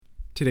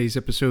Today's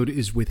episode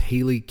is with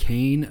Haley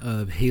Kane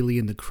of Haley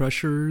and the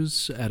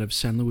Crushers out of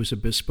San Luis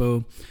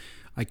Obispo.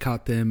 I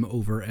caught them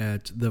over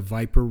at the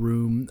Viper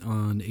Room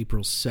on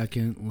April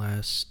 2nd,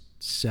 last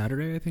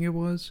Saturday, I think it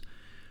was.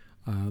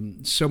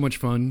 So much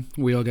fun.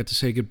 We all got to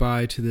say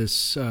goodbye to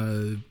this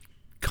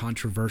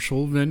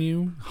controversial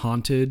venue,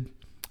 haunted,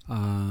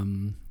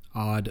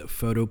 odd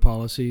photo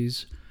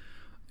policies,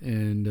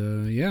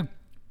 and yeah,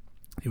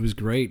 it was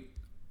great.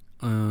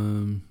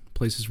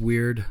 Place is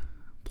weird.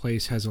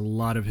 Place has a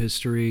lot of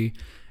history,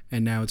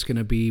 and now it's going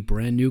to be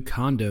brand new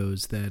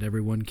condos that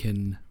everyone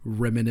can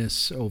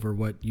reminisce over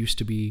what used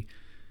to be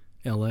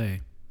LA.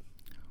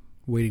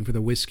 Waiting for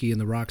the whiskey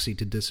and the Roxy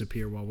to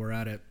disappear while we're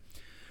at it.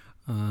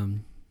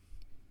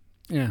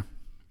 Yeah.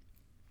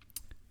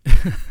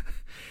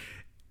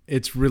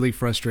 It's really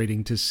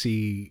frustrating to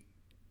see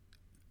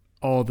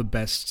all the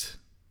best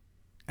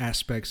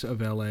aspects of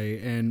LA,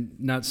 and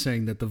not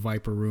saying that the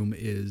Viper Room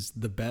is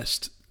the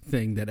best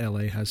thing that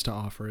LA has to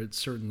offer. It's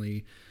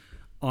certainly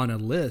on a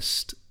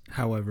list.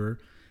 However,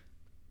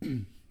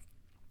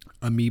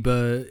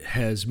 Amoeba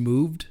has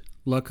moved,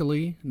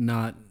 luckily,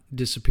 not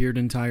disappeared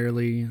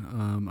entirely.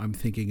 I'm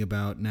thinking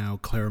about now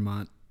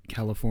Claremont,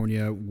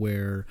 California,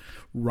 where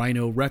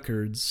Rhino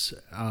Records,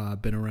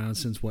 been around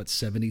since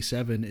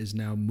 77, is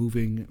now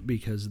moving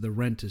because the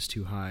rent is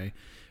too high.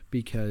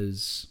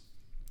 Because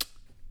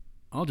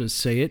I'll just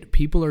say it,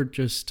 people are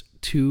just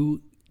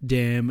too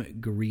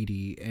damn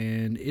greedy,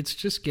 and it's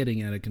just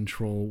getting out of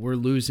control. We're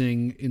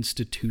losing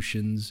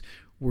institutions,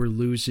 we're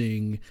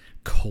losing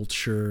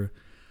culture,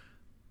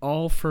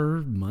 all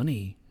for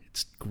money.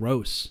 It's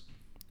gross.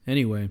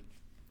 Anyway,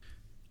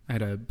 I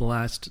had a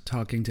blast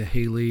talking to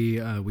Haley.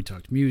 We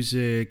talked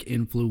music,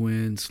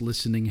 influence,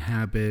 listening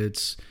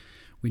habits.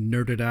 We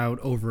nerded out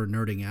over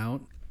nerding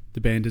out. The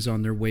band is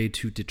on their way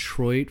to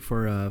Detroit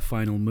for a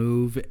final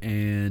move,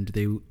 and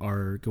they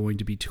are going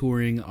to be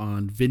touring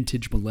on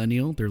Vintage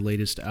Millennial, their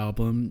latest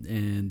album,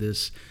 and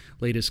this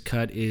latest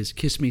cut is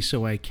Kiss Me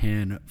So I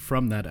Can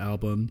from that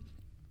album.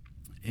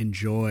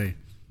 Enjoy.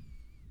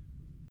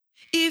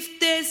 If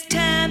there's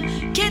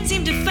time, can't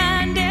seem to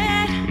find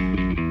it.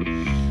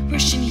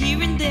 Rushing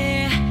here and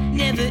there,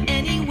 never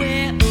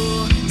anywhere.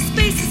 Oh,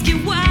 spaces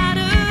get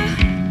wider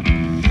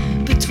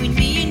between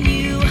me and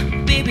you.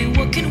 Baby,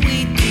 what can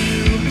we do?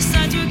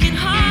 Besides working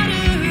harder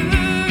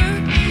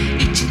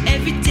each and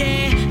every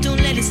day. Don't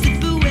let it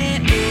slip away.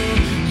 Oh,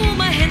 hold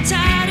my hand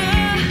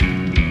tighter.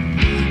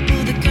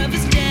 Pull the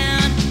covers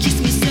down. Kiss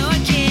me so I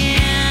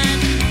can.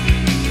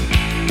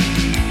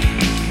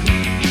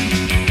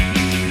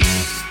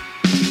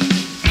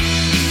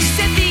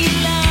 Set the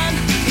alarm.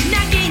 We're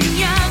not getting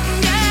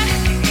younger.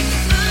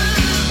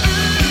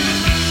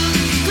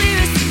 Clear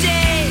as the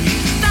day.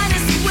 Find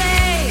us a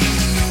way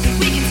that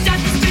we can start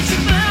this bridge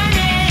from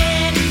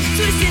burning.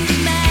 Twisting the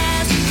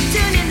mask,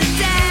 turning the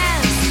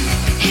dials.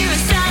 Hear a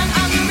song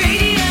on the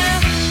radio.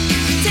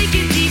 Take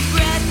a deep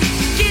breath,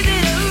 give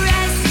it a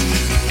rest.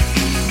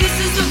 This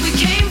is what we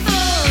came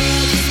for.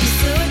 Kiss me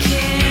so I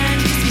can,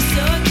 kiss me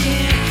so I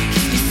can,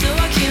 kiss me so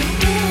I can.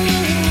 Ooh,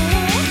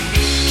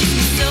 kiss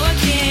me so I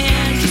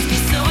can, kiss me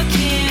so I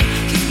can,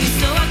 kiss me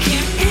so I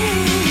can.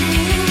 Ooh,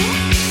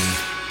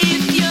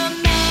 if you're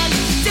mad,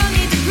 don't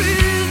need to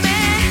prove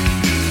it.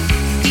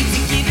 It's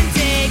a give and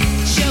take,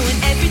 showing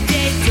every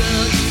day.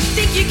 Don't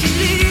think you can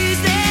lose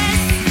this.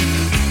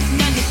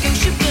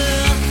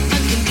 Non-negotiable,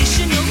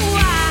 unconditional.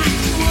 Why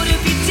would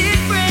it be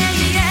different?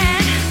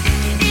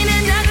 In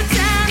another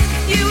time,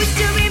 you would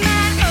still be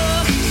mine.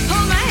 Oh,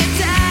 hold my head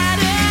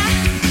tighter.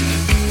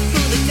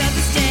 Pull the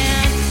covers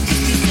down.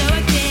 Kiss me so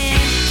I can.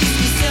 Kiss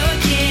me so I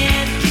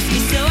can. Kiss me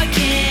so I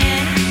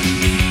can.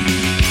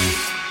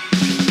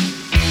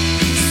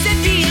 Set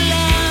the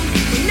alarm.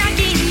 We're not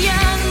getting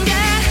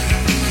younger.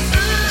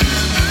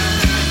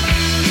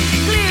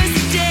 Clear as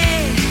the day.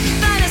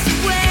 Find us a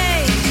way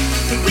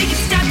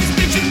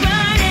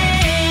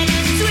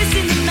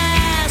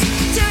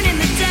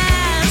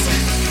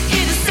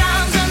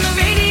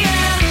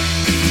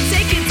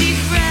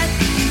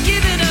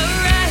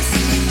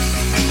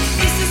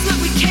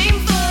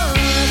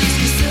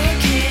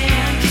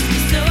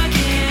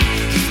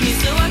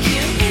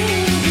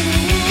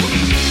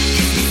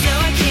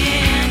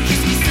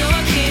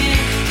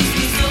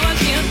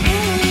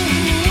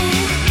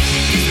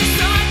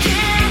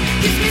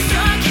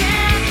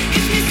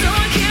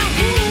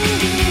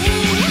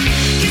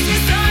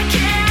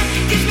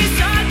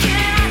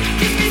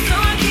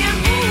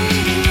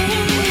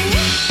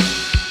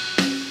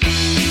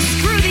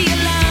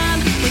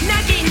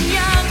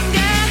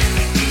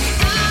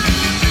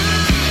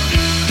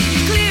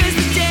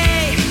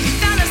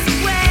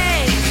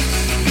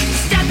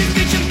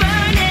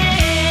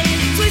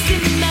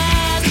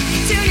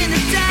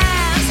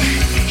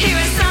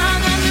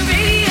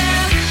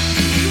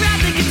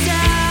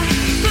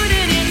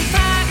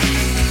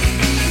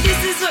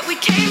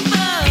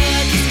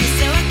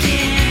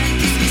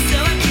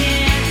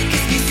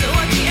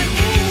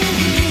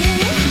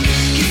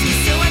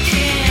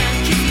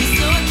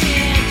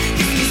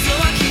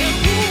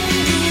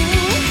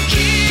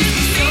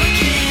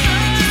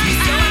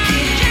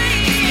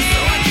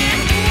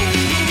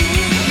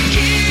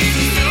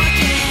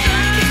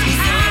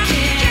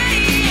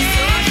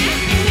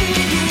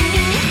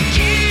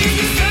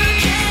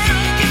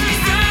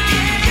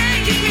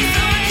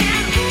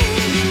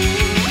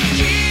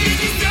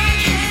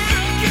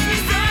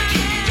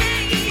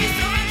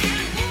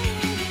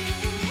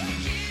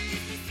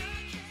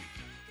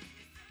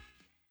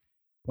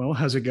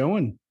how's it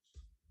going?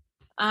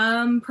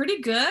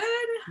 Pretty good.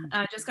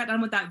 Just got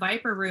done with that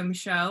Viper Room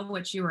show,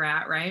 which you were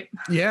at, right?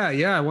 Yeah.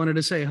 I wanted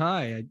to say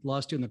hi. I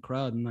lost you in the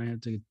crowd and I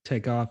had to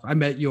take off. I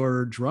met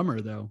your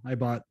drummer though. I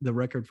bought the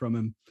record from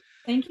him.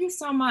 Thank you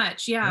so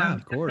much. Yeah, Yeah,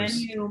 of the course.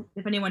 venue,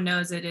 if anyone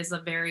knows, it is a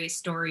very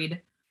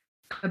storied,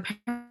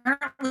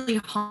 apparently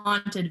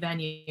haunted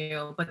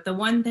venue. But the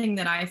one thing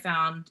that I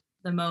found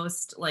the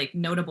most like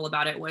notable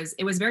about it was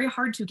very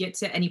hard to get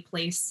to any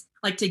place.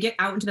 Like to get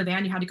out into the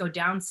van, you had to go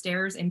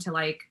downstairs into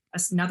like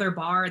another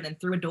bar and then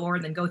through a door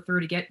and then go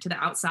through to get to the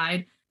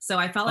outside. So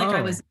I felt like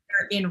I was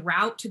en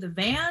route to the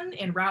van,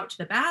 en route to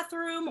the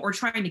bathroom, or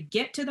trying to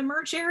get to the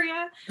merch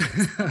area.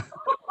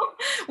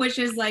 Which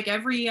is like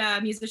every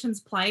musician's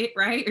plight,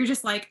 right? You're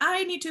just like,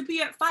 I need to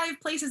be at 5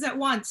 places at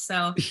once.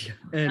 So,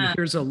 And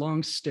here's a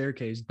long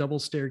staircase, double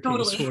staircase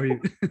totally. for you.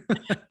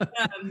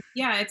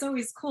 Yeah, it's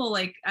always cool.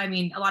 Like, I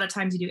mean, a lot of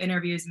times you do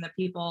interviews and the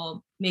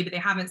people, maybe they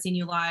haven't seen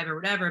you live or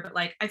whatever, but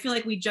like, I feel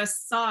like we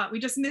just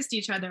missed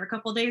each other a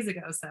couple days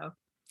ago. So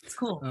it's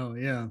cool. Oh,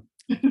 yeah.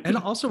 And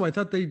also, I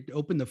thought they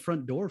opened the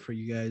front door for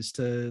you guys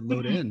to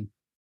load in.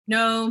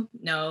 No,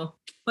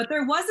 but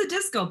there was a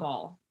disco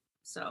ball.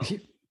 So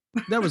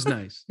That was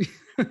nice.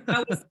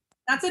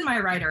 that's in my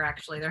writer,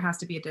 actually. There has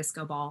to be a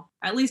disco ball,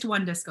 at least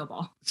one disco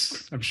ball.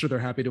 I'm sure they're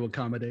happy to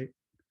accommodate.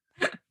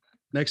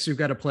 Next, we've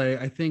got to play,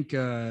 I think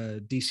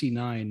DC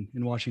 9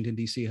 in Washington,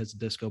 DC has a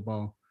disco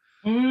ball.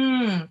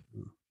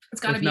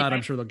 It's got to If be. not,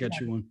 I'm sure they'll get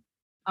you one.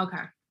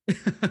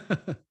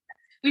 Okay.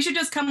 We should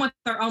just come with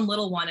our own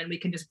little one and we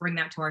can just bring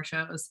that to our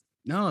shows.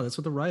 No, that's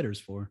what the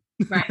writer's for.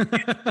 Right.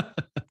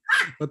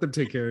 Let them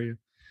take care of you.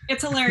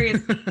 It's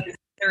hilarious because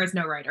there is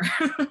no writer.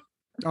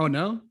 Oh,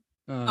 no?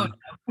 No.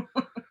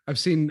 I've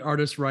seen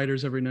artist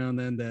writers every now and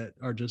then that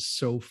are just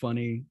so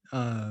funny.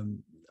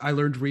 I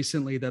learned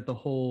recently that the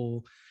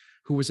whole,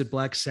 who was it,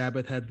 Black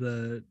Sabbath had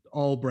the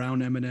all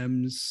brown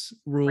M&Ms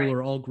rule, Right.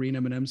 or all green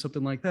M&Ms,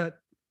 something like that.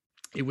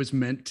 It was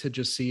meant to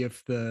just see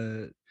if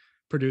the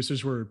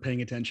producers were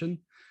paying attention.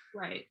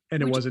 Right.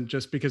 And it wasn't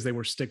just because they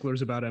were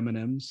sticklers about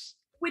M&Ms.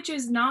 Which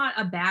is not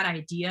a bad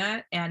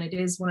idea. And it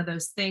is one of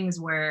those things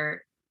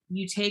where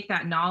you take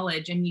that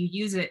knowledge and you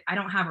use it. I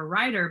don't have a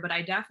writer, but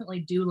I definitely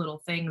do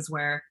little things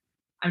where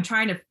I'm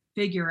trying to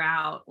figure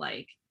out,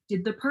 like,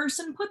 did the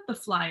person put the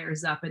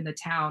flyers up in the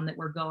town that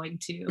we're going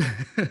to? You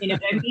know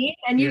what I mean?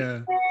 And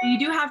you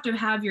do have to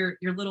have your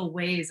little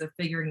ways of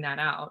figuring that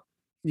out.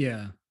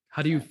 Yeah.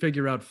 How do you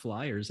figure out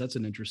flyers? That's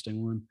an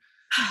interesting one.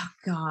 Oh,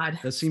 God.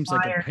 That seems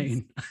like a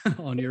pain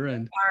on your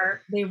end.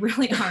 They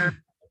really are.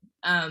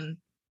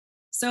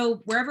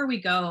 So wherever we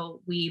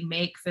go, we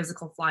make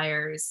physical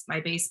flyers. My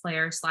bass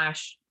player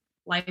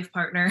 / life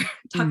partner,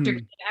 Dr.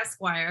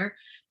 Esquire,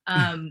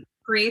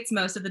 creates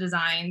most of the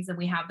designs, and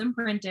we have them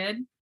printed.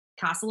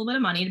 Costs a little bit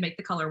of money to make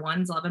the color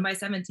ones, 11 by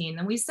 17,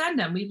 and we send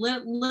them. We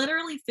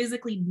literally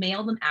physically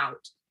mail them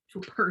out to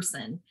a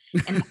person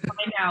and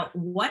find out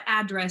what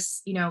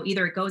address,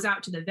 either it goes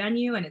out to the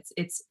venue and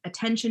it's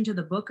attention to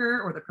the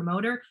booker or the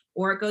promoter,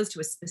 or it goes to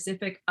a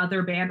specific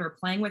other band we're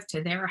playing with,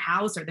 to their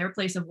house or their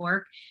place of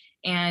work.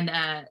 And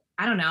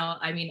I don't know.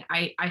 I mean,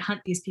 I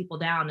hunt these people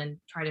down and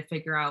try to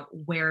figure out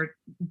where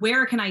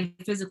can I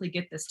physically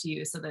get this to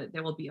you so that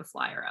there will be a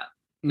flyer up,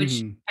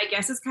 which I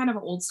guess is kind of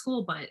old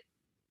school, but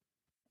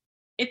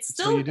it's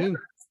still you do.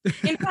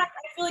 In fact,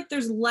 I feel like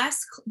there's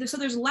less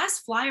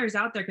flyers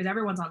out there because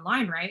everyone's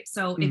online, right?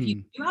 So if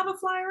you do have a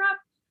flyer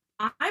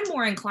up, I'm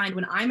more inclined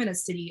when I'm in a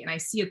city and I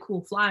see a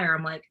cool flyer,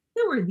 I'm like,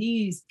 who are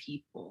these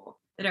people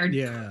that are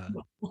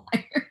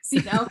flyers?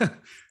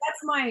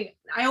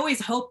 I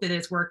always hope that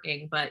it's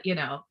working, but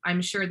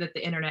I'm sure that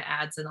the internet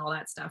ads and all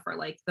that stuff are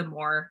like the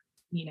more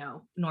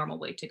normal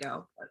way to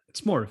go.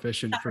 It's more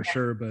efficient for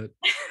sure, but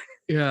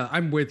yeah,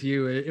 I'm with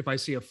you. If I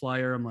see a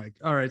flyer, I'm like,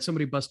 all right,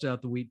 somebody busted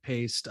out the wheat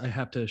paste. I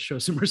have to show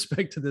some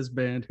respect to this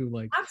band who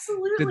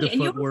absolutely did the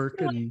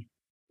footwork. And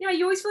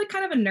you always feel like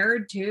kind of a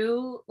nerd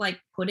too, like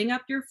putting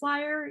up your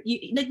flyer.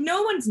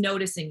 No one's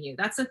noticing you.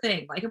 That's the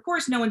thing. Like, of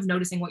course, no one's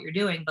noticing what you're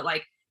doing, but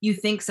like you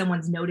think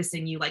someone's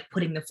noticing you, like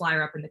putting the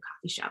flyer up in the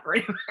coffee shop or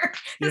whatever.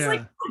 It's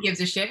like, who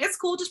gives a shit? It's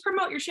cool. Just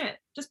promote your shit.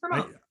 Just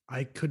promote.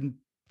 I couldn't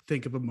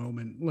think of a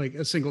moment, like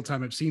a single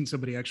time I've seen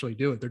somebody actually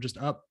do it. They're just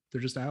up.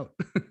 They're just out.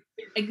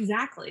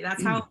 Exactly.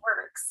 That's how it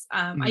works.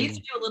 I used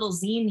to do a little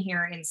zine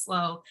here in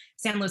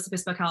San Luis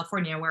Obispo,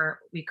 California, where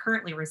we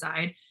currently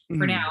reside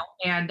for now.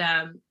 And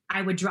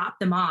I would drop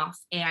them off,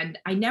 and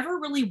I never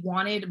really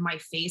wanted my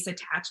face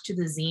attached to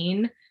the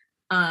zine.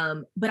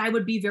 But I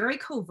would be very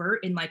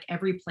covert in like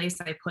every place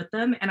I put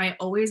them. And I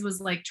always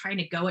was like trying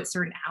to go at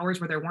certain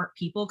hours where there weren't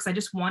people, because I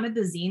just wanted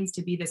the zines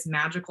to be this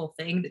magical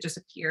thing that just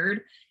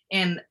appeared.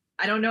 And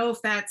I don't know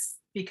if that's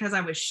because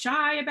I was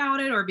shy about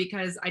it or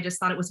because I just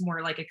thought it was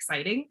more like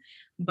exciting,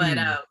 but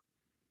I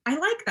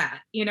like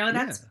that.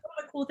 That's one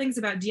of the cool things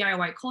about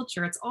DIY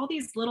culture. It's all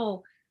these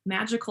little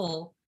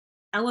magical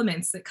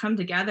elements that come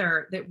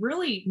together that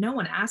really no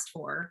one asked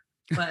for,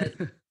 but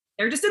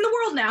they're just in the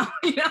world now.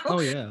 Oh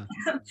yeah.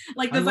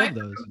 Like the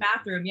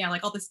bathroom,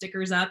 like all the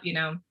stickers up.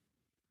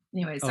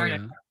 Anyway, sorry.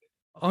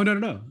 Oh, no,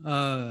 no,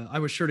 no. I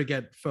was sure to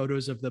get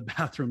photos of the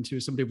bathroom too.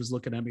 Somebody was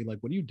looking at me like,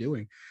 what are you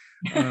doing?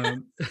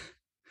 Um,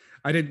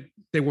 I didn't,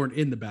 they weren't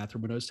in the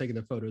bathroom when I was taking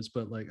the photos,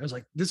 but like, I was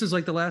like, this is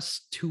like the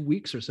last 2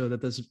 weeks or so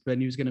that this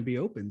venue is going to be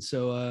open.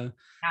 So I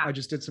Yeah.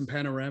 just did some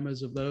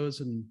panoramas of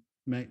those and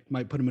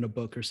might put them in a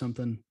book or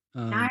something.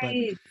 But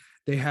Nice.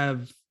 they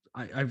have,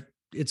 I've,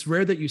 it's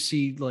rare that you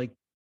see like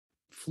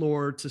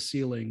floor to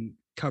ceiling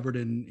covered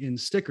in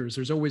stickers.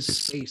 There's always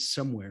space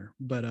somewhere,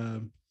 but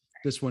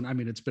this one, I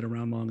mean, it's been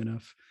around long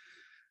enough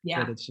that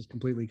Yeah. it's just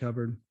completely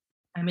covered.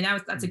 I mean,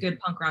 that's a good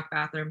punk rock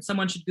bathroom.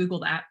 Someone should Google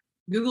that.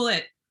 Google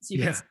it so you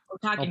can Yeah, see what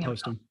we're I'll talking about.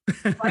 post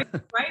them. Bright,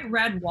 bright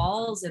red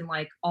walls and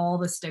like all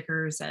the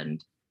stickers.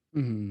 And I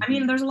Mhm.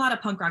 mean, there's a lot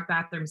of punk rock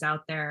bathrooms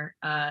out there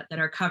that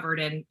are covered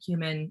in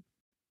human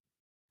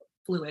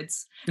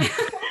fluids. The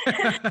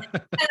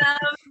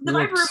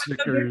Viper Room Looks, is no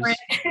different.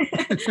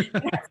 stickers. In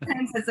that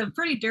sense, it's a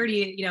pretty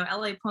dirty,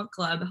 LA punk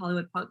club,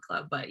 Hollywood punk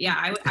club. But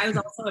yeah, I was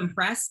also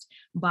impressed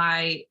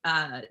by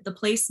the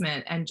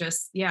placement and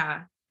just,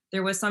 yeah,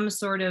 there was some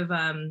sort of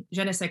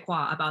je ne sais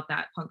quoi about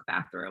that punk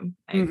bathroom.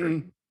 I agree.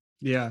 Mhm.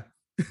 Yeah.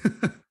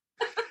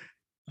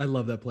 I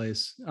love that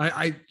place.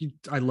 I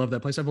love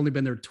that place. I've only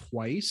been there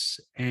twice,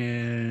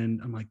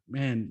 and I'm like,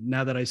 man,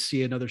 now that I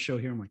see another show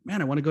here, I'm like,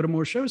 man, I want to go to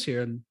more shows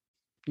here. And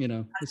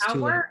That's it's how too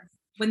it late. works.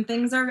 When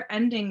things are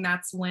ending,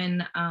 that's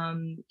when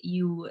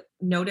you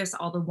notice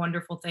all the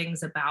wonderful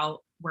things about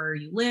where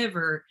you live,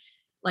 or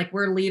like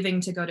we're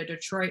leaving to go to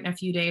Detroit in a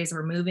few days.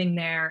 We're moving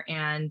there,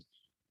 and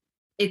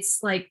it's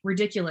like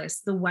ridiculous.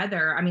 The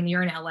weather, I mean,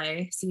 you're in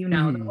LA, so the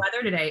Mhm.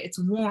 weather today, it's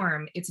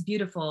warm, it's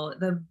beautiful.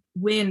 The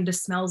wind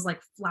smells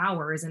like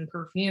flowers and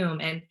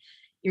perfume. And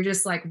you're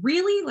just like,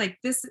 really? Like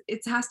this,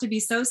 it has to be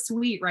so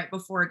sweet right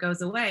before it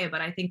goes away.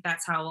 But I think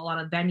that's how a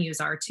lot of venues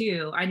are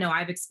too. I know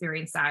I've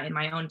experienced that in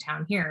my own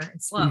town here in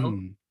Slow.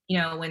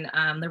 Mhm. When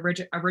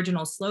the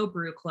original Slow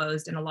Brew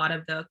closed, and a lot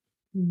of the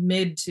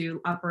mid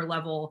to upper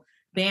level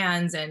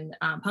bands and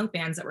punk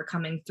bands that were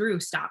coming through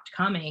stopped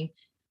coming.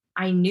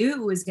 I knew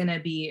it was going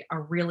to be a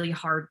really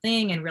hard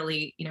thing and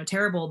really,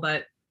 terrible,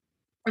 but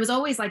it was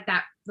always like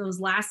that. Those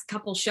last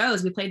couple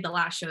shows, we played the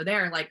last show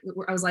there. Like,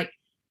 I was like,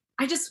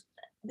 I just,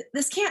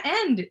 this can't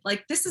end.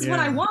 Like, this is what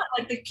I Yeah. want.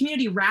 Like, the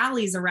community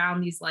rallies around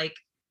these, like,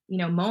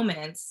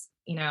 moments,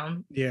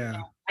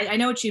 Yeah. I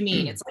know what you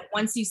mean. It's like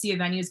once you see a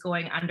venue's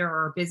going under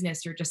or a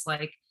business, you're just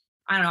like,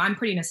 I don't know. I'm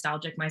pretty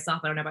nostalgic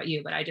myself. I don't know about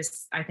you, but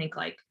I think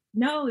like,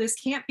 no, this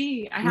can't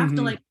be. I have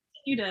to like Mhm.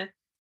 continue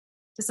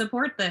to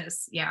support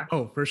this. Yeah.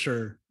 Oh, for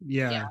sure.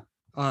 Yeah. Yeah.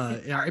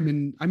 It's Yeah, hard.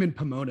 I'm in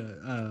Pomona,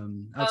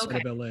 Oh, outside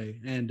okay. of LA,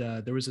 and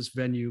there was this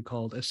venue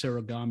called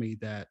Acerogami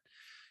that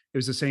it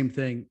was the same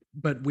thing,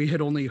 but we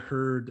had only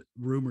heard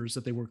rumors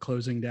that they were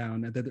closing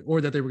down and that they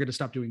were going to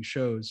stop doing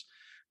shows,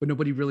 but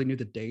nobody really knew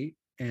the date.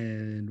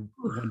 And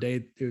one Oof.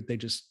 day they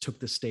just took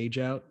the stage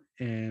out,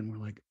 and we're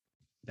like,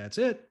 that's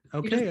it.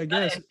 You just Okay, I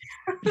got guess.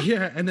 it.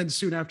 Yeah. And then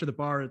soon after, the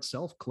bar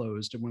itself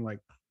closed, and we're like,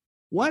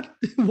 what?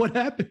 What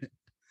happened?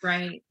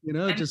 Right. It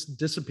And just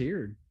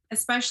disappeared.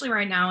 especially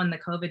right now in the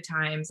COVID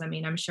times, I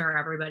mean, I'm sure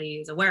everybody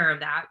is aware of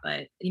that,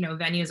 but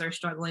venues are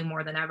struggling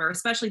more than ever,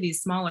 especially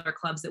these smaller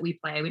clubs that we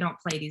play. We don't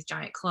play these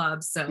giant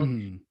clubs. So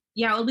Mhm.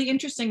 yeah, it'll be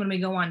interesting when we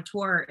go on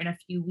tour in a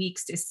few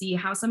weeks to see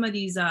how some of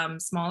these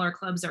smaller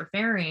clubs are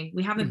faring.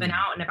 We haven't been Mhm.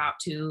 out in about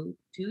two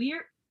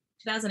year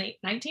 2008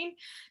 19.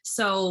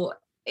 So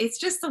it's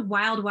just a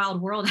wild,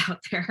 wild world out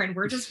there, and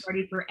we're just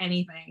ready for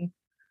anything.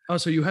 Oh,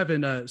 so you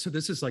haven't, so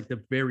this is like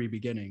the very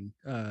beginning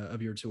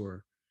of your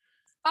tour.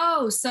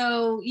 Oh,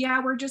 so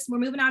yeah, we're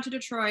moving out to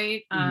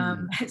Detroit.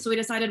 Mhm. So we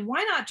decided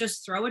why not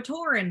just throw a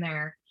tour in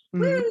there.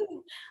 Mhm.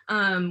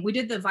 Woo! We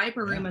did the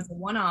Viper Room Yeah. as a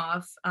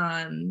one-off,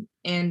 and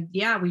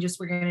yeah,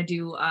 we're gonna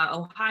do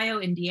Ohio,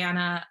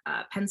 Indiana,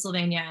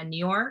 Pennsylvania, and New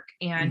York,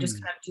 and just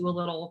Mhm. kind of do a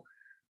little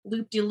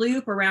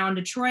loop-de-loop around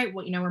Detroit.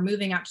 Well, we're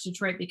moving out to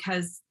Detroit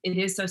because it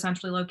is so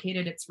centrally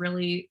located. It's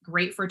really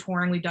great for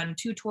touring. We've done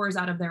 2 tours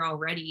out of there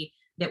already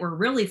that were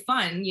really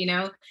fun.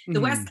 The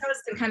West Mhm.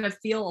 Coast can kind of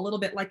feel a little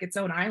bit like its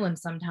own island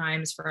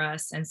sometimes for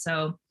us. And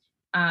so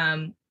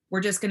we're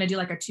just going to do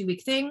like a 2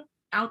 week thing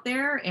out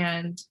there.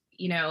 And,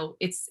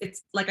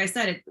 it's like I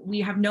said,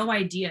 we have no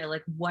idea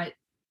like what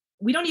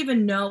we don't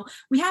even know.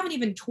 We haven't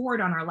even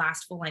toured on our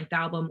last full length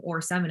album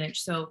or 7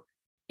 inch. So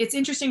it's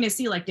interesting to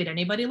see, like, did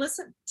anybody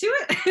listen to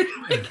it?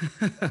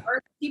 Like,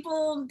 are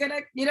people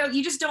gonna,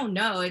 you just don't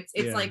know. It's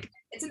Yeah. like,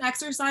 it's an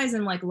exercise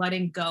in like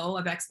letting go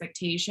of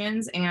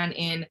expectations and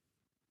in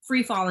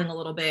free falling a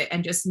little bit,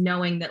 and just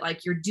knowing that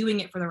like you're doing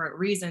it for the right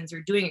reasons.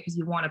 You're doing it because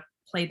you want to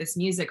play this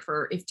music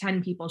for if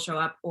 10 people show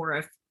up, or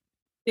if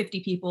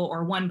 50 people,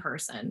 or one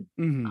person.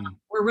 Mhm.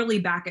 We're really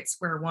back at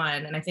square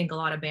one. And I think a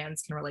lot of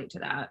bands can relate to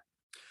that.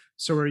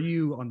 So are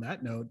you, on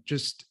that note,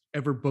 just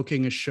ever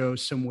booking a show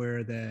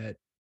somewhere that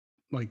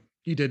like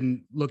you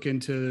didn't look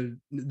into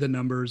the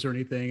numbers or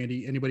anything?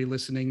 Anybody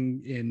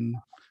listening in,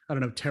 I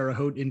don't know, Terre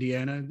Haute,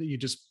 Indiana, you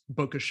just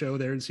book a show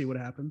there and see what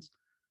happens?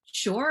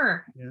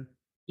 Sure. Yeah.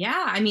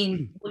 Yeah. I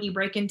mean, when you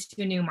break into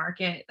a new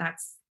market,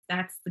 that's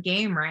the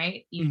game,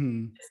 right? You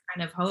Mhm. just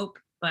kind of hope.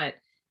 But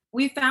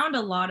we found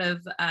a lot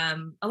of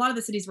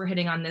the cities we're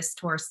hitting on this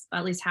tour,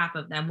 at least half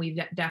of them, we've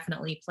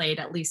definitely played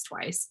at least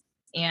twice.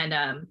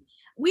 And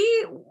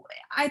we,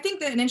 I think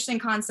that an interesting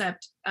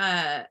concept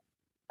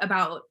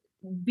about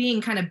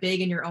being kind of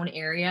big in your own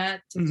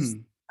area, to just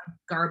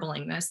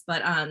garbling this,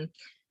 but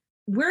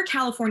we're a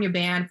California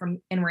band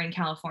and we're in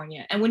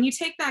California. And when you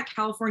take that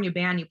California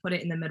band, you put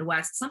it in the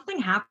Midwest, something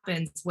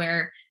happens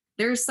where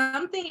there's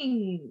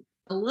something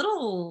a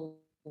little,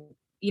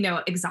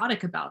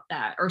 exotic about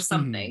that or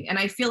something. And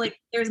I feel like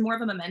there's more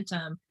of a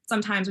momentum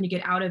sometimes when you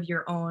get out of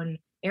your own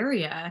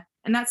area.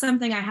 And that's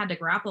something I had to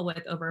grapple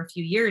with over a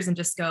few years and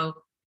just go,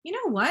 you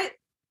know what?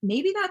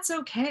 Maybe that's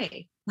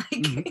okay.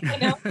 Like,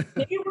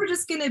 maybe we're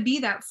just going to be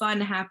that fun,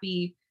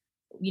 happy,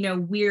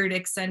 weird,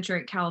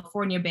 eccentric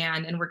California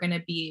band, and we're going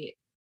to be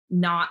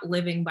not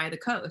living by the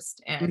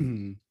coast.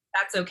 And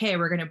that's okay.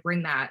 We're going to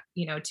bring that,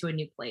 to a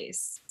new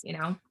place,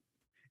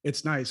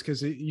 It's nice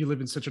because you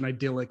live in such an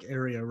idyllic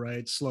area,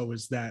 right? SLO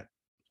is that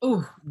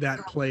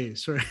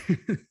place, right?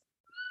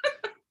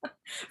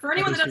 For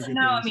anyone that doesn't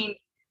know, I mean,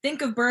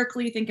 think of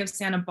Berkeley, think of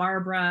Santa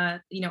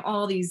Barbara,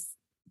 all these,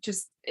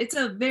 it's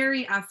a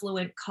very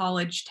affluent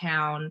college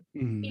town.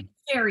 It's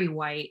very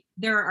white.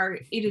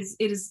 It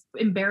is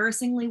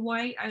embarrassingly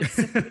white, I would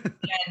say.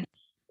 And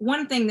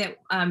one thing that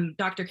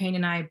Dr. Kane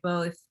and I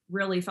both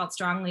really felt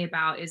strongly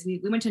about is we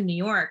went to New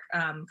York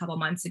a couple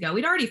months ago.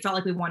 We'd already felt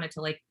like we wanted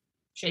to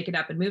shake it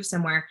up and move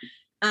somewhere.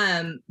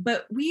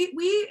 But we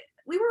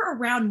were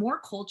around more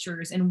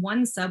cultures in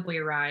one subway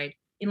ride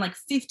in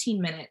 15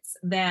 minutes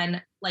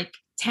than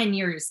 10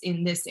 years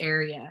in this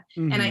area.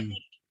 And I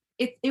think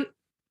it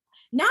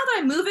now that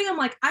I'm moving, I'm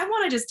I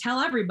want to just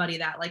tell everybody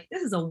that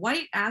this is a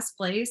white ass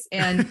place.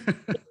 And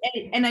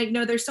and I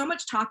know there's so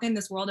much talk in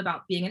this world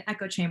about being in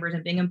echo chambers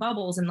and being in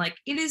bubbles. And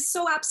it is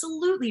so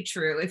absolutely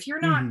true. If you're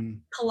not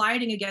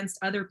colliding against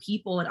other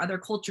people and other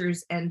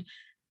cultures and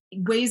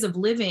ways of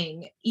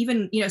living,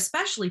 even,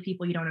 especially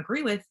people you don't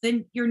agree with,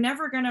 then you're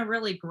never going to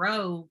really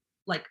grow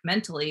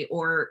mentally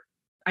or,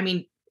 I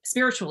mean,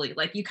 spiritually.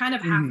 You kind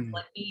of have to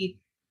be,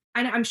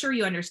 I'm sure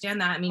you understand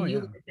that. I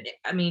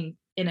mean,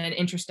 in an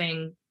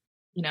interesting,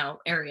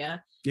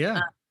 area. Yeah.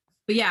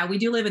 But yeah, we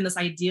do live in this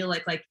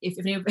idyllic, if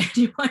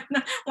anyone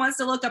wants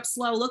to look up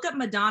SLO, look up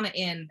Madonna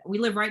Inn. We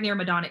live right near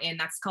Madonna Inn.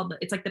 That's called,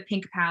 it's the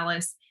Pink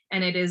Palace.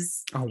 And it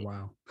is, oh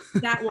wow,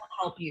 that will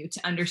help you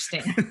to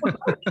understand.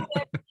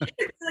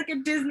 It's like a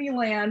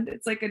Disneyland.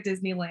 It's like a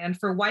Disneyland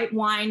for white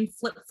wine,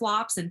 flip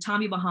flops, and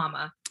Tommy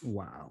Bahama.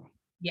 Wow.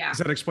 Yeah. Does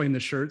that explain the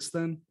shirts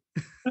then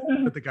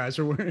that the guys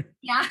are wearing?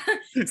 Yeah.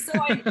 So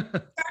I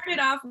started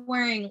off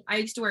I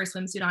used to wear a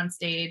swimsuit on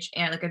stage,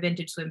 and a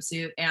vintage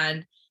swimsuit,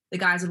 and the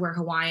guys would wear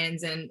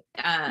Hawaiians. And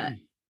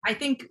I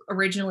think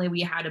originally we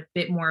had a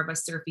bit more of a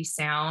surfy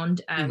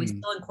sound. We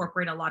still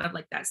incorporate a lot of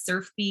that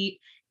surf beat.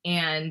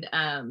 And,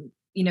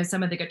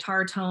 some of the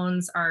guitar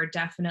tones are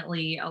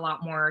definitely a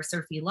lot more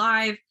surfy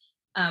live,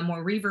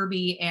 more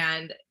reverby.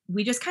 And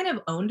we just kind of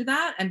owned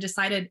that and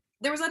decided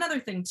there was another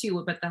thing too,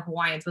 about the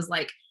Hawaiians was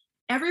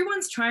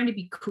everyone's trying to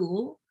be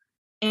cool,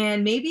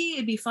 and maybe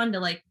it'd be fun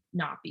to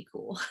not be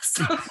cool.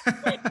 So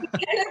we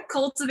kind of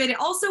cultivated.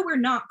 Also, we're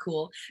not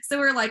cool. So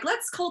we're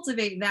let's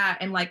cultivate that.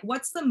 And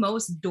what's the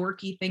most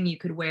dorky thing you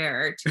could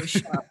wear to a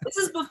show? This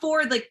is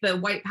before the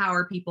white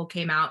power people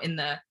came out in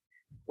the,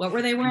 what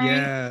were they wearing?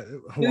 Yeah,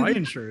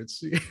 Hawaiian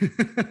shirts.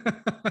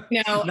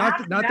 No,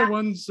 not the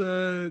ones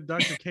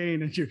Dr.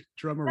 Kane and your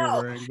drummer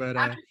were wearing,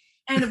 but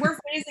and we're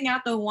phasing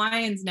out the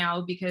Hawaiians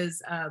now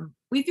because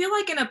we feel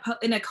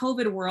in a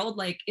COVID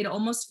world, it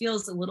almost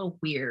feels a little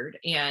weird,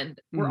 and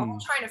we're all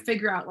trying to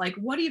figure out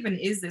what even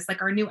is this?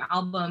 Our new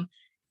album,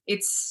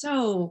 it's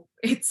so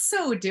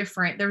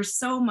different. There's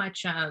so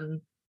much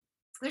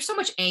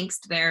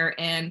angst there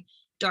and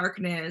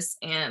darkness,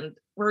 and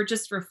we're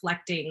just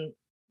reflecting.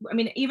 I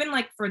mean, even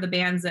for the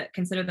bands that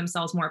consider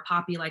themselves more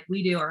poppy like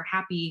we do, or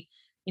happy,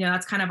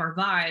 that's kind of our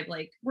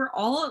vibe. We're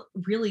all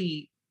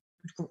really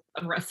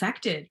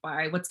affected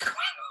by what's going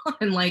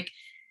on.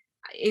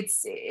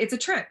 It's a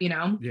trip,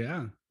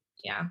 Yeah.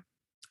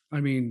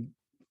 I mean,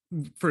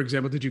 for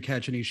example, did you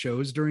catch any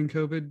shows during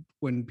COVID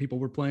when people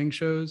were playing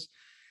shows?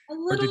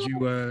 Or did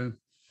you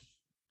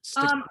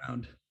stick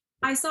around?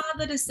 I saw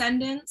the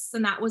Descendants,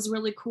 and that was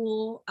really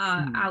cool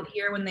out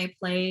here when they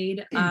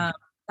played.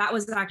 That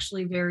was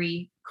actually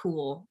very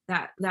cool.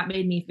 That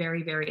made me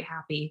very, very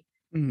happy.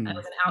 It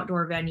was an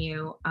outdoor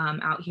venue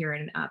out here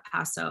in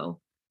Paso.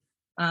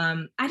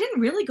 I didn't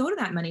really go to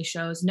that many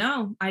shows.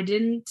 No, I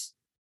didn't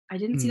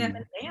see that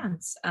many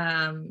bands.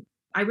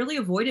 I really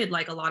avoided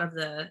a lot of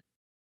the,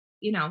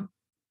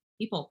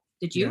 people.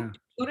 Did you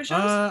go to shows?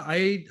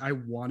 I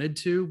wanted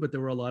to, but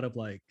there were a lot of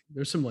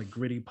there's some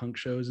gritty punk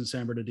shows in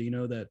San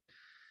Bernardino that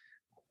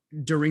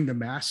during the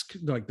mask,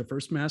 the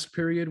first mask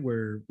period,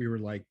 where we were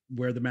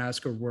wear the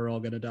mask or we're all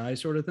gonna die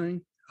sort of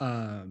thing.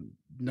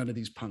 None of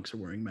these punks are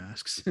wearing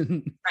masks.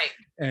 Right.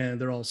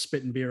 And they're all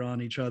spitting beer on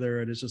each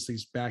other, and it's just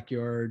these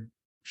backyard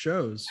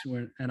shows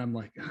and I'm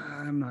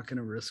I'm not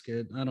gonna risk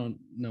it. I don't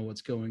know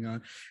what's going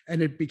on.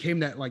 And it became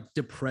that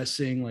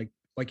depressing,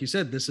 like you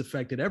said, this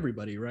affected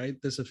everybody, right?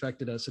 This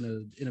affected us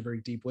in a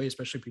very deep way,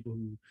 especially people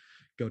who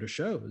go to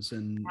shows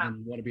and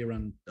want to be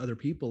around other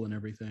people and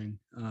everything.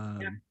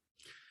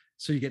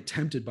 So you get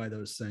tempted by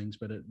those things,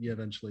 but you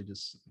eventually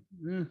just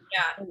I'll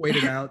wait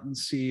it out and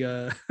see.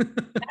 That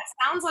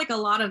sounds like a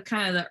lot of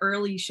kind of the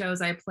early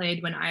shows I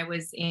played when I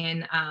was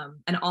in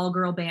an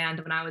all-girl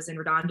band when I was in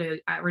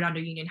Redondo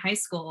Union High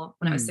School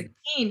when I was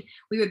 16.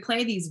 We would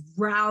play these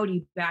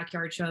rowdy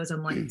backyard shows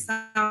in like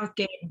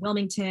Southgate,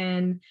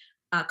 Wilmington,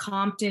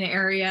 Compton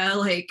area,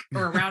 like,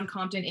 or around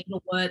Compton,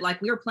 Inglewood. Like,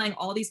 we were playing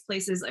all these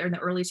places in the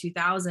early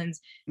 2000s.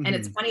 And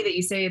it's funny that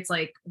you say it's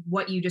like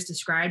what you just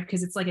described,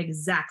 because it's like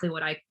exactly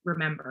what I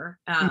remember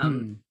as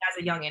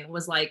a youngin',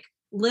 was like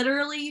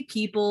literally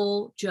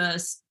people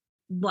just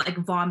like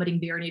vomiting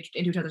beer into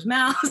each other's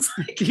mouths.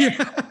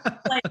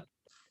 Like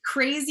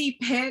crazy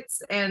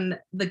pits, and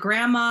the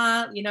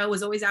grandma, you know,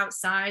 was always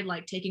outside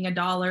like taking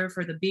 $1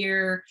 for the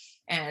beer,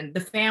 and the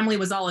family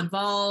was all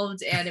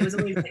involved, and it was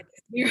always like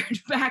this weird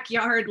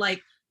backyard, like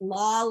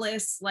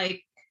lawless,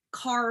 like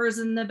cars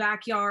in the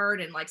backyard,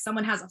 and like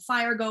someone has a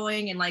fire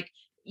going, and like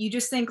you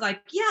just think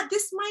like, yeah,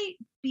 this might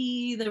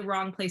be the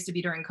wrong place to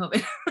be during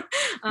COVID.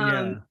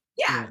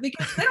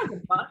 Because they don't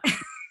give a fuck.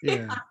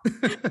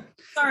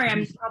 Sorry,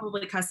 I'm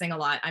probably cussing a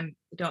lot. I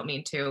don't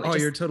mean to.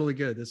 You're totally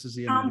good. This is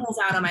the tumbles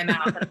out of my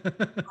mouth.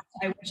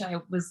 I wish I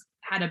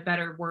had a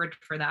better word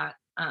for that.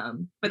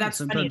 But that's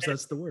sometimes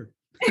that's the word.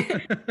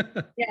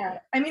 Yeah,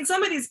 I mean,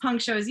 some of these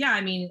punk shows. Yeah,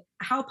 I mean,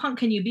 how punk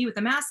can you be with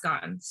a mask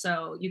on?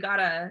 So you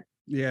gotta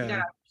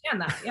understand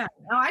that. Yeah,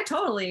 no, I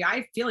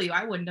feel you.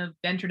 I wouldn't have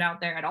ventured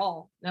out there at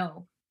all.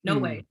 No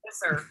way. Yes,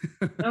 sir.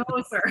 No,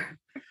 sir.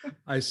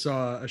 I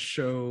saw a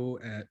show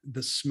at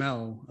The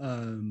Smell, I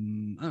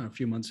don't know, a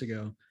few months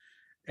ago.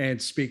 And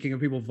speaking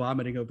of people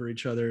vomiting over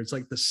each other, it's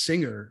like the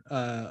singer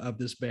of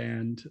this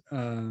band.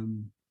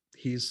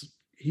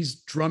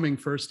 He's drumming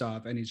first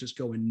off, and he's just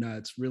going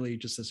nuts, really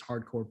just this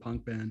hardcore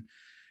punk band.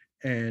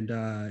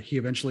 And he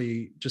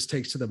eventually just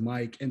takes to the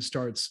mic and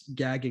starts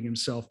gagging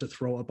himself to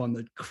throw up on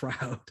the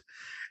crowd.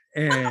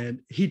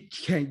 And he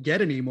can't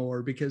get any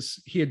more because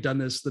he had done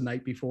this the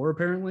night before.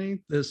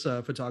 Apparently, this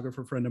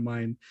photographer friend of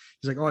mine,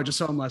 he's like, "Oh, I just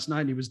saw him last night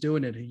and he was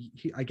doing it.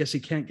 I guess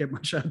he can't get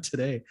much out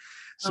today."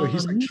 So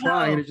he's like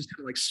trying and just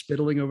kind of like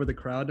spittling over the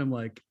crowd. And I'm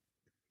like,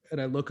 and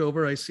I look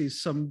over, I see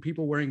some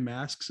people wearing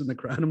masks in the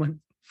crowd. I'm like,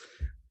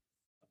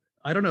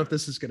 I don't know if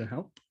this is going to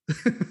help.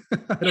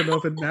 I don't know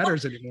if it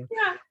matters anymore.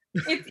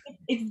 Yeah.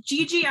 If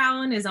Gigi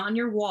Allen is on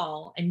your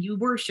wall and you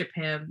worship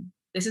him,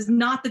 this is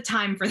not the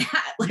time for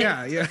that. Like,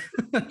 yeah.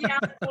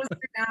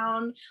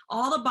 Down,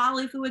 all the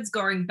bodily fluids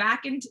going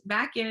back in.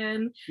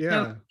 Yeah,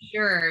 no,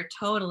 sure,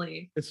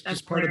 totally. It's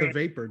just part of the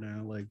vapor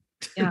now. Like,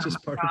 it's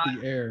just part of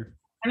the air.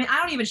 I mean, I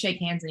don't even shake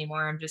hands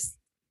anymore. I'm just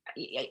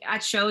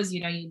at shows.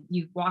 You know,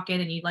 you walk in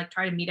and you like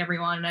try to meet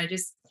everyone, and I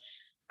just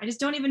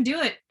don't even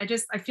do it.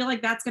 I feel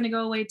like that's going to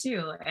go away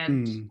too,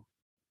 and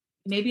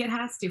maybe it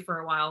has to for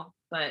a while.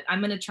 But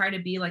I'm going to try to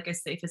be like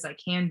as safe as I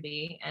can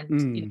be,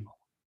 and you know,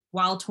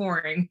 while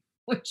touring,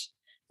 which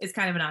is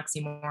kind of an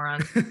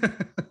oxymoron.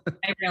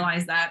 I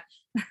realize that.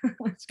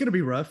 It's going to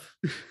be rough.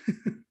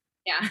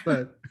 Yeah.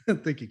 But I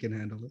think you can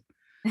handle it.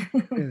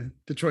 Yeah.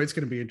 Detroit's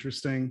going to be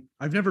interesting.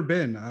 I've never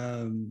been.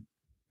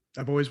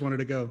 I've always wanted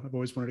to go. I've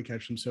always wanted to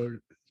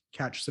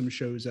catch some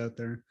shows out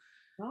there.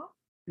 Well,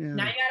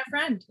 now you got a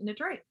friend in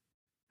Detroit.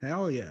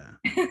 Hell yeah.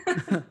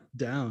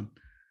 Down.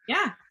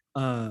 Yeah.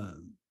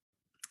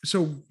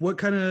 So what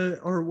kind of,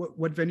 or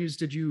what venues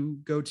did you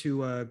go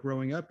to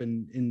growing up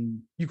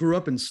in you grew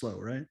up in SLO,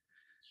 right?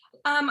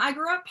 I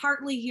grew up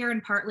partly here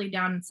and partly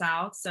down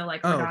south. So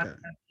like Redondo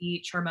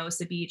Beach,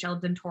 Hermosa Beach. I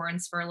lived in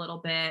Torrance for a little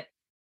bit.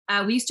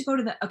 We used to go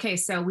to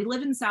so we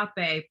lived in South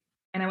Bay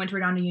and I went to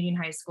Redondo Union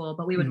High School,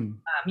 but we would,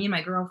 me and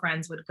my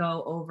girlfriends would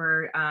go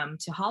over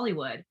to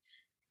Hollywood,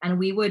 and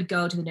we would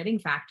go to the Knitting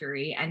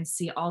Factory and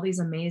see all these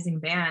amazing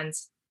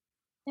bands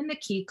in the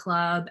Key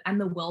Club and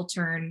the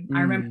Wiltern.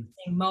 I remember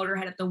seeing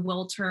Motorhead at the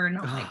Wiltern.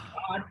 Oh my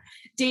God.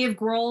 Dave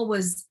Grohl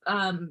was,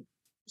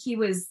 he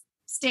was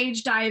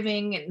stage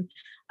diving,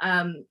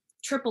 and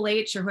Triple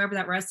H or whoever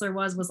that wrestler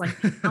was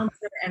like the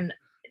announcer. And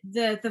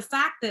the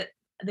fact that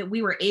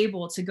we were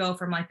able to go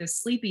from like this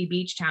sleepy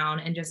beach town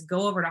and just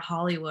go over to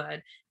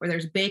Hollywood where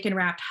there's bacon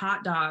wrapped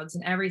hot dogs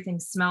and everything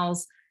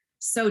smells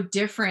so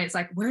different. It's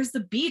like, where's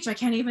the beach? I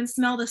can't even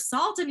smell the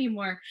salt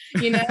anymore,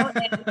 you know.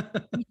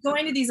 And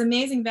going to these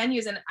amazing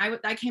venues, and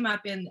I came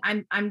up in,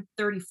 I'm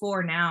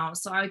 34 now,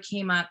 so I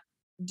came up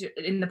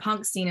in the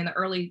punk scene in the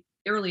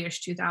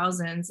early-ish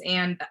 2000s,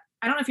 and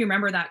I don't know if you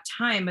remember that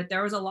time, but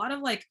there was a lot of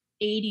like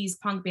 80s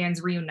punk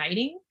bands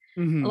reuniting,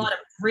 a lot of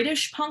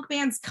British punk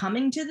bands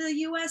coming to the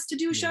US to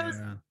do shows.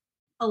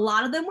 A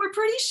lot of them were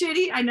pretty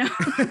shitty, I know.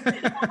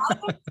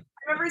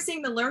 I remember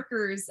seeing the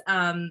Lurkers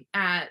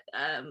at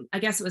I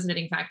guess it was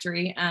Knitting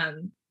Factory,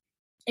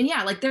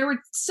 yeah, like there were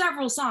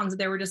several songs that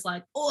they were just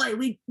like, "Oi,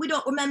 we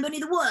don't remember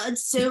any of the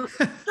words, so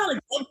jolly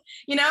good,"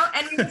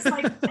 and we was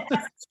like, as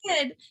a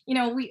kid,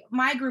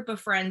 my group of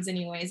friends,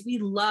 anyways, we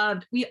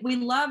loved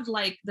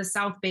like the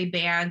South Bay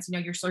bands,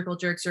 your Circle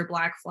Jerks, your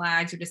Black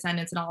Flags, your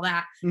Descendants, and all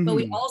that. But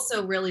we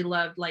also really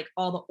loved like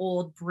all the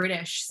old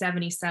British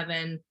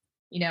 '77,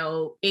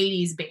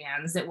 80s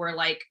bands that were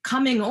like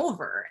coming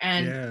over,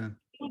 and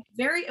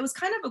it was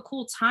kind of a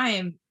cool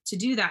time to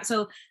do that.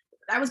 So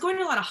I was going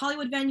to a lot of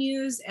Hollywood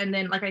venues, and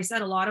then, like I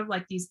said, a lot of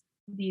like these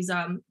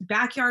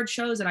backyard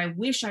shows that I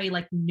wish I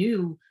like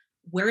knew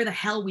where the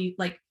hell we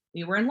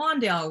were in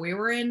Lawndale, we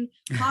were in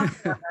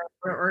Hofstra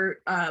or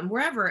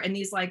wherever, and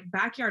these like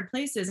backyard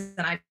places.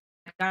 And I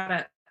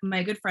got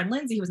my good friend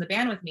Lindsay, who was in the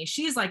band with me.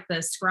 She's like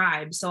the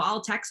scribe, so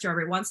I'll text her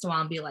every once in a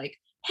while and be like,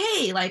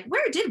 "Hey, like,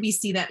 where did we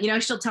see that?"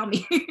 She'll tell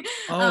me.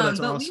 Oh, that's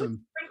but awesome. We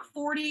would drink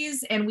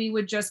 40s, and we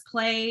would just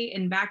play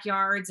in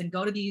backyards and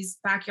go to these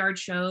backyard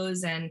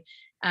shows, and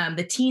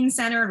the Teen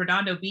Center in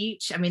Redondo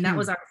Beach. I mean, that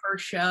was our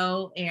first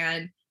show.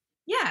 And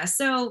yeah,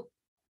 so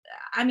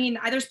I mean,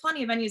 there's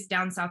plenty of venues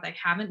down south I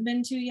haven't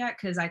been to yet,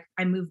 because I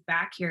moved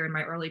back here in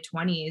my early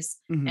 20s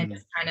and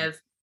just kind of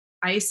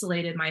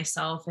isolated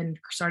myself and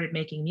started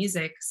making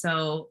music.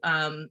 So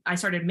I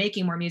started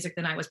making more music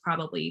than I was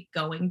probably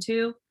going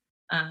to.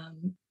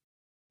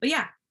 But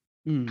yeah,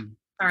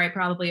 sorry, I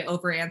probably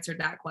over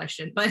answered that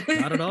question, but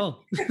not at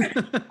all.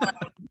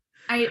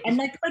 And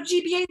like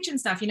GBH and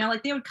stuff,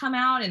 like they would come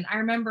out, and I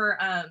remember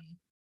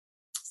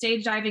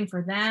stage diving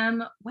for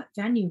them. What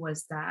venue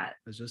was that? I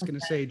was just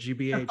gonna say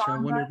GBH. I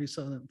wonder if you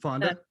saw that.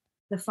 Fonda.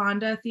 The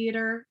Fonda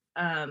Theater.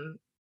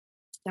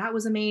 That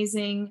was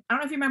amazing. I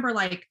don't know if you remember,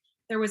 like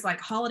there was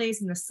like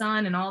Holidays in the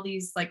Sun and all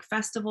these like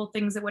festival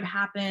things that would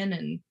happen,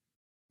 and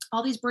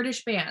all these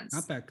British bands.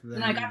 Not back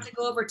then. And I got to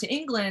go over to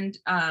England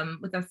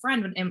with a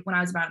friend when I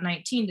was about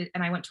 19,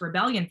 and I went to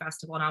Rebellion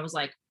Festival, and I was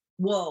like,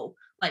 whoa,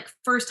 like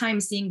first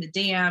time seeing The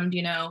Damned,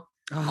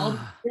 all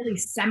really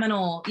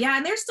seminal. Yeah,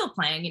 and they're still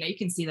playing, you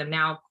can see them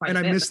now quite a bit.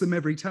 And I miss them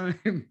every time.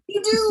 You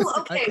do?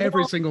 Okay.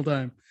 Every single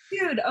time.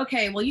 Dude,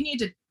 okay, well, you need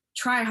to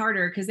try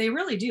harder, because they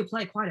really do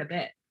play quite a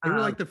bit. They were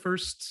like the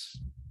first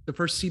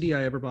CD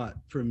I ever bought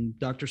from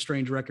Dr.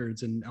 Strange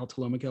Records in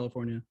Altaloma,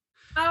 California.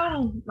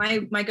 Oh,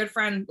 my good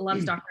friend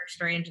loves Dr.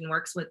 Strange and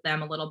works with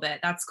them a little bit.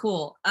 That's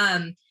cool.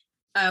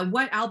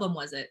 What album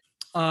was it?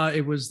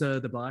 It was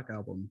the Black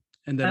Album.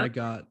 And then I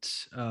got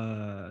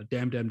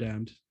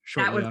Damned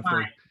shortly after.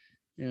 Mine.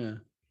 Yeah.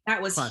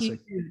 That was Classic.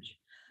 huge.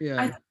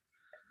 Yeah.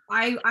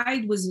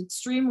 I was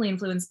extremely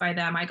influenced by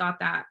them. I got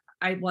that.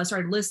 I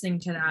started listening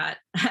to that.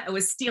 I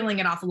was stealing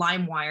it off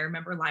LimeWire.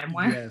 Remember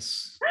LimeWire?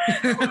 Yes.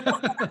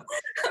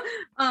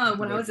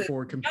 When I was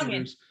 4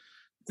 computers.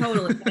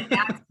 Totally. My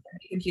dad's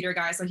a computer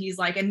guy, so he's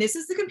like, and this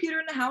is the computer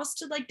in the house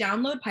to like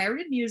download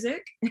pirated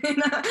music.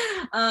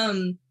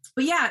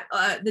 But yeah,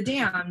 The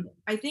Damned,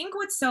 I think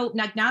what's so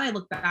now that I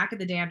look back at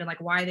The Damned and like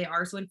why they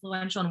are so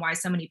influential and why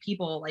so many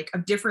people like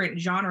of different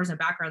genres and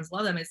backgrounds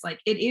love them, it's like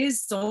it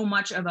is so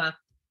much of a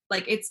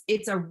like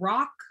it's a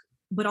rock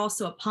but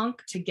also a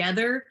punk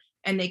together,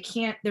 and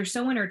they're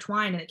so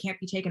intertwined and it can't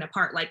be taken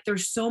apart. Like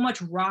there's so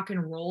much rock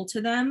and roll to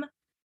them.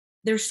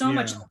 There's so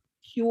much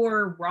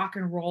pure rock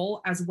and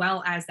roll as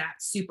well as that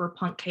super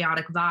punk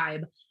chaotic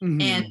vibe.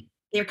 And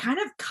they're kind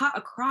of cut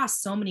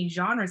across so many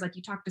genres. Like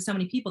you talk to so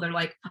many people, they're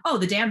like, oh,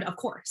 The Damned, of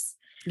course.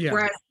 Yeah.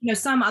 Whereas,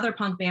 some other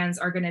punk bands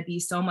are going to be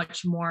so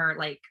much more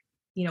like,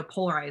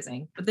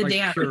 polarizing. But The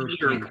Damned,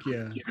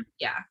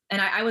 yeah.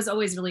 And I was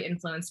always really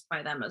influenced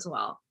by them as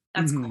well.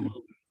 That's cool.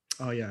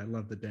 Oh yeah, I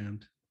love The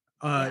Damned.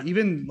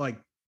 Even like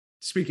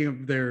speaking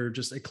of their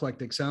just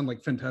eclectic sound,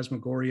 like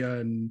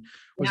Phantasmagoria and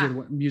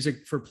it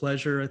Music for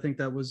Pleasure? I think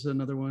that was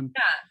another one.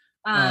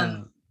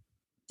 Yeah.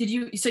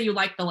 So you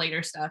like the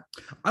later stuff?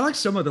 I like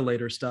some of the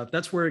later stuff.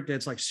 That's where it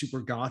gets like super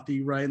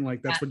gothy, right? And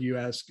like that's when you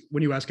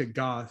ask a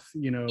goth,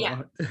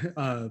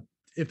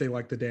 if they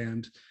like The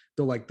Damned,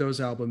 they'll like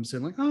those albums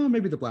and like, oh,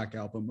 maybe the Black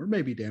Album, or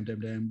maybe Damn,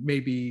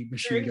 maybe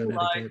Machine Gun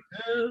Etiquette.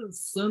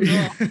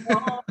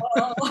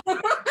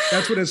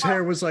 That's when his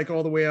hair was like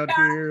all the way out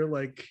here,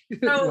 like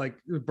like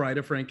Bride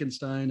of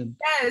Frankenstein. And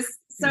yes.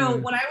 So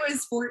when I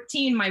was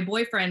 14, my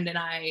boyfriend and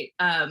I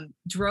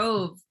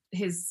drove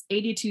his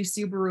 82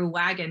 Subaru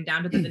wagon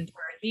down to the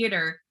Ventura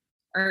Theater,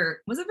 or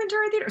was it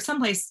Ventura Theater or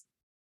someplace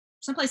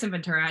in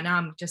Ventura? Now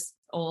I'm just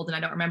old and I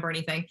don't remember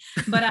anything,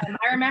 but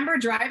I remember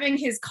driving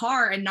his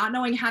car and not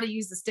knowing how to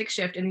use the stick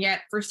shift, and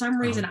yet for some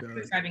reason I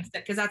was driving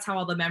stick, because that's how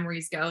all the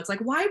memories go. It's like,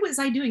 why was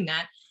I doing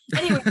that?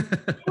 Anyway,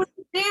 it was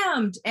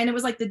Damned, and it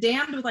was like The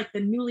Damned with like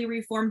the newly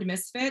reformed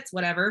Misfits,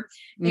 whatever.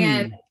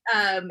 And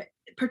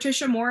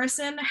Patricia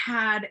Morrison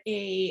had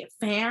a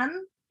fan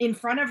in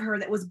front of her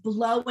that was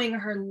blowing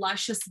her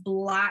luscious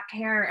black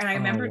hair, and I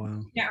remember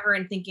looking at her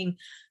and thinking,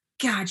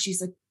 God,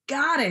 she's a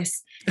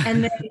goddess.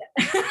 And then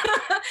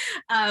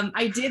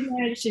I did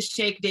manage to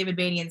shake David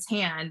Banian's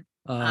hand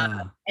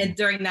and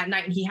during that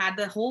night, and he had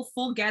the whole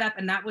full getup,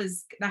 and that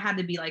had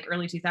to be like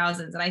early 2000s,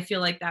 and I feel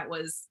like that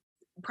was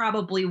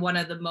probably one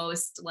of the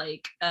most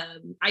like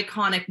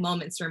iconic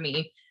moments for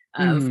me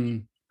of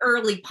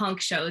early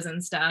punk shows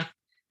and stuff.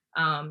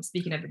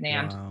 Speaking of the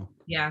Damned, Wow.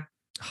 yeah.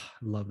 I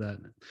love that.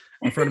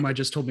 A friend of mine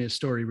just told me a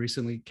story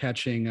recently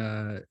catching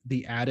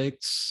the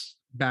Addicts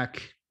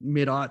back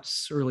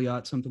mid-aughts, early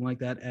aughts, something like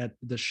that at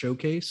the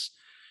Showcase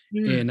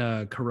Mm.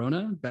 in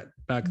Corona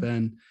back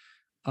then,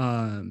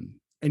 and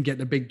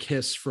getting a big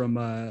kiss from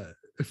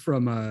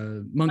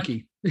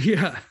Monkey.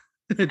 Yeah.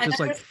 Just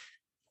like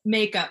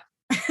makeup.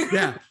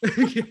 yeah.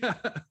 Yeah.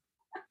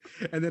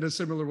 And then a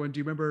similar one. Do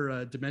you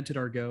remember Demented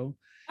Argo?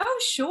 Oh,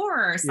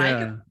 sure.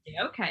 Psycho.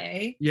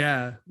 Okay.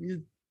 Yeah.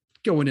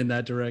 Going in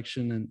that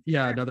direction. And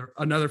yeah,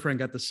 another friend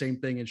got the same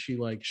thing, and she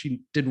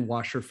didn't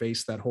wash her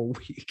face that whole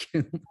week.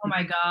 Oh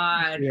my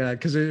God. Yeah,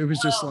 because it was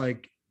just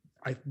like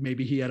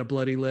maybe he had a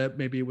bloody lip,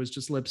 maybe it was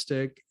just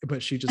lipstick,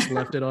 but she just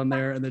left it on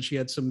there, and then she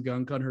had some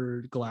gunk on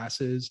her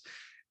glasses.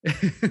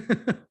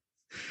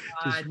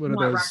 God, one of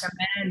not those.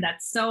 recommend.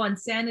 That's so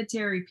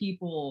unsanitary,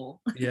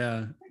 people.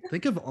 Yeah,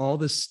 think of all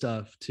this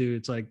stuff too.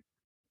 It's like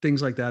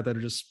things like that are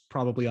just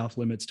probably off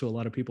limits to a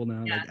lot of people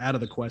now, Yeah. like out of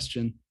the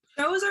question.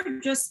 Shows are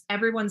just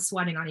everyone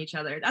sweating on each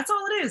other. That's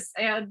all it is,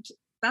 and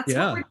that's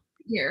Yeah. what we're doing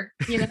here.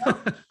 You know,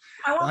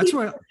 I want That's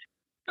people-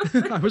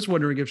 why I was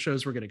wondering if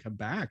shows were going to come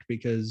back,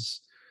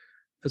 because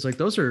it's like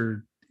those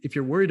are, if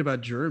you're worried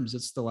about germs,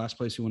 it's the last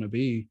place you want to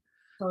be.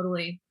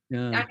 totally.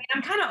 Yeah. I mean,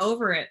 I'm kind of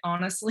over it,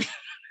 honestly.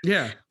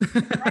 Yeah.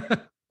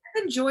 I've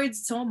enjoyed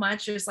so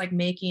much just like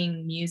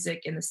making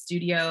music in the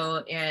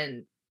studio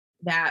and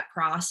that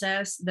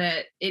process,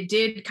 that it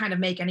did kind of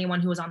make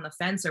anyone who was on the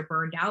fence or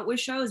burned out with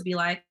shows be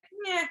like,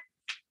 yeah,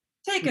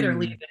 take it or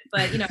leave it.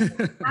 But you know,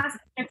 last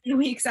a few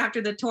weeks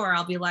after the tour,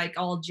 I'll be like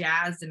all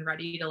jazzed and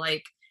ready to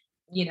like,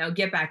 you know,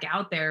 get back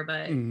out there.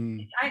 But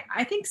Mhm.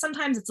 I think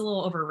sometimes it's a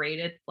little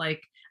overrated.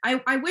 Like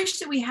I wish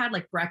that we had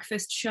like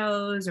breakfast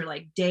shows or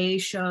like day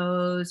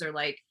shows or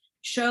like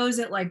shows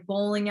at like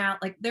bowling out.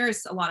 Like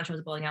there's a lot of shows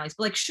at bowling alleys,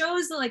 but like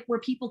shows that like where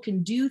people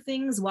can do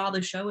things while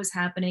the show is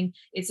happening.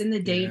 It's in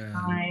the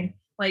daytime.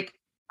 Like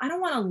I don't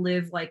want to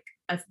live like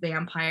a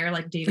vampire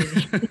like David.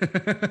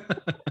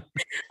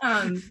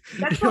 That's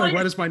You're probably like,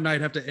 why does my night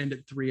have to end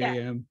at 3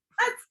 a.m.?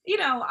 that's, you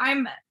know,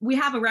 we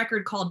have a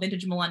record called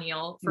Vintage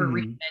Millennial for a Mhm.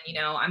 reason. You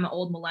know, I'm an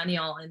old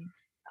millennial, and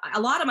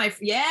a lot of my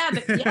you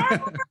did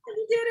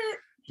it.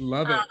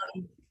 Love it.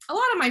 A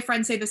lot of my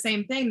friends say the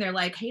same thing. They're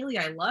like, Haley,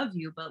 I love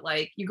you, but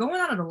like you're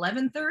going out at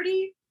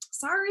 11:30.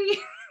 Sorry.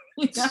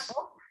 You know?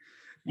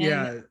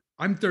 Yeah,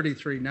 I'm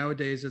 33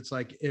 nowadays. It's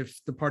like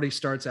if the party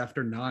starts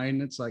after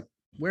 9, it's like,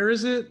 where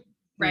is it?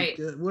 Right.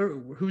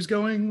 Like, who's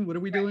going? What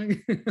are we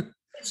doing? But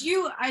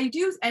I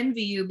do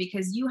envy you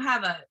because you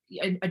have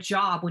a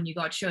job when you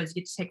go out shows.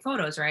 You get to take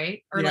photos,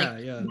 right? Or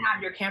like yeah. you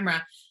have your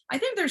camera. I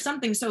think there's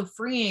something so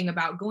freeing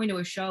about going to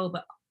a show,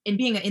 and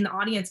being in the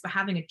audience, but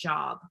having a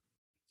job.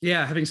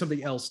 Yeah, having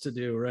something else to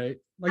do, right?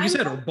 Like you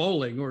said, or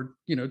bowling, or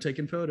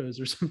taking photos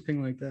or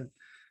something like that.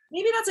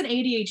 Maybe that's an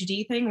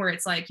ADHD thing where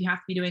it's like you have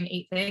to be doing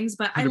 8 things,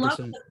 but I love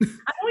 100%.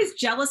 I'm always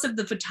jealous of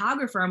the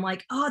photographer. I'm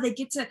like, oh,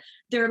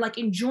 they're like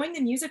enjoying the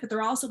music, but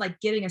they're also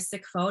like getting a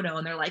sick photo,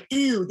 and they're like,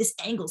 ooh, this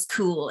angle's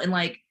cool. And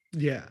like,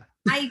 Yeah.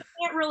 I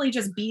can't really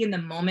just be in the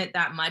moment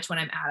that much when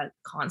I'm at a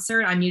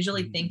concert. I'm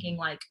usually thinking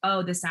like,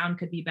 oh, the sound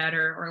could be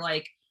better, or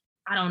like,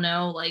 I don't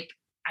know, like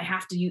I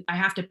have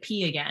to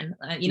pee again.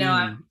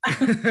 I'm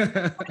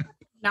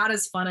not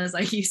as fun as I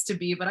used to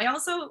be, but I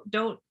also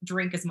don't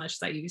drink as much as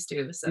I used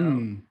to. So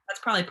that's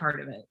probably part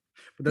of it.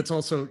 But that's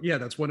also,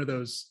 that's one of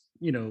those,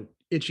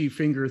 itchy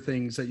finger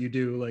things that you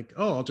do, like,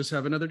 oh, I'll just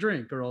have another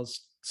drink, or I'll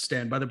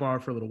stand by the bar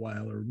for a little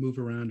while, or move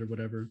around or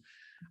whatever.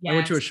 I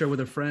went to a show with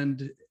a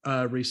friend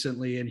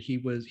recently, and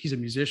he's a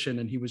musician,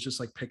 and he was just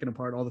like picking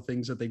apart all the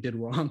things that they did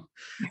wrong.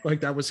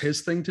 Like that was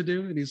his thing to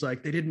do. And he's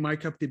like, they didn't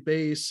mic up the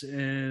bass,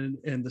 and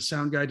the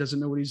sound guy doesn't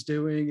know what he's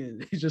doing.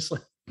 And he's just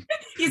like,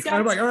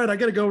 I'm like, all right, I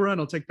got to go run.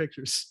 I'll take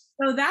pictures.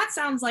 So that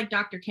sounds like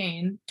Dr.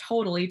 Kane,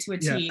 totally to a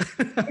T. Yeah.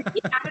 If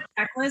he had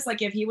a checklist,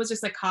 like if he was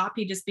just a cop,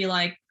 he'd just be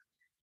like,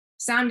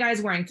 sound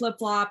guy's wearing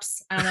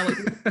flip-flops. I don't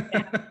know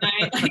what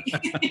like,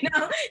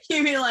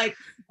 he'd be like,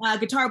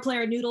 guitar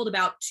player noodled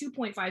about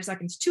 2.5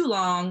 seconds too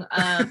long.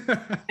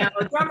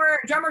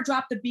 Drummer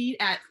dropped the beat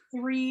at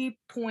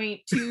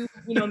 3.2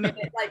 minutes.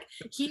 Like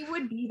he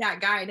would be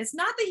that guy. And it's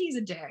not that he's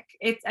a dick.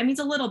 It's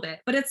a little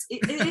bit, but it's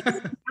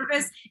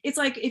nervous. It's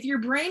like if your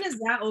brain is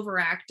that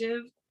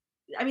overactive,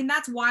 I mean,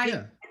 that's why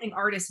I think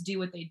artists do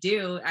what they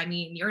do. I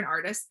mean, you're an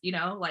artist,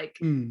 like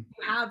you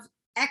have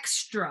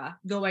extra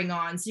going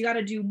on, so you got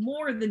to do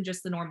more than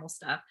just the normal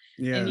stuff.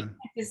 And you can't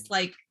just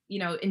like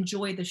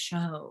enjoy the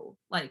show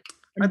like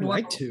I'd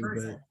like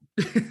to,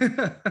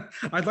 but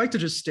I'd like to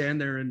just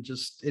stand there and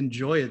just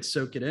enjoy it,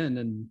 soak it in.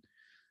 And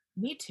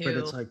me too, but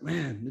it's like,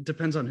 man, it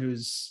depends on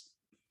who's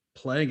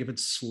playing. If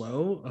it's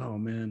slow, oh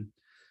man.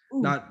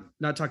 Ooh.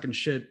 Not talking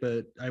shit,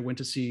 but I went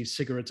to see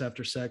Cigarettes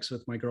After Sex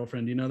with my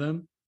girlfriend. You know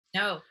them?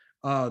 No.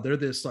 They're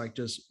this like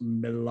just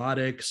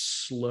melodic,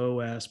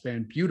 slow ass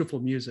band, beautiful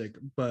music,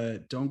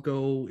 but don't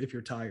go if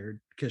you're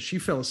tired, because she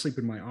fell asleep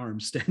in my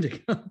arms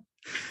standing up.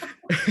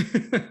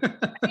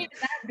 I mean,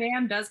 that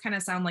band does kind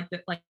of sound like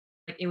that, like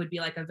it would be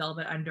like a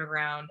Velvet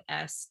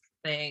Underground-esque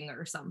thing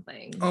or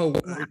something. Oh,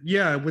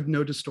 yeah, with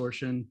no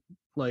distortion,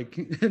 like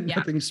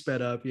nothing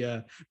sped up.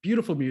 Yeah,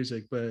 beautiful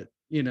music, but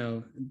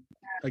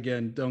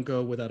again, don't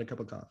go without a cup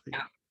of coffee.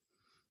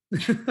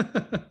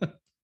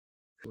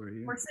 For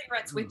you. Or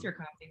cigarettes with your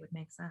coffee would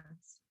make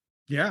sense.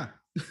 Yeah,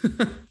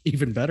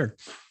 even better.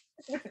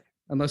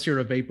 Unless you're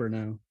a vapor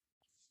now.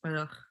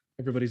 Ugh,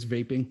 Everybody's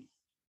vaping.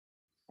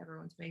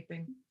 everyone's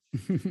vaping.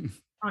 I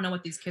don't know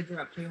what these kids are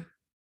up to.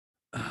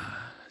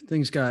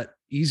 Things got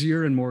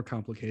easier and more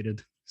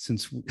complicated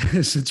since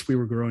we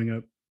were growing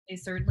up. They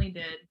certainly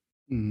did.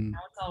 Mm. Now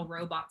it's all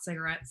robot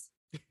cigarettes.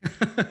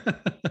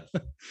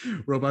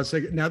 Robots.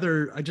 Now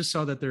I just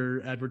saw that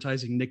they're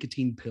advertising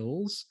nicotine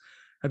pills.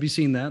 Have you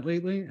seen that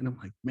lately? And I'm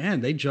like,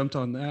 man, they jumped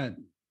on that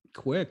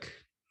quick.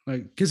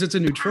 Like, because it's a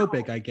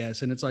nootropic, I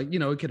guess. And it's like,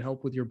 it could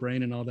help with your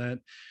brain and all that,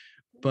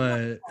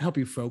 but help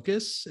you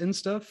focus and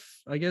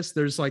stuff. I guess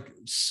there's like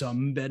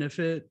some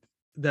benefit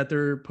that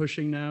they're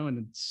pushing now.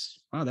 And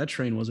it's, wow, that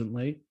train wasn't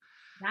late.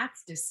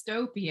 That's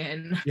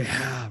dystopian.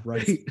 Yeah,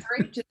 right.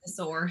 Straight to the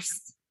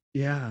source.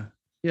 Yeah.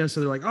 Yeah.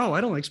 So they're like, oh,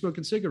 I don't like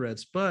smoking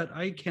cigarettes, but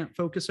I can't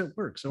focus at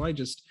work. So I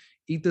just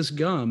eat this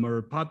gum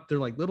or pop. They're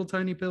like little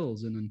tiny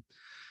pills. And then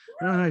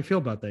I don't know how I feel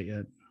about that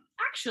yet.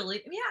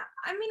 Actually, yeah.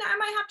 I mean, I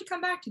might have to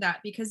come back to that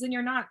because then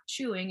you're not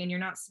chewing and you're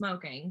not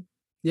smoking.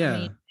 Yeah. I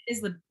mean, it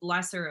is the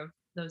lesser of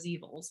those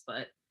evils,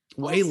 but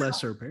Way also,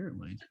 lesser,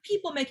 apparently.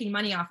 people making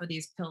money off of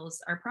these pills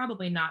are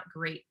probably not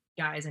great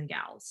guys and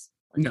gals.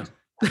 No.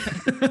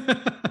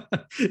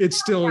 It's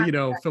still,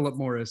 Philip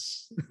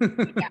Morris.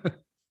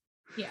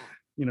 Yeah.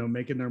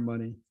 Making their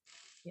money.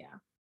 Yeah.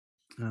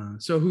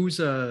 So who's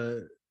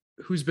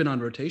been on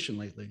rotation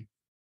lately?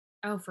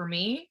 Oh, for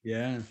me,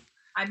 Yeah.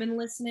 I've been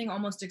listening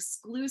almost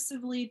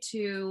exclusively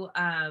to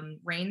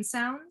rain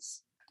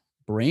sounds.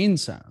 Brain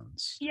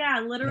sounds. Yeah,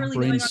 literally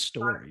Brain going on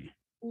story.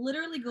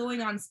 literally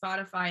going on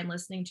Spotify and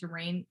listening to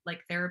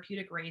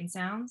therapeutic rain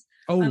sounds.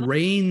 Oh,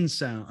 rain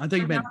sound. I thought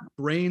you meant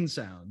brain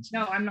sounds.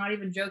 No, I'm not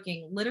even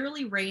joking.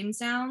 Literally rain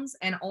sounds.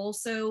 And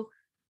also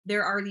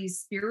there are these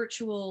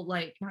spiritual,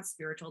 not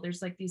spiritual.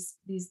 There's like these,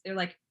 they're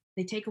like,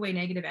 they take away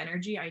negative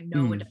energy. I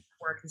know it doesn't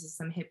work. This is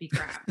some hippie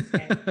crap.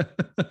 Okay?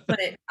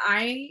 But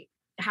I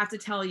have to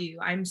tell you,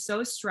 I'm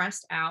so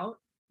stressed out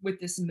with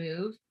this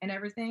move and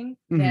everything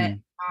that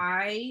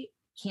I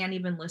can't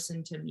even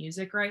listen to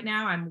music right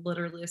now. I'm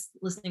literally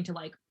listening to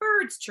like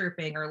birds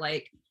chirping or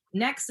like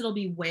next it'll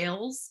be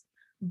whales.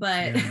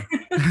 But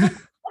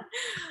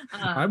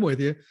I'm with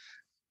you.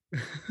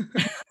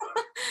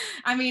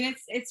 I mean,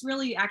 it's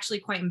really actually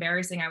quite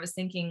embarrassing. I was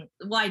thinking,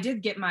 well, I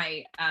did get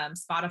my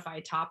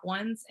Spotify top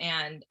ones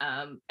and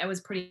I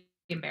was pretty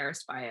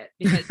embarrassed by it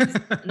because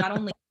not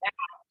only that,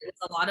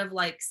 it's a lot of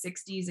like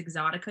 60s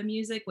exotica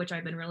music, which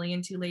I've been really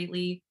into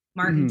lately.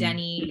 Martin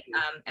Denny,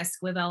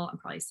 Esquivel, I'm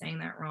probably saying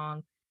that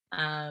wrong.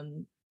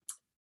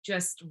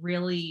 Just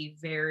really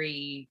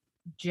very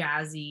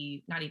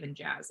jazzy, not even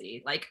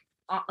jazzy, like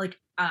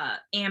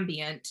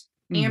ambient,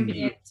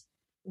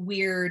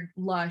 weird,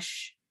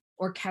 lush,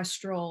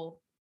 orchestral,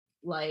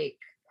 like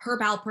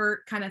Herb Alpert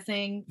kind of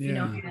thing,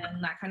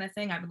 and that kind of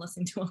thing. I've been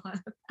listening to a lot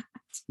of that.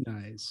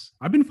 Nice.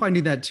 I've been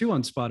finding that too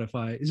on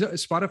Spotify. Is it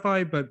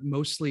Spotify, but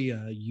mostly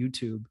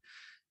YouTube.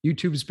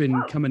 YouTube's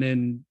been coming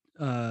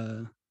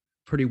in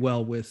pretty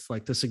well with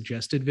like the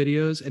suggested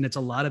videos, and it's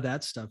a lot of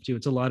that stuff too.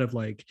 It's a lot of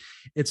like,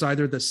 it's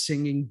either the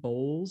singing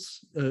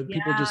bowls,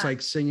 people just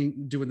like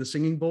doing the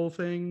singing bowl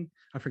thing.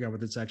 I forgot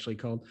what it's actually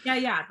called.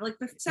 Yeah, like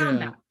the sound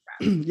bath.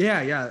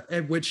 Yeah,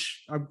 and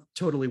which I'm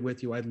totally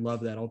with you. I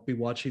love that. I'll be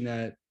watching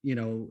that,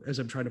 as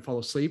I'm trying to fall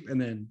asleep, and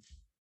then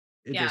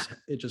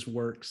it just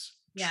works.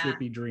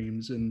 Trippy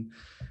dreams, and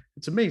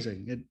it's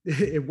amazing.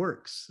 It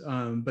works.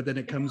 But then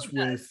it comes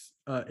with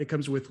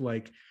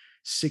like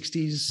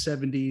 60s,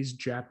 70s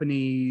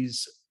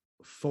Japanese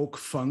folk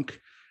funk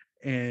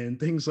and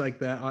things like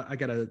that. I've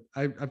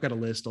got a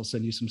list. I'll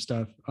send you some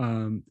stuff.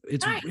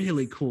 It's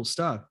really cool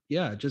stuff.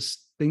 Yeah,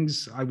 just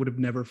things I would have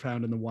never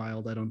found in the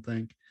wild, I don't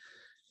think.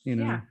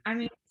 Yeah, I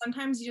mean,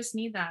 sometimes you just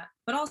need that.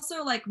 But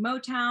also like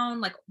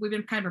Motown, like we've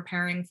been kind of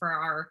preparing for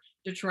our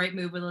Detroit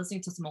move. We're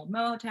listening to some old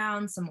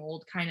Motown, some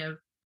old kind of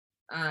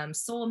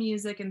soul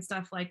music and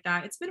stuff like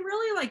that. It's been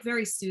really like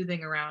very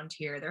soothing around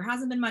here. There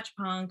hasn't been much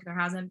punk. There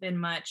hasn't been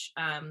much,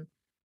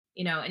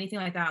 anything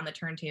like that on the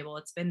turntable.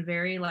 It's been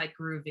very like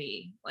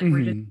groovy. Like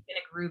we're just in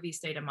a groovy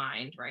state of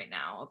mind right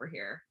now over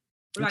here.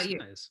 What about you?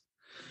 Nice.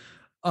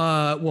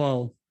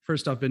 Well,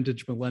 first off,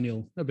 Vintage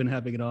Millennial. I've been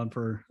having it on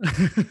for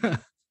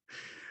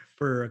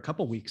for a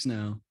couple weeks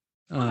now.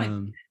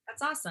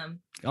 That's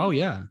awesome. Oh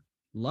yeah,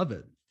 love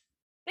it.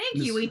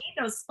 Thank you. We need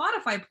those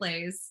Spotify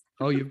plays.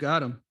 Oh, you've got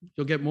them.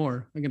 You'll get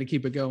more. I'm gonna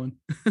keep it going.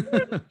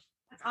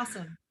 That's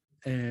awesome.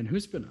 And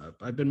who's been up?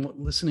 I've been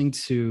listening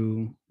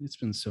to. It's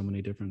been so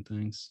many different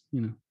things.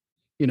 You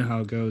know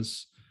how it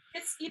goes.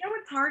 It's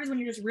what's hard is when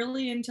you're just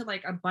really into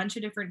like a bunch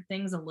of different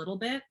things a little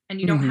bit, and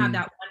you don't have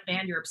that one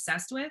band you're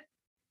obsessed with.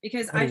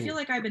 Because I feel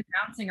like I've been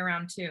bouncing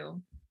around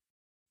too.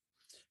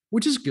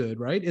 Which is good,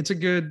 right? It's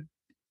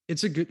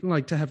it's a good,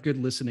 like, to have good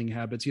listening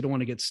habits. You don't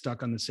want to get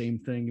stuck on the same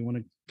thing. You want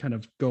to kind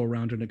of go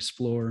around and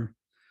explore.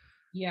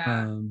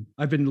 Yeah.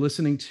 I've been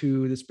listening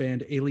to this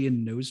band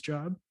Alien Nose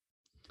Job.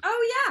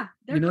 Oh yeah,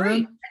 they're You know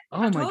great. them?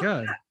 Oh my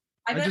God.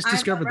 I just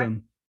discovered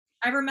them.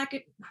 I've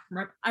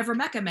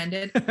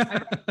recommended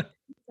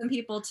some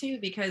people too,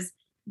 because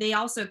they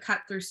also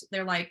cut through.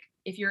 They're like,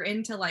 if you're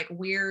into like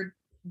weird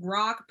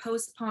rock,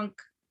 post-punk,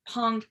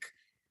 punk,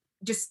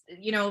 just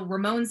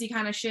Ramonesy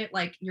kind of shit,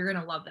 like you're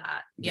gonna love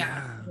that.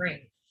 Yeah.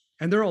 Great.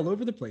 And they're all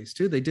over the place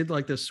too. They did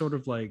like this sort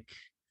of like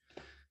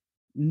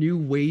new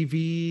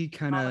wavy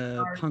kind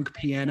of punk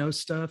piano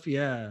stuff.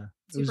 Yeah.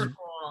 Super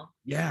cool.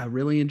 Yeah,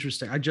 really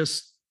interesting.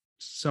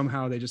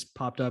 Somehow they just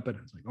popped up and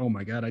I was like, oh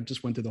my God, I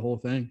just went through the whole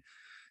thing.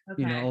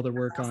 Okay. All their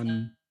work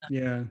on,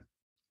 yeah.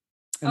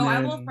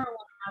 I will throw one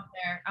out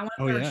there. I want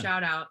to throw a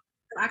shout out.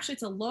 Actually,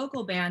 it's a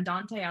local band,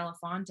 Dante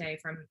Elefante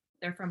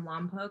they're from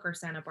Lompoc or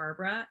Santa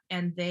Barbara,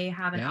 and they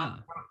have an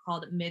album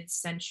called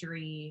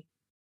Mid-Century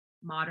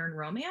Modern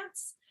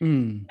Romance.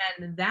 And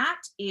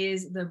that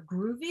is the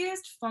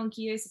grooviest,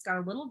 funkiest. It's got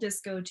a little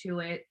disco to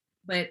it,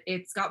 but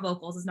it's got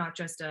vocals. It's not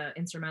just a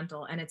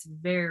instrumental, and it's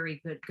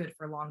very good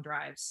for long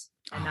drives.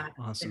 And that's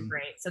awesome. Been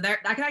great. So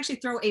I can actually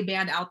throw a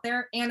band out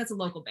there, and it's a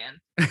local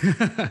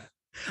band.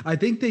 I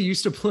think they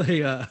used to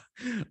play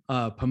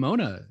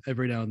Pomona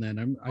every now and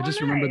then. I just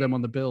remember them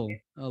on the bill,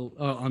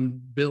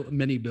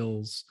 many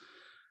bills.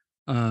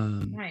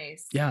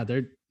 Nice. Yeah,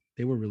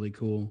 they were really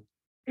cool.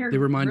 They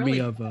remind me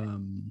of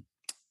who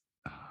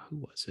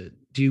was it?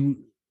 Do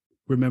you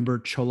remember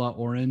Chola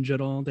Orange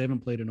at all? They haven't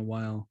played in a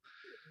while.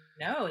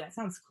 No, that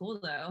sounds cool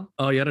though.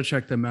 Oh, you got to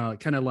check them out.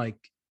 Kind of like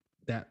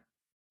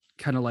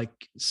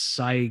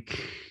psych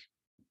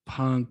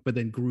punk, but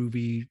then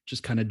groovy,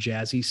 just kind of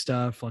jazzy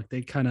stuff. Like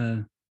they kind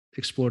of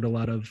explored a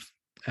lot of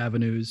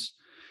avenues,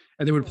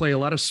 and they would play a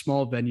lot of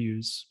small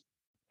venues.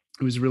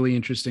 It was really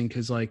interesting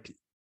because like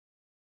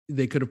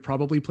they could have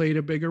probably played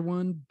a bigger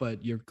one,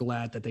 but you're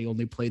glad that they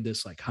only played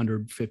this like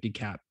 150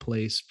 cap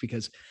place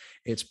because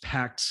it's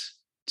packed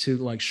to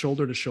like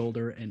shoulder to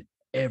shoulder and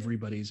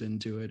everybody's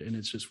into it. And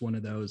it's just one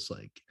of those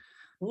like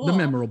the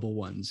memorable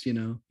ones,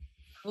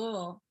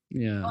 Cool.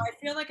 Yeah. Well, I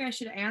feel like I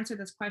should answer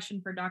this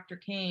question for Dr.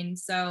 Kane.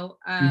 So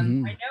I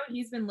know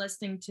he's been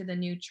listening to the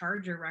new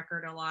Charger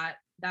record a lot.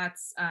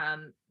 That's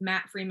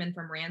Matt Freeman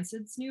from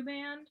Rancid's new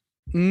band.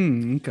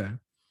 Okay.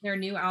 Their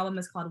new album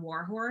is called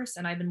Warhorse,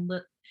 and I've been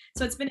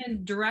so it's been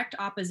in direct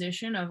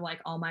opposition of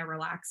like all my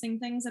relaxing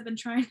things I've been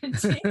trying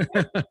to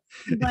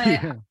do.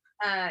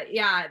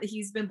 But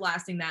he's been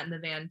blasting that in the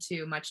van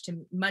too, much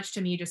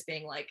to me just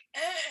being like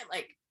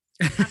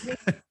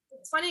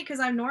it's funny because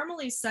I'm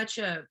normally such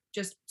a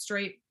just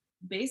straight,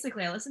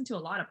 basically I listen to a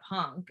lot of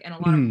punk and a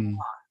lot of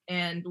rock,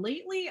 and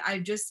lately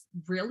I've just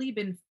really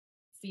been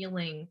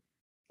feeling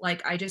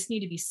like I just need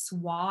to be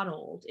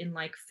swaddled in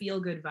like feel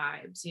good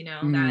vibes,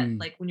 that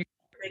like when you're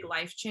big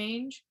life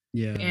change.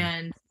 Yeah.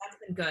 And that's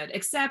been good.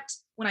 Except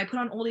when I put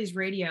on oldies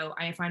radio,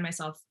 I find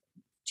myself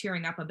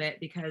tearing up a bit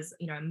because,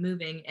 I'm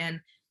moving,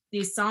 and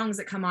these songs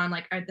that come on,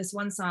 like this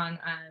one song,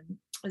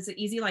 is it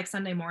Easy Like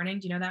Sunday Morning?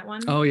 Do you know that one?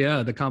 Oh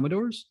yeah. The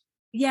Commodores?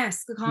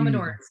 Yes. The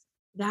Commodores.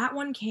 That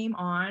one came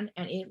on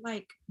and it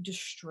like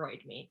destroyed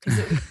me because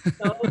it was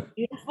so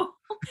beautiful.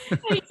 And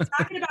he's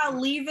talking about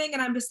leaving,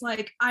 and I'm just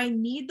like, I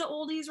need the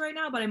oldies right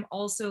now, but I'm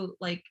also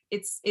like,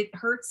 it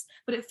hurts,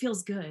 but it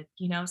feels good.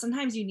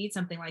 Sometimes you need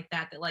something like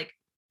that like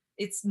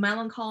it's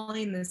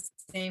melancholy in the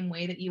same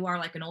way that you are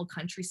like an old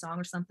country song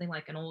or something,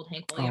 like an old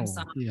Hank Williams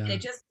song. Yeah. And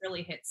it just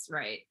really hits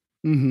right.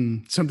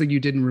 Something you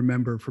didn't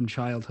remember from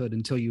childhood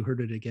until you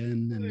heard it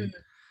again. And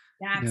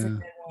that's a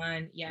good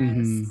one.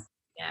 Yes.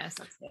 Yes,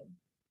 that's good.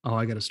 Oh,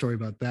 I got a story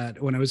about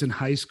that. When I was in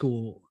high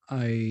school,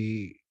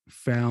 I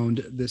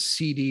found this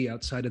CD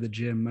outside of the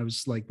gym. I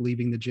was like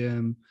leaving the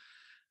gym,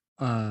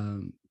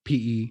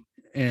 PE,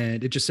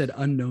 and it just said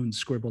unknown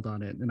scribbled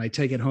on it. And I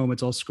take it home.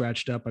 It's all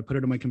scratched up. I put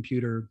it on my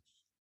computer,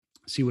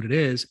 see what it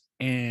is.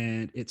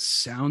 And it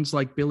sounds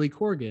like Billy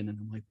Corgan. And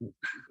I'm like,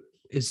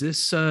 is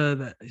this,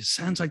 that it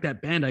sounds like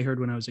that band I heard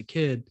when I was a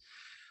kid.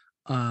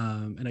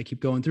 And I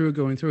keep going through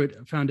it.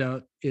 I found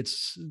out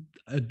it's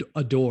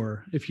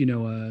Adore, if you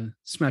know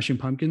Smashing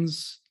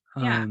Pumpkins.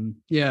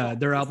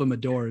 Their album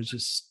Adore is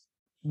just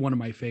one of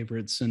my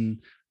favorites,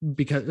 and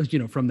because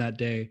from that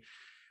day.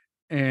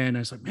 And I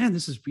was like, man,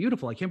 this is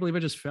beautiful. I can't believe I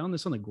just found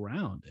this on the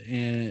ground.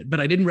 But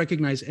I didn't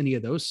recognize any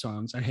of those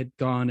songs. I had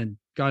gotten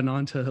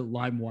onto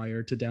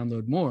LimeWire to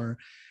download more,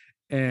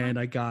 and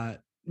I got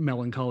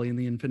Melancholy and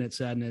the Infinite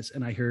Sadness,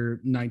 and I hear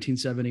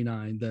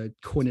 1979, the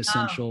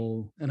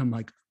quintessential, and I'm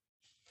like,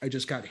 I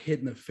just got hit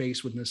in the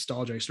face with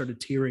nostalgia. I started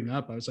tearing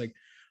up. I was like,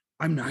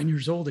 I'm 9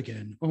 years old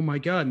again. Oh my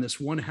God. And this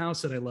one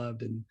house that I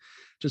loved, and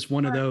just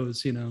one of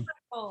those,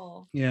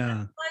 Wonderful.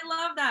 Yeah. I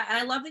love that. And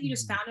I love that you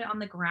just found it on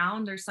the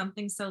ground. There's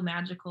something so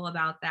magical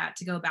about that,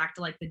 to go back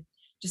to like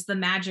the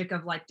magic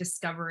of like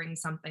discovering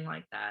something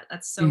like that.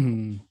 That's so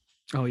cool.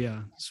 Oh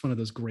yeah. It's one of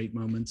those great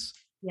moments.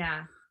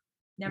 Yeah.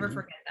 Never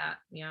forget that.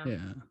 Yeah.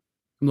 Yeah.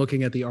 I'm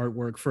looking at the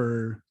artwork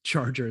for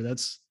Charger.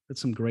 That's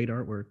some great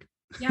artwork.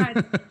 Yeah.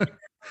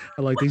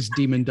 I like these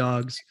demon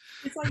dogs.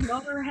 It's like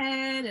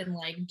Motorhead and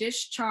like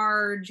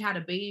Discharge had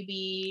a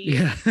baby.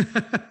 Yeah.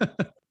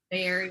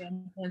 Very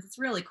intense. It's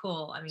really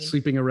cool. I mean,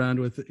 Sleeping around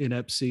with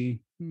inepcy.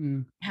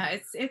 yeah,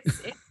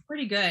 it's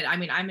pretty good. I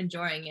mean, I'm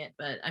enjoying it,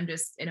 but I'm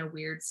just in a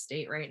weird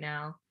state right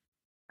now.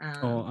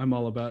 Oh, I'm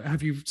all about.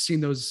 Have you seen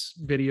those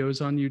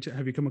videos on YouTube?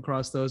 Have you come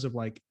across those of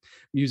like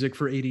music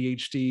for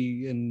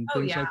ADHD and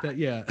Oh, things yeah. like that?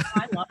 Yeah.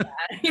 I love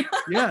that.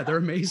 Yeah, they're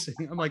amazing.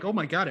 I'm like, oh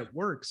my God, it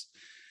works.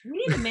 We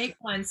need to make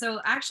one.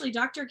 So actually,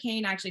 Dr.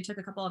 Kane actually took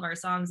a couple of our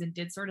songs and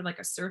did sort of like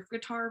a surf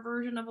guitar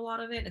version of a lot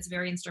of it. It's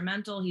very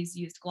instrumental. He's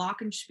used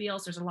glockenspiel.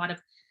 So there's a lot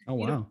of Oh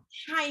wow.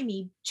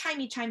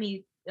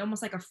 chimey,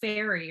 almost like a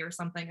fairy or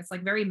something. It's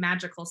like very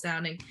magical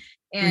sounding.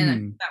 And I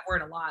use that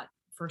word a lot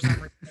for some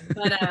reason.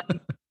 But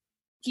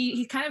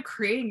he's kind of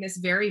creating this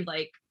very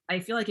like,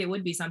 I feel like it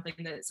would be something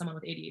that someone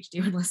with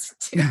ADHD would listen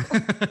to.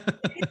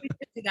 Maybe we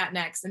should do that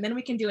next. And then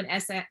we can do an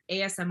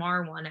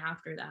ASMR one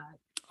after that.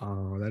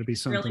 Oh, that'd be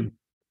something. Really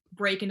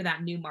break into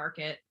that new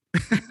market.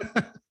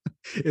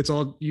 It's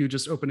all you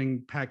just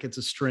opening packets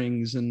of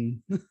strings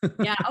and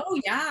Yeah. Oh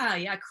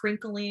yeah.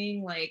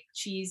 Crinkling like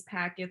cheese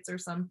packets or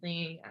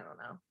something. I don't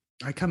know.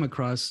 I come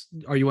across,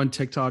 are you on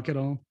TikTok at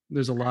all?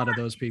 There's a lot of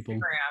those people.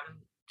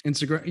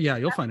 Instagram. Yeah,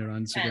 you'll find it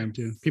on Instagram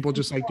too. People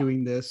just like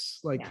doing this,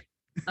 like.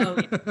 Oh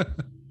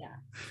yeah.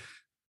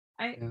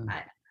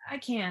 I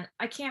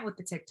can't with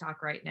the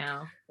TikTok right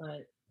now,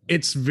 but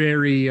it's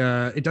very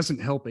it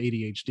doesn't help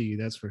ADHD,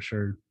 that's for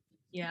sure.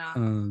 Yeah.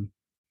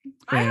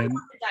 I haven't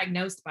been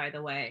diagnosed, by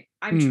the way.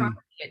 I'm trying to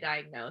get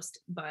diagnosed,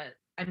 but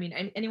I mean,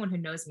 anyone who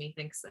knows me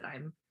thinks that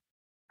I'm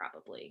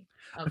probably.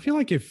 I feel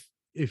like if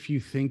you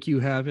think you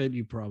have it,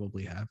 you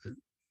probably have it,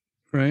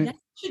 right? That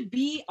should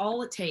be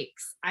all it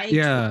takes.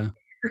 Yeah.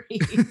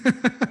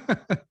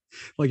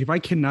 Like if I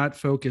cannot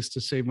focus to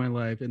save my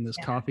life and this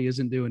coffee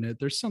isn't doing it,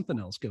 there's something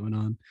else going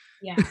on.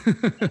 Yeah.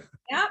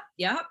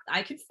 Yep.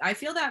 I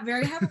feel that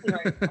very heavily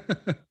right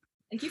now.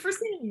 Thank you for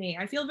seeing me.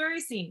 I feel very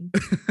seen.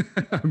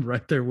 I'm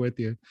right there with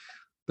you.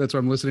 That's why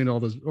I'm listening to all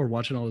those or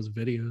watching all those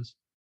videos.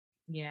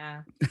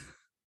 Yeah.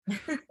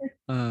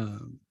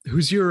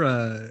 Who's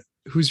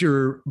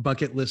your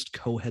bucket list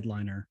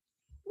co-headliner?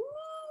 Ooh,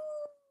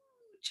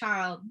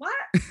 child, what?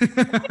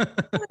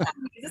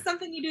 Is this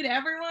something you do to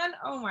everyone?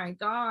 Oh my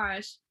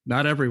gosh.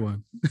 Not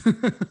everyone.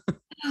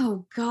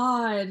 Oh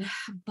God,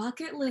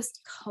 bucket list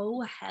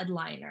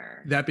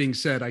co-headliner. That being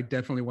said, I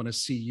definitely want to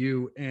see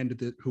you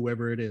and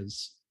whoever it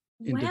is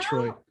in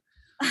Detroit.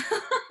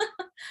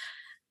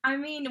 I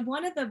mean,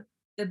 one of the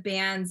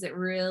bands that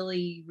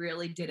really,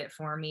 really did it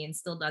for me and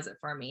still does it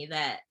for me,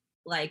 that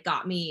like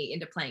got me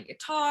into playing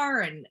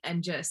guitar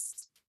and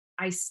just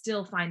I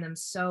still find them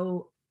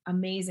so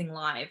amazing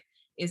live,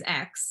 is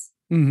X.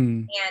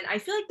 And I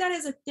feel like that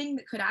is a thing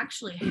that could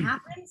actually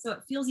happen. So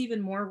it feels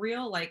even more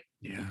real. Like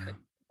we could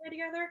play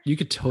together. You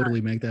could totally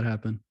make that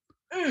happen.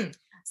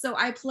 So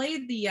I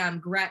played the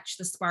Gretsch,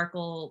 the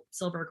Sparkle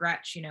Silver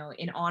Gretsch,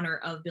 in honor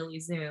of Billy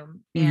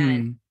Zoom.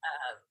 And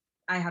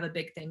I have a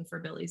big thing for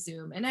Billy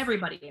Zoom and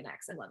everybody in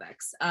X. I love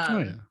X.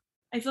 I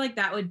feel like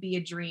that would be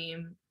a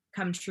dream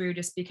come true,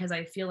 just because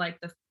I feel like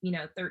the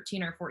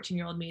 13 or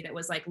 14-year-old me that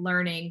was like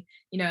learning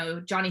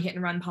Johnny Hit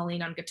and Run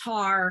Pauline on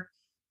guitar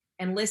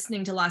and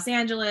listening to Los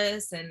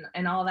Angeles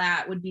and all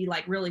that would be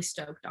like really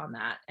stoked on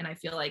that. And I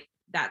feel like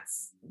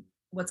that's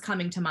what's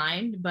coming to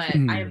mind. But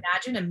I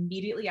imagine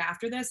immediately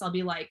after this I'll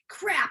be like,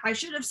 crap, I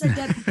should have said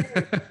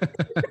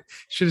that.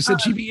 Should have said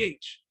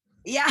GBH.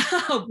 Yeah.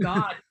 Oh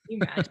God. Can you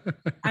imagine?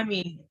 I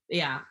mean,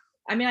 yeah.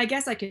 I mean, I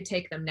guess I could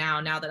take them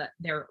now that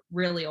they're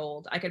really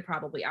old. I could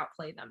probably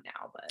outplay them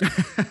now, but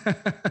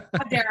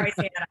how dare I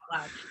say that out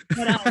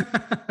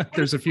loud? But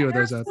there's a few of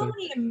those out there. So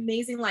many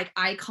amazing like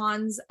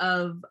icons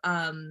of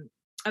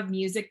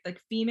music, like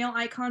female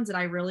icons that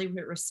I really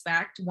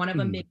respect. One of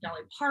them being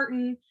Dolly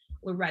Parton,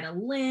 Loretta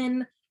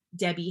Lynn,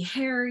 Debbie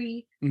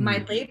Harry,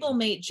 my label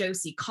mate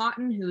Josie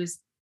Cotton, who is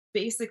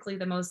basically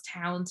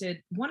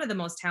one of the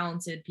most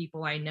talented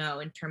people I know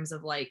in terms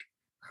of like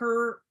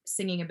her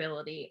singing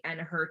ability and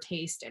her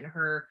taste and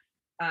her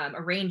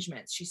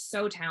arrangements. She's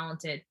so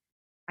talented.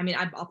 I mean,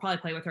 I'll probably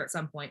play with her at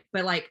some point,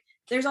 but like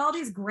there's all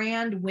these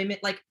grand women.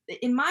 Like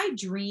in my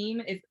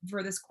dream,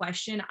 for this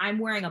question, I'm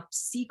wearing a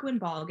sequin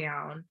ball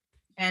gown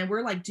and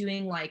we're like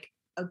doing like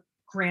a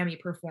Grammy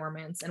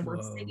performance and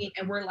we're singing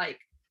and we're like,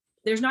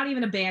 there's not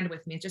even a band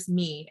with me. It's just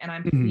me. And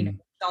I'm,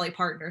 Dolly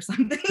Parton or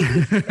something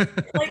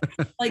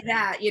like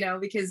that,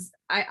 because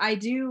I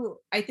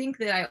think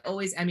that I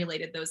always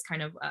emulated those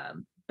kind of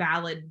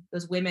ballad,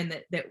 those women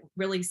that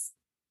really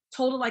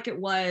told it like it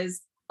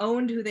was,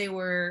 owned who they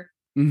were,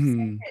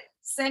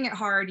 sang it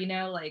hard,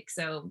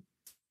 so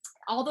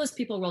all those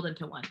people rolled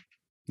into one.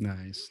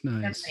 Nice.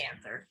 That's the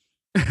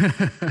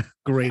answer.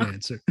 Great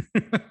answer.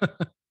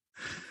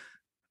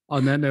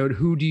 On that note,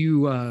 who do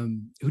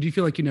you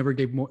feel like you never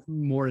gave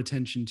more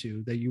attention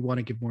to, that you want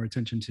to give more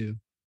attention to,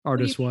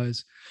 artist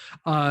wise?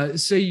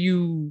 Say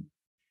you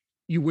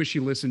wish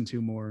you listened to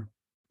more.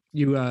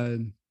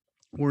 You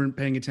weren't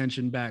paying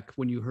attention back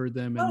when you heard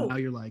them, and Oh. now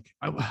you're like,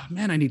 oh,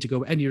 man, I need to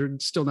go, and you're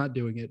still not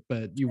doing it,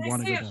 but you Can I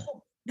want to say go a back.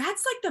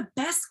 that's like the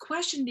best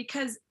question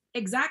because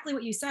exactly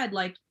what you said,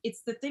 like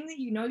it's the thing that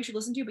you know you should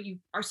listen to, but you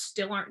are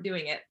still aren't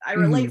doing it. I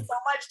relate Mhm. so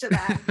much to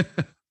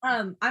that.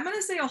 I'm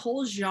gonna say a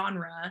whole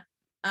genre,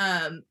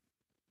 um,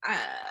 uh,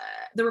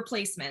 the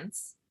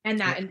Replacements, and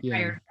that Yeah.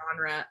 entire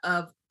genre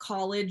of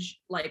college,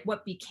 like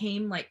what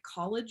became like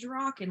college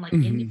rock and like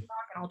indie Mhm.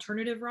 rock and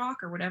alternative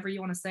rock or whatever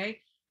you want to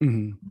say.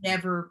 Mhm.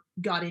 Never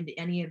got into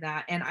any of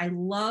that, and I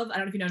love. I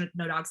don't know if you know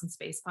No Dogs in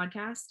Space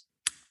podcast.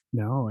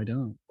 No, I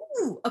don't.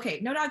 Ooh, okay,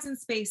 No Dogs in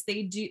Space.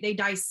 They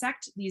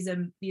dissect these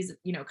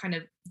kind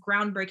of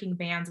groundbreaking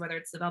bands, whether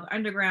it's the Velvet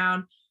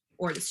Underground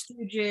or the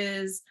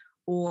Stooges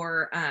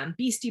or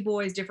Beastie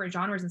Boys, different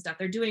genres and stuff.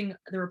 They're doing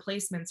the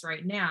Replacements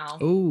right now,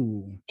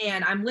 Oh,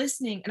 and I'm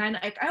listening, and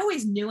I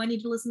always knew I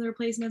needed to listen to the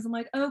Replacements. I'm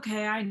like,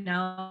 okay, I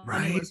know,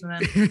 I need to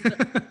right. listen to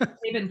them. But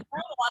they've been playing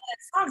a lot of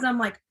their songs. I'm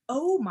like,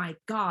 oh my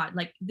god,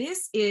 like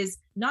this is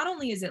not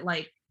only is it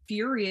like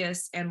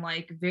furious and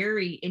like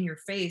very in your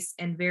face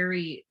and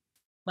very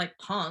like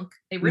punk,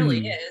 it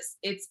really Mhm. is.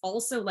 It's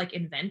also like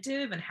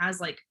inventive and has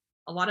like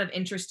a lot of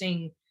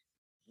interesting,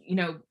 you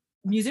know,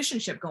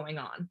 musicianship going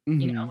on,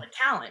 Mhm. like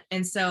talent.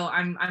 And so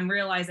I'm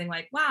realizing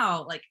like,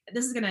 wow, like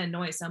this is gonna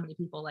annoy so many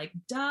people, like,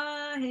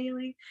 duh,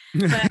 Haley.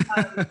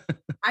 But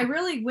I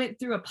really went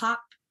through a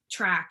pop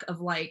track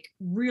of like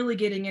really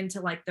getting into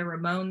like the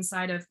Ramones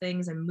side of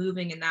things and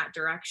moving in that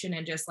direction.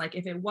 And just like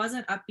if it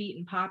wasn't upbeat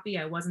and poppy,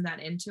 I wasn't that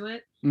into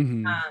it.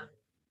 Mhm. Um,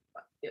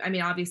 I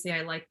mean, obviously,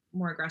 I like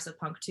more aggressive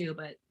punk too,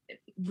 but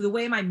the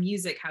way my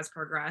music has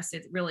progressed,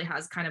 it really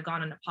has kind of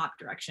gone in a pop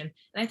direction.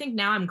 And I think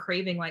now I'm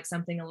craving like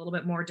something a little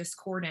bit more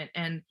discordant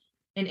and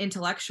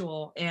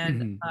intellectual,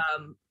 and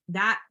Mhm.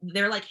 that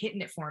they're like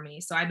hitting it for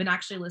me. So I've been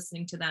actually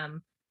listening to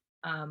them,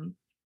 um,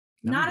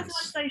 not as much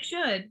Nice. as I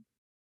should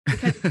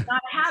because it's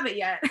not a habit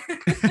yet.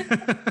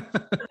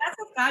 But that's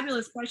a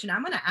fabulous question.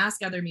 I'm going to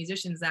ask other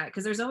musicians that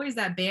because there's always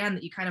that band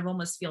that you kind of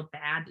almost feel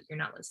bad that you're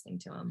not listening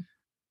to them.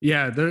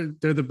 Yeah,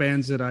 they're the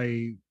bands that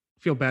I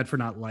feel bad for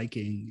not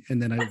liking,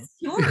 and then What's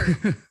yours?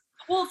 I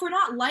Well, for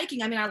not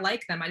liking, I mean, I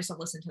like them. I just don't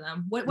listen to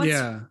them.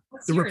 yeah,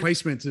 What's the yours?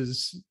 Replacements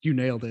is, you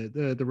nailed it.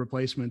 The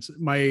Replacements.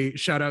 My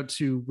shout out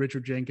to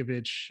Richard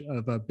Jankovic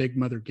of a Big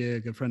Mother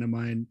Gig, a friend of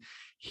mine.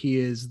 He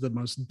is the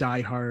most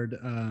diehard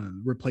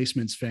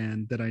Replacements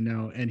fan that I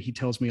know, and he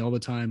tells me all the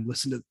time,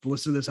 listen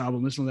to this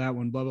album, listen to that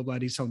one, blah blah blah.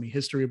 He's telling me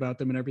history about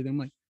them and everything. I'm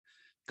like,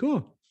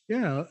 cool,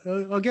 yeah,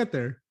 I'll get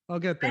there. I'll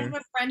get I have there.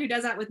 a friend who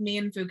does that with me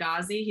and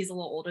Fugazi. He's a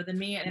little older than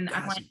me, and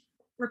I'm like, Fugazi.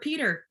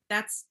 repeater.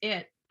 That's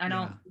it. I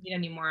don't Yeah, need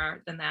any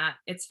more than that.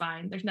 It's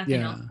fine. There's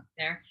nothing yeah. else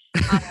there.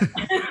 Um,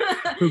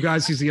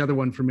 Fugazi's the other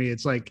one for me.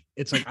 It's like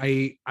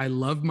I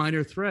love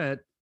Minor Threat.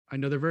 I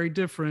know they're very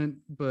different,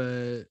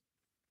 but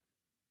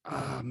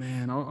oh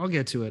man, I'll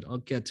get to it. I'll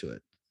get to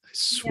it. I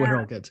swear yeah,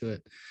 I'll get to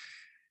it.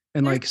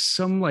 And there's like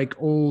some like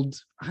old,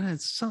 I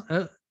don't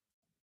know,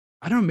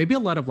 I don't know, maybe a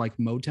lot of like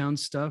Motown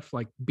stuff,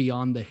 like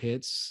beyond the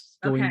hits,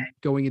 okay.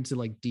 going into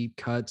like deep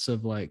cuts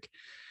of like,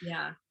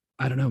 Yeah.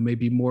 I don't know,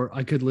 maybe more.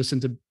 I could listen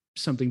to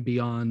something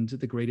beyond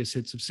the greatest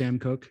hits of Sam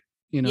Cooke.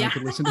 You know, I Yeah.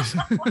 could listen to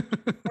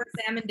Or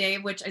Sam and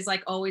Dave, which is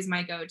like always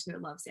my go-to. I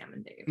love Sam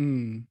and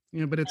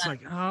Dave. but it's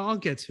like, oh, I'll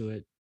get to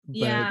it.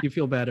 Yeah. But you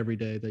feel bad every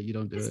day that you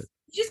don't do it.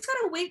 You just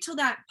gotta wait till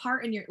that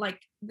part in your like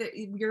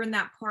you're in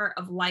that part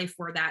of life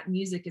where that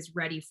music is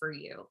ready for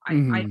you. I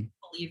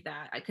believe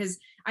that because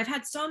I've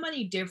had so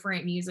many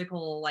different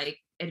musical like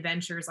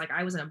adventures. Like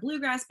I was in a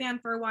bluegrass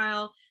band for a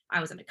while, I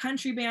was in a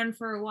country band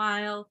for a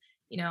while,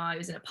 I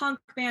was in a punk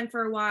band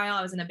for a while,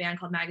 I was in a band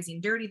called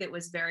Magazine Dirty that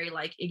was very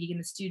like Iggy and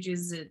the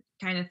Stooges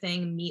kind of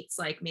thing meets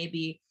like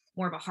maybe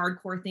more of a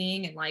hardcore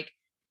thing, and like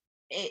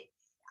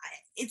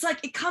it's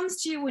like it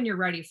comes to you when you're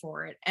ready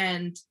for it,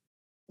 and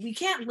we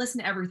can't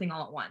listen to everything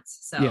all at once.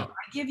 So Yeah.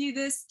 I give you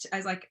this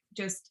as like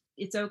just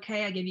it's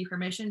okay. I give you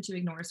permission to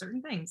ignore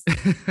certain things. I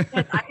do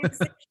the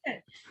same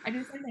shit. I do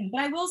the same thing.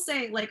 But I will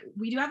say, like,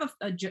 we do have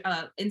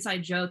a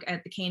inside joke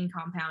at the Kane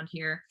compound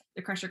here,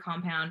 the Crusher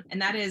compound,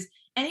 and that is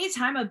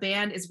anytime a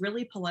band is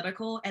really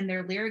political and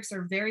their lyrics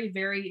are very,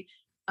 very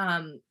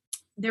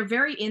they're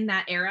very in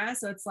that era.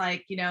 So it's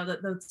like,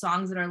 the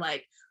songs that are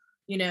like,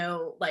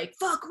 like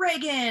fuck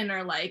Reagan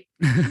or like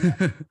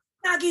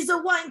Nagi's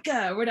a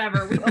wanka or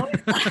whatever. We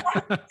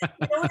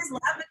always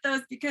laugh at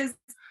those because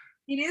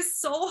it is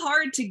so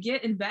hard to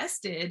get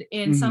invested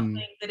in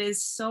something that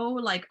is so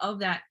like of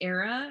that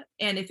era.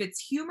 And if it's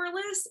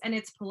humorless and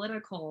it's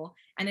political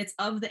and it's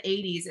of the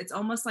 80s, it's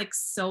almost like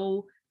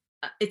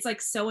it's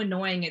like so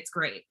annoying. It's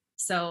great.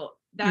 So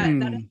that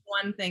is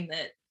one thing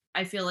that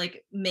I feel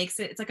like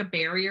it's like a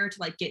barrier to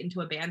like get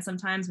into a band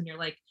sometimes when you're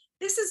like,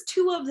 this is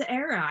too of the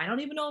era. I don't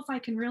even know if I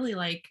can really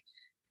like,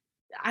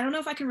 I don't know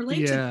if I can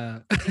relate to Yeah.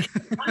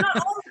 I'm not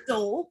old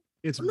soul,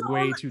 It's No,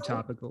 way too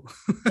topical.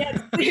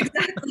 yes,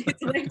 exactly.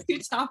 It's way too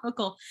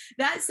topical.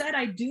 That said,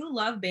 I do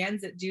love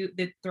bands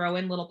that throw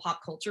in little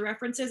pop culture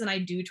references, and I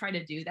do try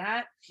to do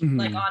that.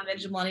 Like Mhm. on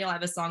Vintage Millennial, I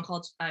have a song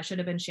called "Should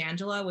Have Been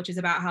Shangela," which is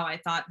about how I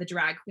thought the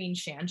drag queen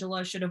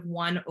Shangela should have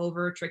won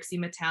over Trixie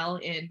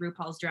Mattel in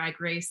RuPaul's Drag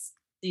Race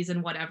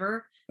season season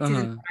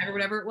Uh-huh. 5 or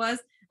whatever it was,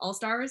 All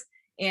Stars.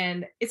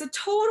 And it's a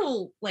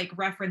total like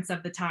reference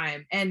of the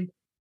time. And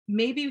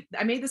maybe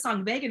I made the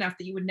song vague enough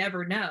that you would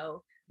never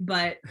know,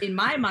 but in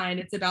my mind,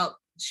 it's about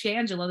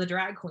Shangela, the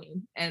drag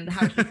queen, and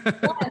how she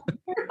won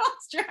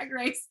RuPaul's Drag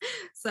Race.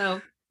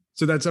 So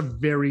So that's a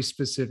very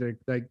specific,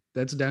 like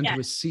that's down yeah,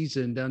 to a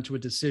season, down to a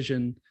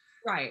decision.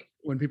 right.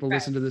 When people Right.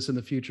 listen to this in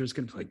the future, it's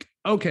gonna be like,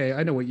 okay,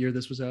 I know what year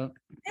this was out.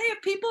 Hey,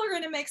 if people are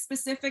going to make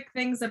specific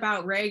things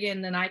about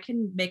Reagan, then I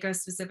can make a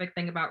specific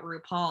thing about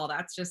RuPaul.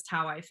 That's just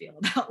how I feel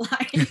about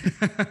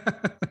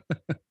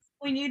life.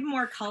 We need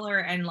more color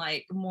and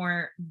like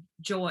more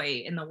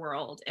joy in the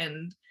world.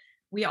 And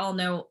we all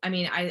know, I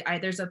mean, I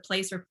there's a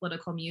place for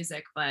political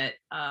music, but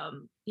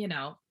you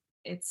know,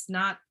 it's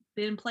not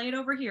been played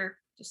over here.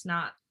 Just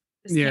not.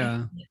 Just Yeah.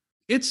 can't.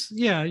 It's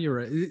yeah, you're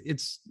right.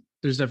 It's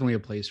there's definitely a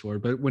place for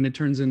it, but when it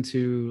turns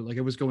into like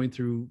I was going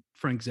through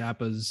Frank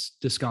Zappa's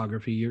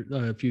discography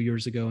a few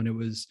years ago, and it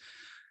was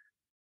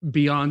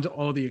beyond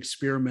all the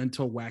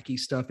experimental wacky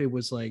stuff. It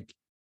was like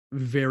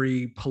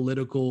very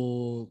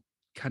political,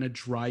 kind of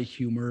dry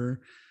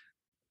humor,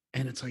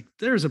 and it's like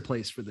there's a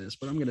place for this,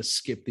 but I'm gonna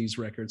skip these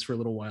records for a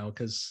little while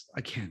because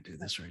I can't do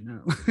this right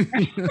now.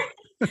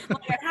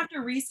 Like, I have to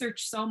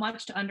research so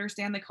much to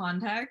understand the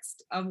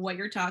context of what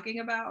you're talking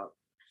about.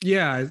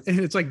 Yeah, and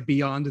it's like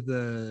beyond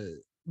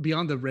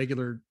the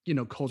regular,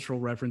 cultural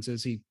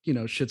references. He,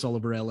 shits all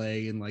over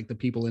LA and like the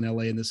people in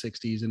LA in the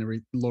 60s and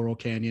every Laurel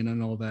Canyon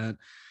and all that,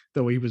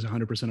 though he was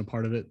 100% a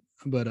part of it.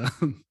 But That's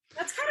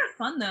kind of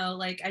fun though.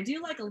 Like I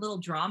do like a little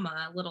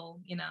drama, a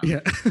little,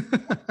 yeah.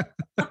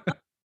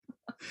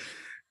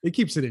 It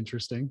keeps it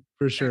interesting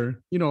for sure.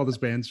 All those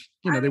bands,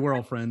 they were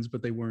all friends,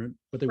 but they weren't,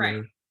 but they right.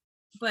 were.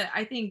 But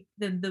I think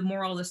the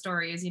moral of the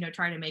story is,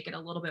 try to make it a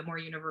little bit more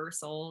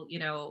universal,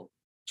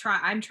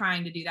 I'm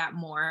trying to do that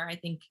more. I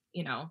think,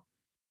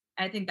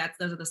 I think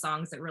those are the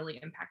songs that really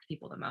impact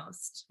people the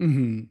most.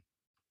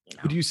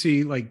 Mm-hmm. Do you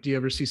see do you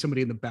ever see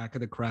somebody in the back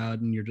of the crowd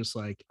and you're just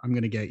like, I'm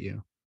gonna get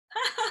you?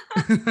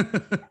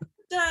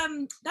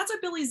 That's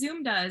what Billy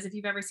Zoom does. If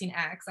you've ever seen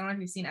X, I don't know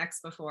if you've seen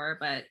X before,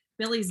 but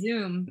Billy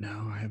Zoom,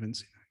 no, I haven't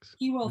seen X.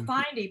 He will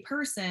find a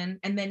person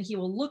and then he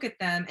will look at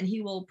them and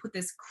he will put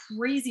this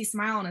crazy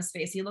smile on his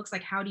face. He looks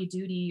like Howdy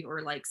Doody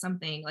or like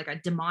something like a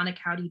demonic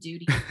Howdy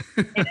Doody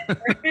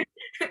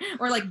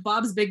or like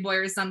Bob's Big Boy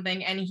or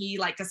something. And he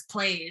like just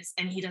plays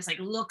and he just like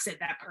looks at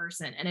that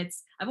person. And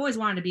I've always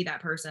wanted to be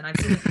that person. I've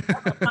seen it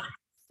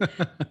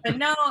but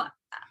no,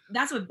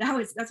 that's what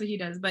he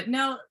does. But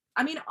no,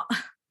 I mean,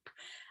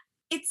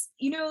 it's,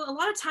 a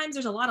lot of times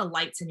there's a lot of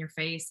lights in your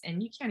face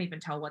and you can't even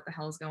tell what the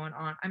hell is going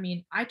on. I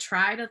mean, I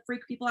try to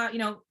freak people out.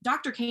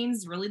 Dr.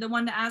 Kane's really the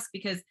one to ask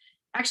because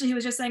actually he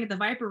was just saying at the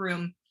Viper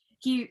Room,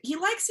 he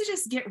likes to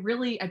just get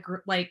really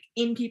like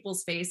in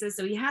people's faces.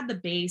 So he had the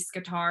bass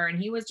guitar and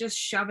he was just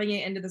shoving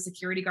it into the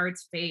security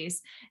guard's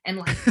face and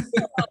like,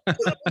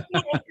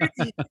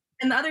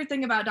 and the other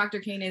thing about Dr.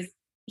 Kane is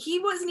he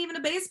wasn't even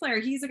a bass player.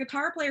 He's a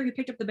guitar player who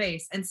picked up the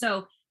bass. And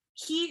so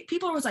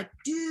people was like,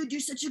 dude,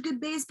 you're such a good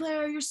bass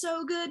player. You're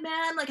so good,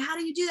 man. Like, how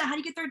do you do that? How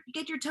do you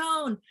get your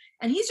tone?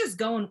 And he's just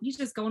going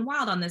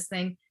wild on this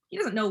thing. He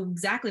doesn't know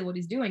exactly what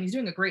he's doing. He's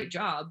doing a great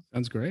job.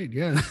 Sounds great.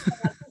 Yeah.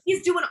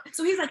 He's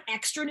like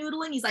extra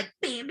noodling. He's like,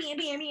 bam, bam,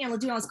 bam, bam,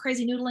 doing all this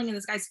crazy noodling in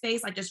this guy's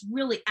face, like just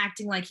really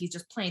acting like he's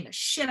just playing the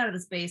shit out of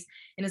his bass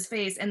in his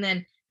face. And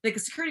then the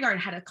security guard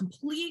had a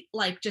complete,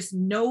 like, just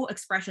no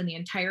expression the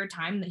entire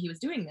time that he was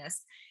doing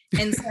this.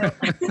 And so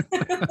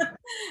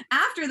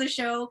after the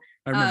show,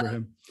 I remember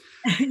him.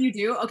 You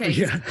do? Okay.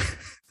 Yeah.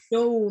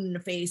 Stone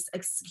face,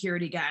 a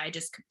security guy,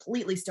 just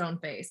completely stone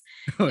face.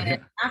 Oh, and yeah.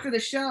 after the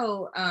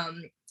show,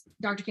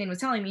 Dr. Kane was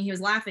telling me, he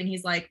was laughing.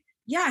 He's like,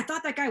 yeah, I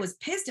thought that guy was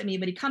pissed at me,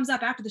 but he comes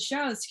up after the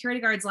show. The security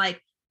guard's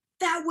like,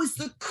 that was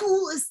the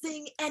coolest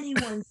thing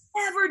anyone's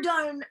ever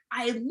done.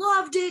 I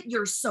loved it.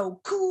 You're so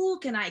cool.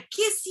 Can I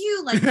kiss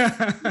you? Like, and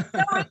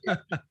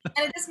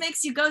it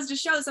just goes to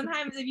show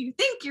sometimes if you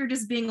think you're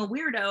just being a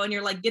weirdo and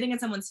you're like getting in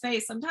someone's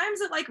face,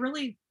 sometimes it like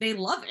really, they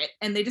love it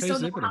and they just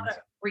don't know how to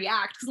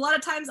react. Because a lot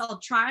of times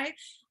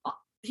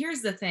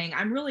here's the thing,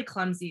 I'm really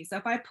clumsy. So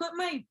if I put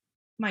my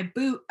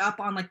boot up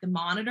on like the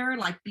monitor,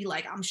 like be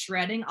like I'm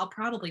shredding, I'll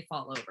probably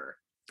fall over.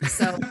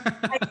 So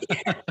I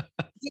can't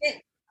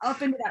get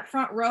up into that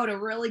front row to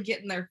really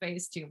get in their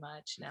face too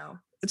much. No,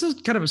 it's a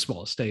kind of a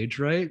small stage,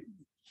 right?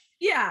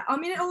 Yeah, I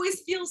mean, it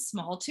always feels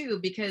small too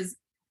because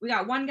we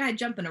got one guy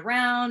jumping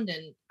around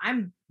and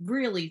I'm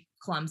really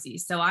clumsy.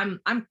 So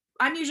I'm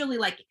usually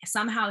like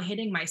somehow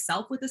hitting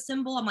myself with a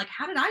cymbal. I'm like,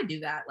 how did I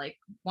do that? Like,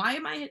 how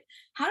did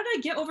I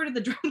get over to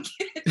the drum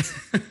kit?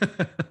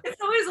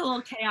 It's always a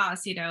little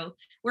chaos,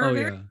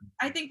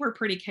 I think we're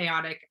pretty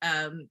chaotic.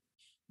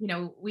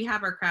 we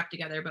have our crap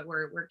together, but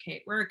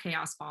we're a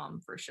chaos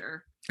bomb for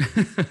sure.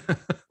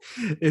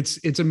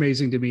 It's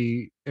amazing to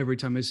me every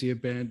time I see a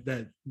band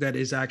that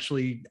is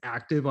actually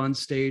active on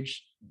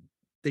stage.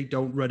 They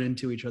don't run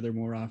into each other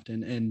more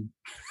often, and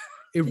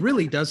it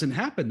really doesn't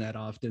happen that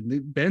often. The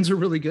bands are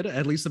really good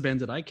at least the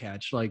bands that I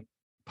catch, like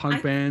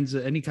punk bands,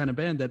 any kind of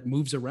band that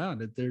moves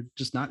around, they're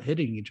just not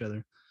hitting each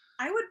other.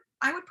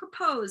 I would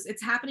propose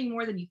it's happening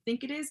more than you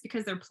think it is,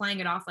 because they're playing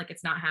it off like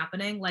it's not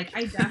happening. Like,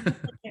 I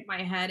definitely hit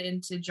my head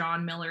into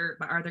John Miller,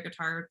 my other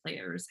guitar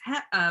player's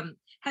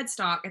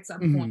headstock at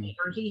some point,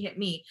 or he hit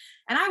me,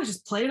 and I was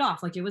just played it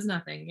off like it was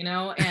nothing, And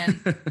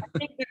I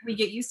think that we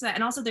get used to that.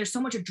 And also there's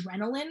so much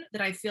adrenaline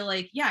that I feel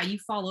like, yeah, you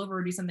fall over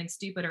or do something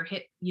stupid or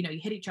hit, you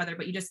hit each other,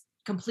 but you just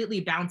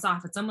completely bounce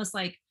off. It's almost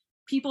like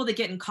people that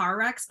get in car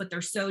wrecks, but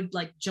they're so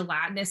like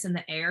gelatinous in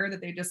the air that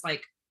they just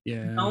like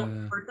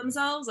don't hurt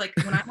themselves. Like,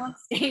 when I'm on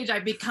stage, I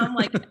become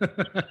like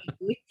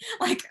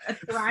like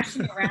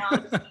thrashing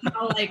around.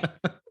 Like,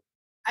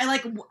 I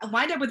like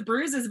wind up with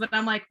bruises, but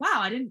I'm like,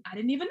 wow, I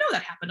didn't even know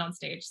that happened on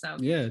stage. So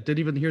yeah, didn't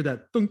even hear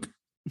that thunk.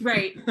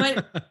 Right,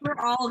 but we're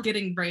all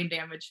getting brain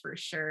damage for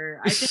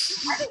sure. I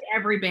think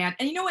every band,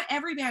 and you know what,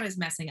 every band is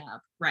messing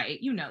up, right?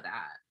 You know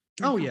that.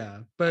 Oh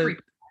yeah, but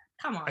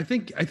come on. I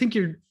think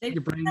your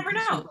brain never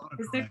know,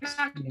 because they're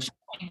not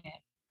showing it.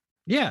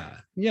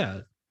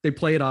 Yeah. They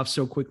play it off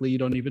so quickly you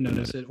don't even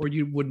notice it, or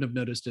you wouldn't have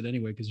noticed it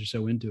anyway because you're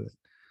so into it.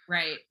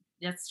 Right.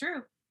 That's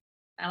true.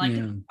 I like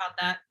to think about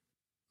that.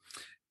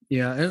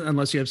 Yeah,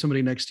 unless you have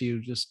somebody next to you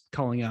just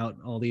calling out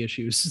all the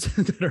issues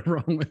that are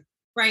wrong with.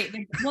 Right.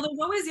 Well, there's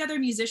always the other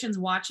musicians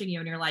watching you,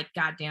 and you're like,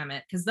 God damn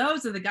it. Because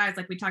those are the guys,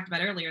 like we talked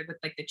about earlier, with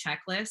like the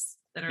checklists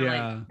that are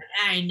like,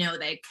 I know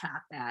they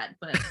caught that,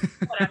 but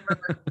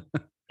whatever.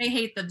 They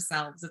hate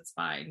themselves. It's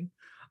fine.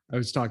 I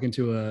was talking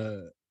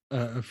to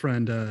a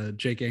friend,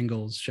 Jake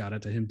Engels, shout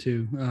out to him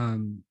too,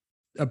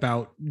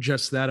 about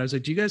just that. I was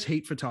like, do you guys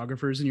hate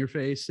photographers in your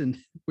face? And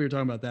we were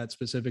talking about that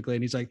specifically.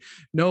 And he's like,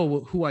 no,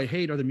 who I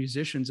hate are the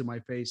musicians in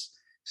my face,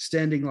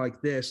 standing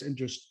like this and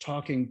just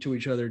talking to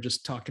each other,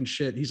 just talking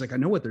shit. He's like, I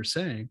know what they're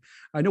saying.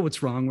 I know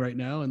what's wrong right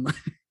now. And like,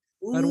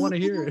 I don't want to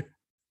hear it.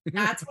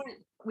 That's what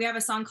we have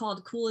a song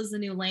called Cool is the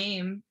New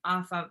Lame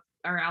off of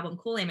our album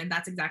Cool Lame. And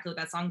that's exactly what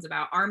that song's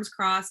about. Arms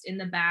crossed in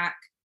the back,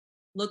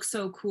 look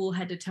so cool,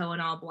 head to toe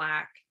in all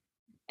black.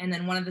 And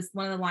then one of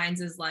the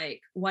lines is like,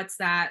 what's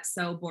that?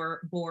 So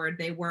bored.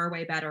 They were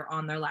way better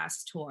on their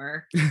last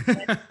tour.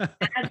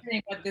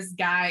 Imagining what this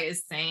guy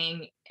is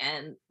saying.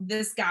 And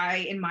this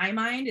guy, in my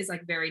mind, is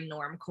like very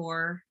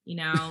normcore,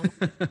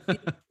 to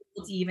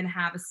even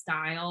have a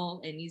style.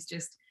 And he's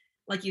just,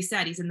 like you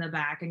said, he's in the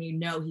back, and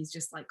he's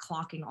just like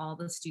clocking all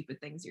the stupid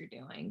things you're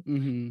doing.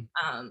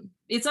 Mm-hmm.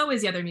 It's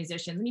always the other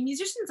musicians. I mean,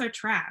 musicians are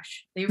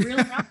trash. They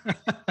really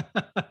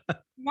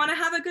want to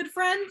have a good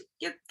friend,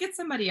 get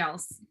somebody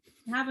else.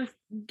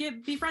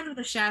 Be friends with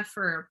a chef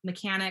or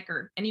mechanic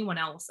or anyone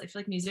else. I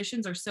feel like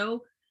musicians are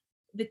so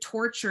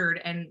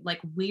tortured and like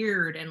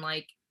weird, and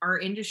like our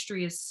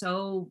industry is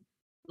so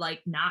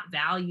like not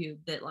valued,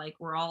 that like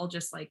we're all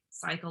just like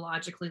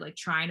psychologically like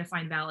trying to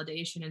find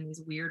validation in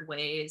these weird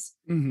ways.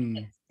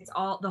 Mm-hmm. It's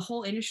all the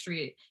whole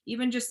industry,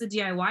 even just the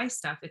DIY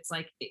stuff. It's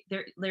like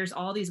there's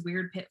all these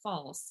weird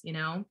pitfalls,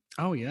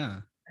 Oh yeah.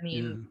 I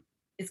mean,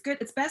 it's good.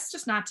 It's best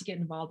just not to get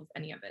involved with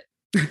any of it.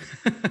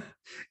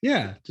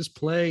 Yeah, just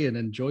play and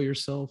enjoy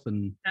yourself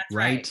and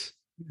write.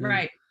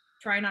 Right.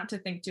 Try not to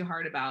think too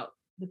hard about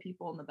the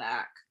people in the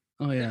back.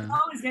 Oh yeah. There's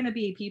always going to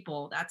be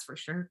people, that's for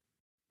sure.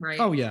 Right.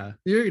 Oh yeah.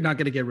 You're not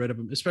going to get rid of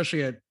them,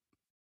 especially at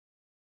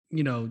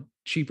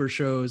cheaper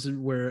shows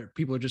where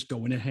people are just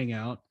going to hang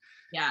out.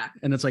 Yeah.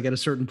 And it's like at a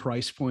certain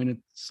price point,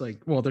 it's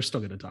like, well, they're still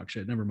going to talk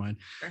shit. Never mind.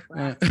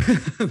 They're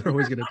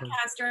always going to talk.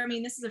 Podcaster. I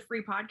mean, this is a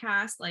free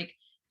podcast. Like,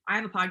 I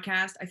have a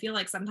podcast. I feel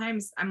like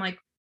sometimes I'm like,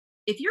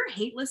 if you're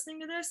hate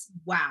listening to this,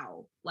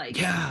 wow. Like,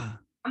 yeah,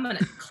 I'm going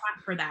to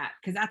clap for that,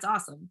 because that's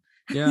awesome.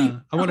 Yeah.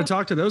 I want to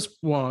talk to those.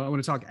 Well, I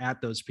want to talk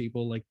at those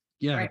people. Like,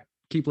 yeah, right.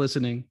 Keep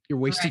listening. You're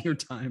wasting your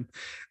time.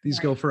 These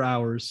go for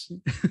hours.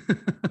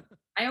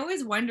 I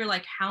always wonder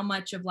like how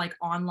much of like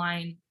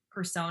online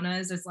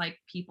personas is like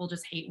people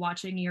just hate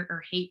watching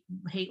or hate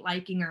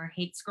liking or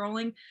hate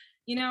scrolling,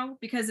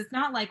 because it's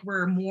not like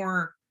we're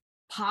more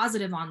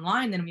positive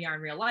online than we are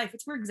in real life.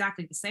 We're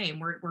exactly the same.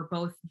 We're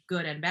both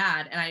good and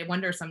bad. And I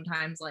wonder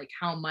sometimes like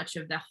how much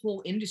of the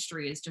whole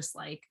industry is just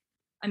like,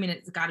 I mean,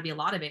 it's got to be a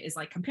lot of it is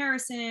like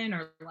comparison,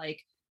 or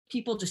like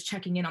people just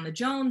checking in on the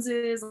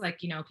Joneses, like,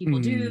 people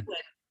do. And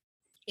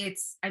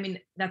it's, I mean,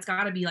 that's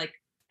got to be like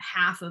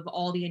half of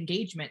all the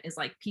engagement is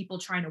like people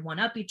trying to one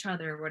up each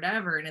other or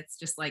whatever. And it's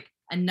just like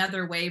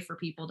another way for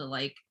people to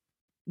like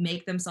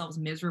make themselves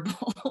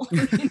miserable.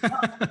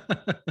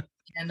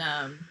 And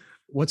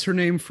what's her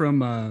name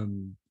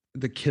from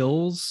The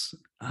Kills?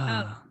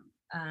 I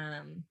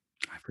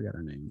forgot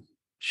her name.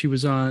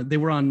 They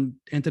were on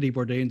Anthony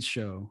Bourdain's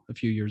show a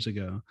few years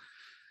ago.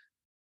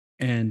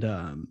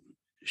 And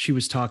she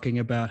was talking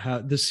about how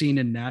the scene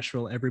in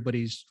Nashville,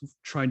 everybody's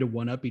trying to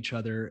one up each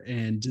other.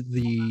 And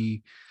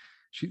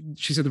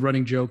she said the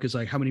running joke is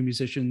like, how many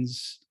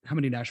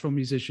Nashville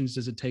musicians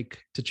does it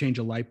take to change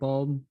a light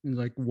bulb? And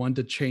like 1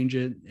 to change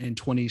it and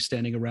 20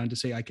 standing around to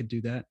say I could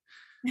do that.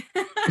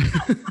 I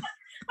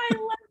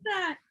love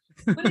that.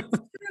 But it's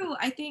true.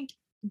 I think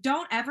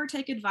don't ever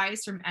take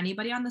advice from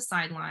anybody on the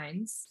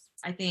sidelines.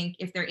 I think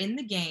if they're in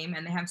the game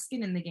and they have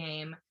skin in the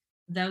game,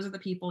 those are the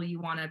people you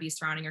want to be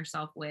surrounding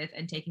yourself with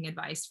and taking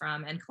advice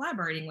from and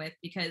collaborating with,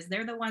 because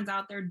they're the ones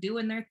out there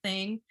doing their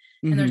thing.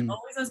 And there's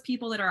always those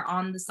people that are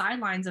on the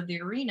sidelines of the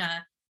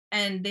arena,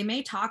 and they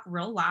may talk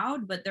real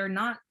loud, but they're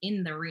not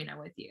in the arena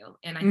with you.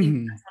 And I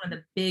think that's one of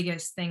the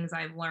biggest things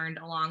I've learned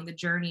along the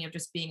journey of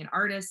just being an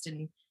artist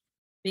and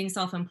being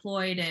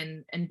self-employed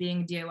and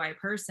being a DIY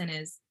person,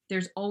 is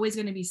there's always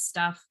going to be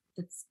stuff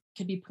that's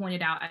can be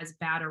pointed out as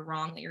bad or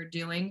wrong that you're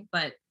doing.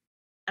 But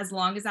as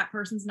long as that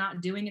person's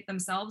not doing it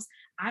themselves,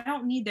 I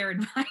don't need their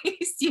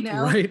advice, you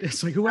know? Right.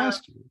 It's like, who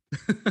asked you?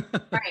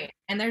 Right.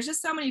 And there's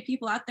just so many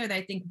people out there that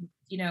I think,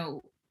 you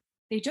know,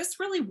 they just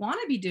really want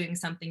to be doing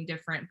something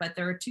different, but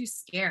they're too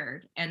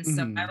scared. And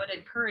so I would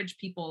encourage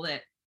people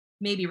that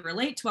maybe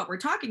relate to what we're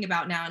talking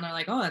about now, and they're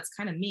like, oh, that's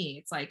kind of me.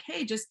 It's like,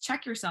 hey, just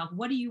check yourself.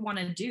 What do you want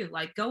to do?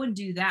 Like, go and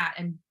do that,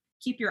 and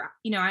keep your,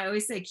 you know, I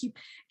always say, keep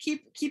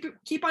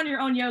on your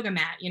own yoga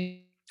mat, you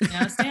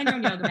know, stay on your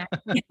own yoga mat.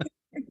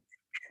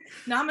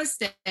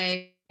 Namaste.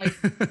 Like,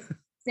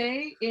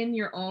 stay in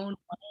your own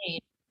lane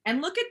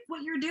and look at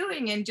what you're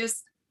doing, and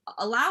just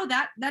allow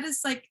that. That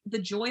is like the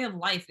joy of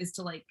life, is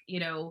to, like, you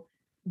know,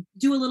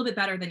 do a little bit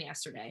better than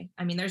yesterday.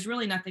 I mean, there's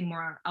really nothing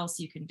more else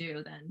you can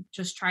do than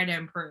just try to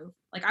improve.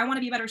 Like, I want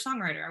to be a better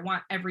songwriter. I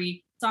want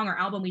every song or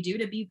album we do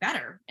to be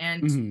better.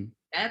 And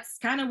that's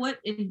kind of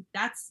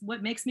that's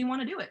what makes me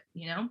want to do it,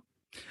 you know?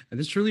 And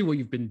that's truly what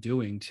you've been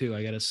doing too.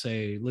 I got to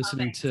say,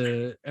 listening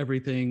to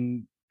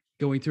everything,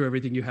 going through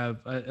everything you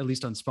have, at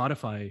least on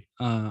Spotify.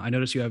 I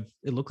noticed it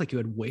looked like you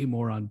had way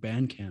more on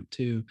Bandcamp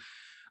too.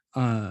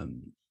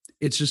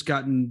 It's just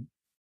gotten,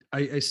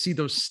 I see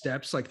those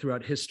steps like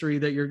throughout history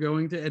that you're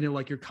going to, and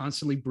like you're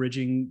constantly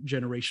bridging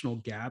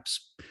generational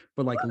gaps,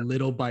 but like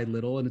little by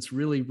little. And it's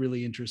really,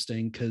 really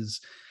interesting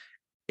because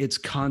it's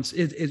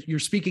you're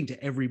speaking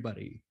to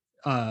everybody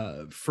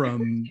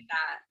from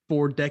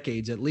 4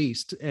 decades at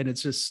least. And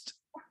it's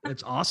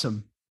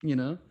awesome, you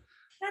know?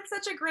 That's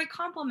such a great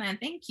compliment.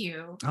 Thank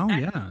you. Oh,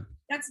 yeah.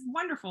 That's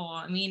wonderful.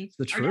 I mean, it's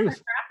the our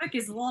truth. demographic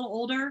is a little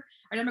older.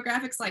 Our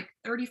demographic's like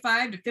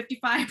 35 to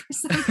 55 or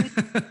something.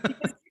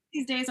 Because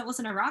these days I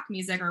listen to rock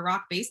music or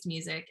rock based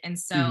music. And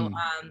so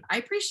I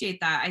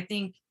appreciate that. I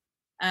think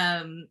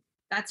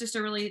that's just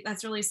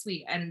that's really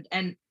sweet. And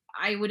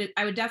I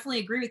would definitely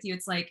agree with you.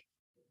 It's like,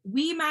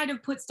 we might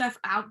have put stuff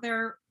out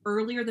there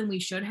earlier than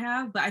we should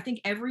have, but I think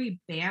every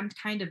band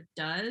kind of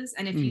does.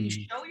 And if you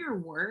show your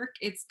work,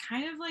 it's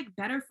kind of like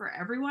better for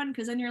everyone,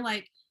 because then you're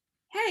like,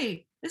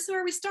 hey, this is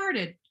where we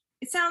started.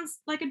 It sounds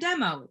like a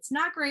demo. It's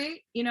not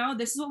great. You know,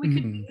 this is what we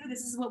could do.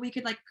 This is what we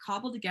could like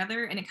cobble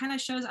together. And it kind of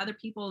shows other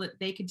people that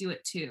they could do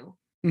it too.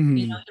 You know,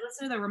 you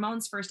listen to the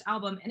Ramones' first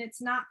album and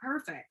it's not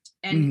perfect.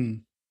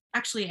 And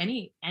actually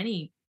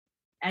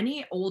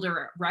any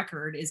older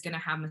record is going to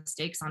have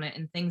mistakes on it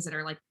and things that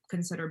are like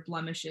considered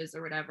blemishes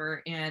or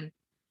whatever. And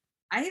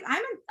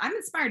I'm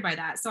inspired by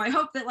that. So I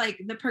hope that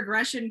like the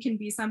progression can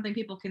be something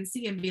people can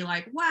see and be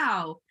like,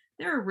 wow,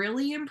 they're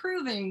really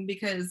improving,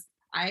 because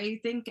I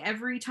think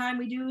every time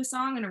we do a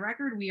song and a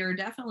record, we are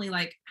definitely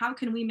like, how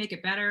can we make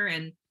it better?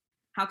 And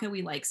how can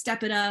we like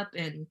step it up?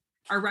 And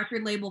our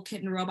record label,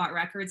 Kitten Robot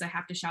Records, I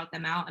have to shout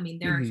them out. I mean,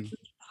 they're a huge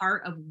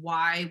part of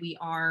why we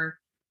are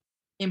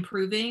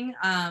improving.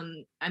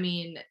 I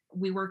mean,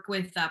 we work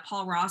with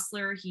Paul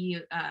Rossler.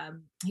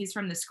 He's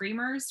from the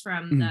Screamers,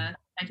 from the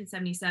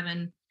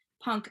 1977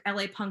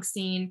 LA punk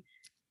scene,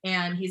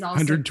 and he's also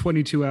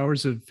 122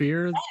 Hours of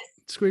Fear.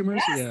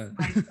 Screamers. Yes,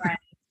 yeah.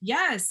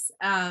 Yes.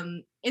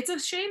 It's a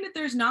shame that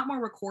there's not more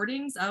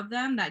recordings of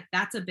them.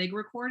 That's a big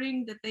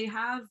recording that they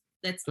have.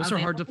 Those are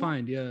hard to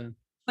find. Yeah.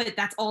 But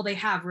that's all they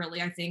have,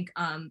 really. I think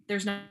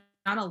there's not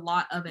a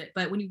lot of it.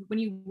 But when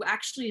you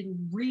actually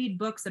read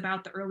books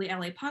about the early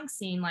LA punk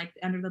scene, like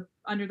Under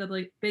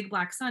the Big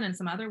Black Sun and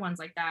some other ones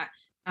like that,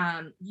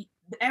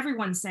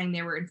 everyone's saying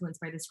they were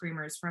influenced by the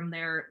Screamers.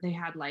 They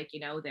had like, you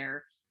know,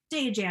 their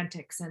stage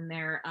antics and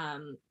their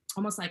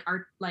almost like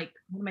art, like,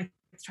 what am I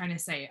trying to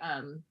say?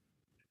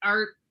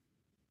 Art,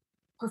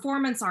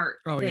 performance art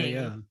thing.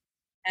 Yeah.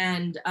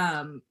 And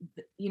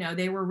you know,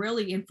 they were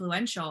really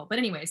influential. But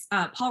anyways,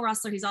 Paul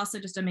Rossler, he's also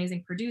just an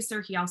amazing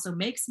producer. He also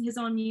makes his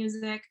own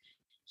music.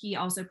 He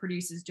also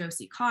produces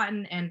Josie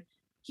Cotton, and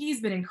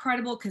he's been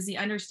incredible because he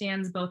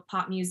understands both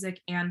pop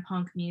music and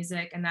punk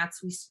music, and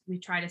that's we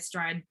try to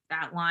stride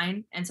that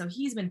line. And so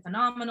he's been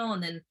phenomenal.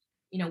 And then,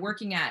 you know,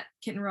 working at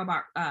Kitten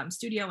Robot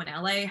Studio in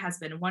LA has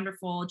been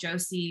wonderful.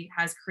 Josie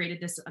has created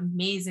this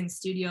amazing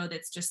studio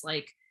that's just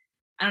like,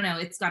 I don't know,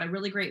 it's got a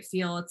really great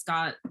feel.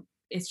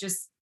 It's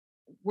just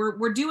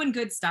we're doing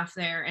good stuff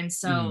there. And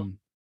so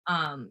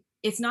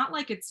it's not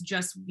like it's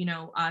just, you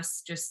know,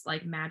 us just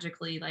like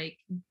magically like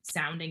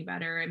sounding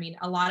better. I mean,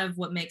 a lot of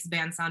what makes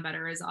bands sound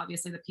better is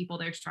obviously the people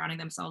they're surrounding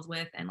themselves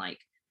with, and like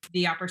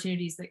the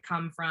opportunities that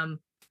come from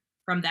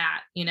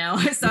that, you know.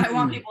 So I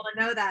want people to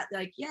know that,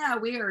 like, yeah,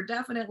 we are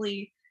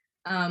definitely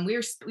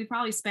we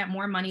probably spent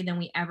more money than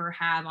we ever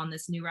have on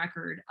this new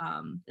record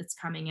that's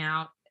coming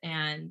out,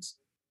 and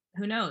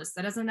who knows,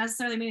 that doesn't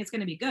necessarily mean it's going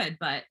to be good,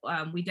 but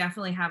we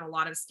definitely have a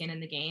lot of skin in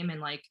the game, and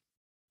like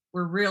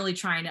we're really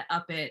trying to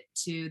up it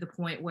to the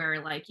point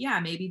where, like, yeah,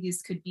 maybe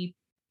these could be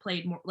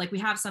played more, like we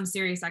have some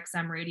Sirius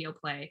XM radio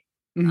play,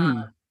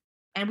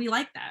 and we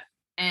like that,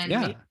 and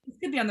maybe it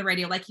could be on the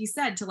radio, like you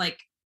said, to like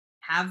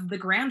have the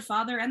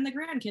grandfather and the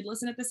grandkid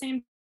listen at the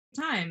same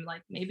time.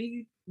 Like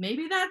maybe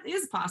that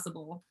is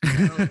possible.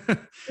 So,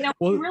 you know,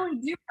 we really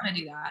do want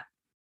to do that.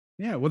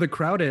 Yeah, well, the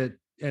crowd at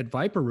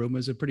Viper Room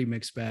was a pretty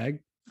mixed bag.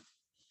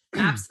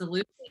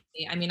 Absolutely.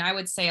 I mean, I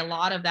would say a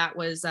lot of that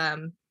was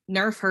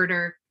Nerf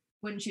Herder,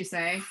 wouldn't you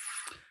say?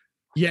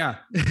 Yeah,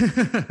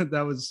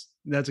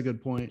 that's a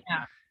good point.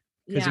 Yeah,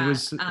 because it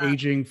was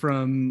aging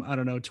from, I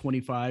don't know,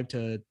 25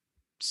 to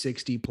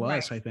 60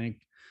 plus, right. I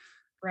think.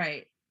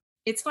 Right.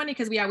 It's funny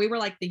because we were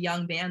like the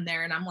young band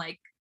there, and I'm like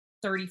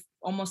 30,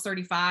 almost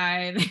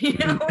 35, you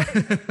know.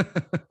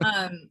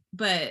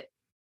 But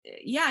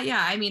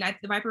yeah. I mean,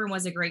 the Viper Room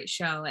was a great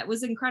show. It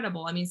was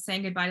incredible. I mean,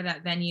 saying goodbye to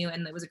that venue,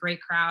 and it was a great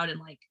crowd, and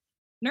like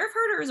Nerf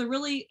Herder is a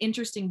really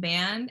interesting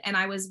band, and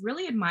I was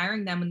really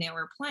admiring them when they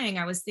were playing.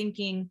 I was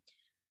thinking,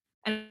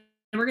 and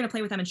we're going to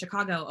play with them in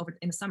Chicago over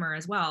in the summer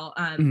as well.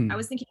 I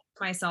was thinking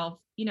to myself,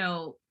 you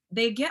know,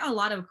 they get a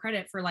lot of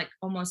credit for like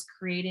almost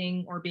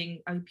creating or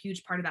being a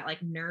huge part of that like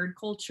nerd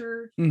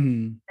culture,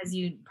 as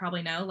you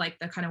probably know, like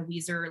the kind of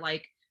Weezer,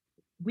 like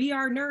we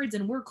are nerds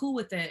and we're cool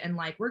with it, and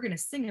like we're going to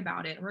sing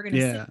about it, and we're going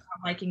to sing about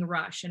liking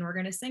Rush, and we're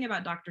going to sing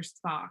about Dr.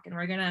 Spock, and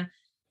we're going to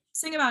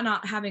sing about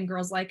not having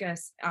girls like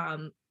us.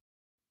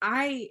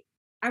 I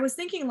was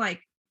thinking,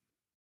 like,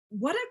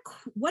 what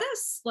a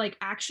like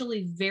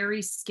actually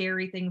very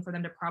scary thing for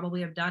them to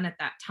probably have done at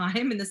that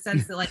time, in the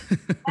sense that like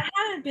that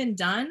hadn't been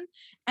done,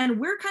 and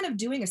we're kind of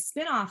doing a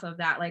spin-off of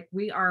that. Like,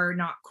 we are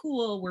not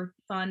cool, we're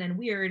fun and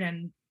weird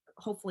and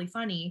hopefully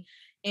funny,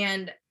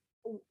 and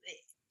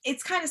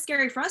it's kind of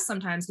scary for us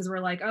sometimes because we're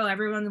like, oh,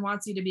 everyone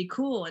wants you to be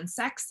cool and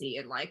sexy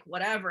and like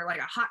whatever, like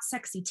a hot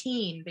sexy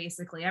teen.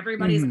 Basically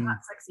everybody's a hot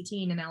sexy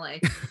teen in LA.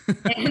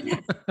 and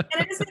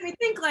it just made me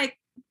think, like,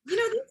 you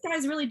know, these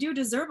guys really do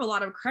deserve a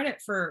lot of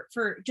credit for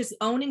just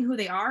owning who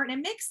they are, and it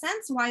makes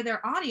sense why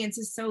their audience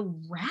is so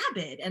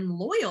rabid and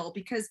loyal,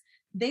 because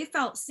they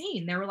felt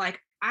seen. They were like,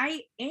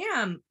 I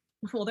am,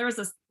 well, there was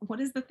this, what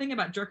is the thing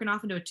about jerking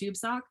off into a tube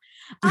sock?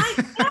 I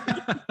am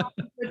jerking off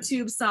into a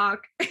tube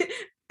sock.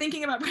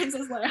 Thinking about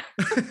Princess Leia.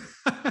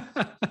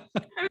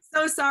 I'm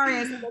so sorry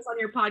I said this on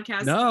your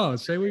podcast. No,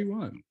 say what you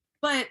want.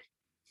 But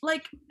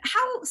like,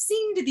 how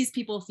seen did these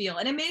people feel?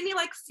 And it made me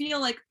like feel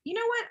like, you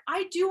know what?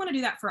 I do want to do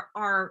that for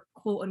our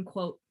quote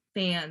unquote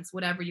fans,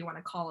 whatever you want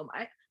to call them.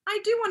 I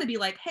do want to be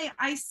like, hey,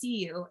 I see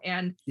you,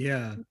 and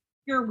yeah,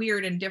 you're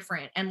weird and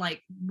different, and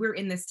like we're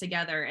in this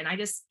together. And I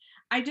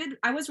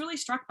was really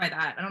struck by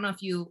that. I don't know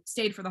if you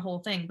stayed for the whole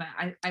thing, but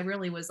I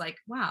really was like,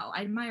 wow,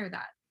 I admire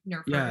that.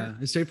 Nerf Herder.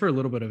 I stayed for a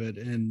little bit of it,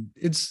 and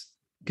it's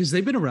because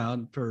they've been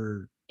around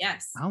for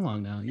how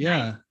long now?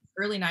 Yeah,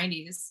 early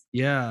 90s.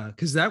 Yeah,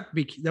 because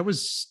that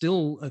was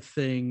still a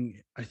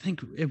thing. I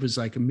think it was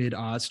like a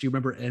mid-aughts. Do you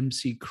remember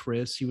MC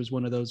Chris? He was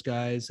one of those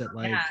guys that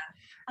like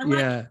I like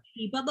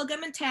taffy,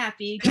 bubblegum and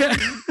taffy.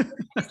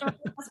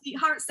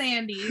 Sweetheart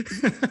Sandy.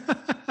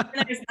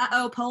 And there's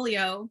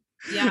polio.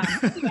 Yeah.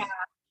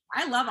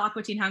 I love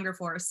Aqua Teen Hunger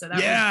Force. So that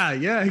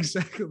yeah,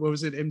 exactly. What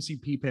was it?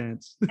 MCP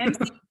Pants.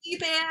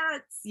 MCP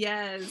Pants.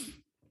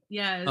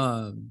 Yes.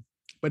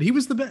 But he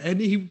was the best,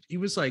 and he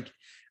was like,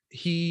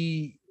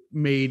 he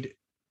made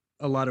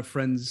a lot of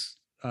friends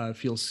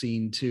feel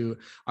seen too.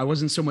 I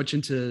wasn't so much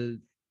into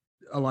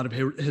a lot of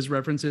his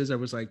references. I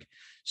was like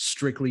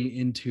strictly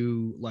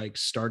into like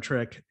Star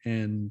Trek,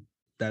 and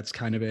that's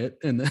kind of it,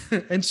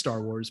 and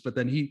Star Wars. But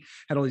then he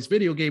had all these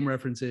video game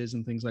references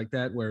and things like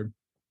that, where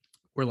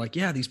we're like,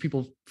 yeah, these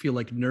people feel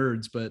like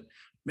nerds, but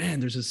man,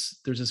 there's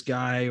this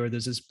guy or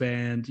there's this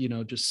band, you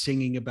know, just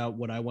singing about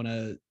what I want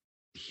to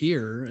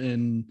hear.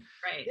 And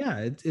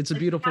yeah, it's a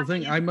beautiful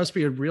thing. I must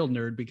be a real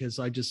nerd because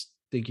I just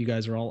think you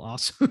guys are all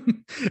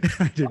awesome.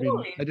 I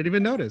didn't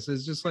even notice.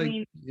 It's just like,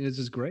 it's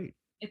just great.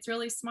 It's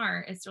really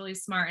smart.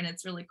 And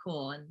it's really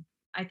cool. And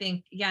I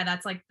think, yeah,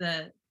 that's like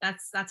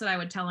that's what I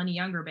would tell any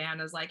younger band,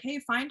 is like, hey,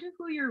 find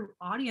who your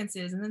audience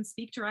is and then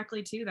speak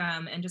directly to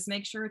them, and just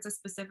make sure it's a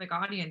specific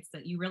audience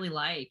that you really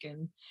like,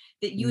 and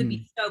that you would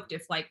be stoked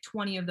if like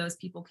 20 of those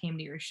people came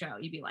to your show.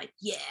 You'd be like,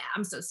 yeah,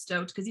 I'm so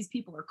stoked because these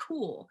people are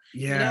cool.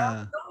 Yeah. You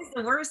know? It's always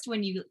the worst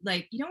when you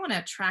like, you don't want to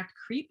attract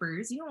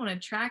creepers. You don't want to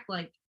attract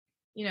like,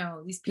 you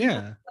know, these people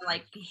that are,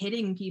 like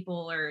hitting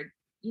people or,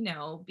 you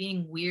know,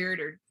 being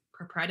weird or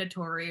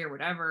predatory or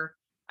whatever.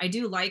 I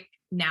do like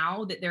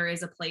now that there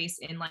is a place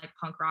in like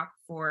punk rock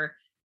for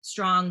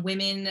strong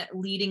women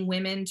leading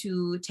women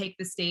to take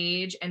the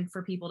stage, and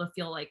for people to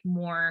feel like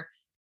more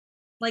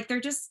like they're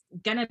just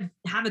gonna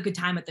have a good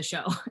time at the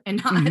show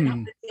and not have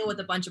to deal with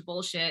a bunch of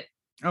bullshit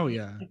Oh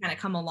yeah. kind of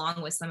come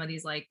along with some of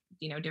these like,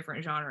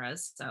 different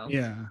genres. So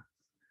Yeah.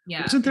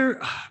 yeah. Wasn't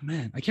there,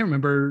 man, I can't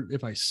remember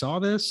if I saw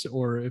this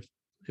or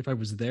if I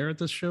was there at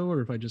this show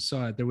or if I just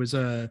saw it. There was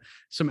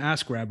some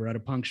ass grabber at a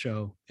punk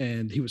show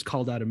and he was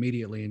called out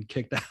immediately and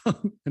kicked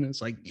out. And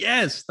it's like,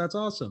 yes, that's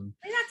awesome.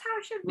 And that's how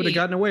it should Would have be.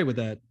 gotten away with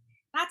that.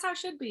 That's how it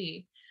should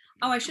be.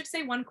 Oh, I should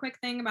say one quick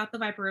thing about the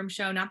Viper Room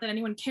show. Not that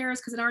anyone cares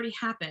because it already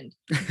happened.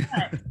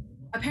 But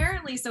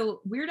apparently,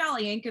 so Weird Al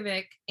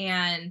Yankovic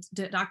and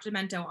Dr.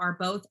 Demento are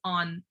both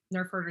on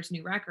Nerf Herder's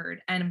new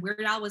record. And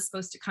Weird Al was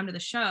supposed to come to the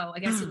show. I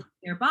guess he was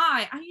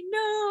nearby. I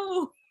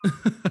know.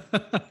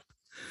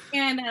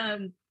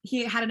 And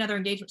he had another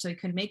engagement, so he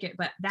couldn't make it.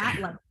 But that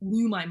like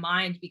blew my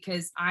mind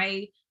because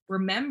I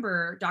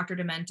remember Dr.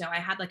 Demento. I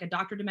had like a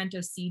Dr.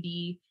 Demento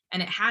CD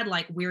and it had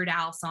like Weird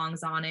Al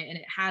songs on it and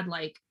it had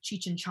like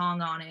Cheech and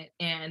Chong on it.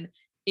 And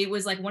it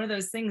was like one of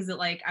those things that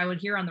like I would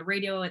hear on the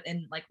radio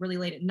and like really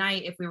late at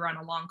night if we were on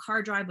a long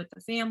car drive with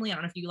the family. I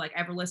don't know if you like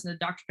ever listen to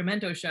Dr.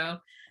 Demento show.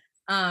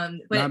 But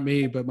not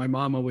me, but my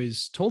mom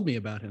always told me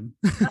about him.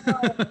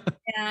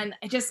 And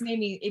it just made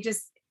me,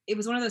 it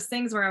was one of those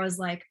things where I was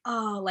like,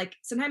 oh, like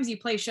sometimes you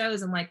play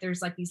shows and like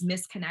there's like these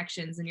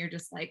misconnections and you're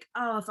just like,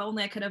 oh, if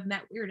only I could have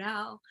met Weird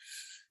Al.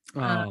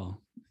 Oh,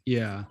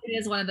 yeah. It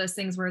is one of those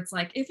things where it's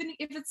like, if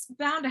it's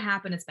bound to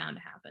happen, it's bound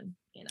to happen,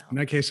 In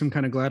that case, I'm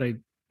kind of glad I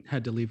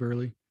had to leave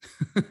early.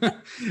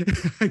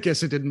 I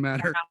guess it didn't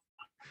matter.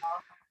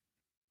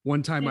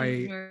 One time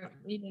we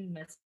didn't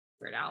miss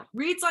Weird Al.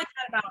 Reed's like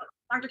that about,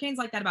 Dr. Kane's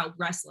like that about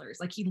wrestlers.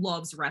 Like he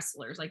loves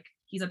wrestlers. Like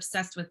he's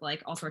obsessed with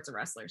like all sorts of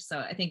wrestlers. So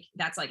I think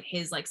that's like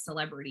his like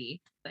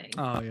celebrity thing.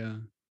 Oh yeah.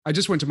 I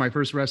just went to my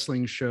first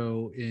wrestling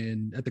show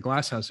at the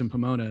Glass House in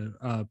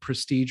Pomona.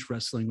 Prestige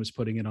Wrestling was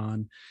putting it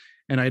on.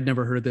 And I had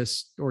never heard of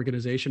this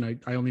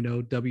organization. I only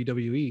know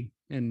WWE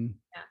and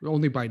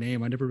only by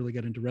name. I never really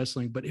got into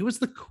wrestling, but it was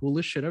the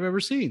coolest shit I've ever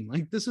seen.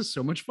 Like, this is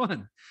so much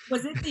fun.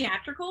 Was it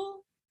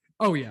theatrical?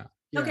 Oh yeah.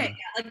 Okay,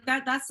 yeah, like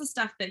that's the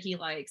stuff that he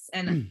likes.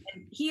 And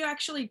he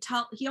actually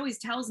he always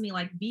tells me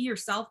like be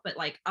yourself, but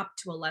like up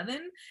to 11,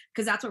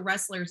 because that's what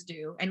wrestlers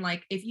do. And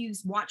like if you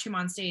watch him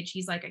on stage,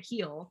 he's like a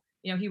heel.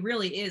 He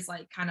really is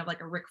like kind of like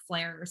a Ric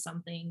Flair or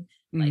something,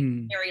 like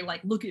very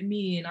like, look at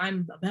me and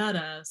I'm a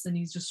badass. And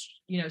he's just,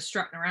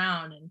 strutting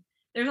around. And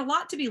there's a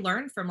lot to be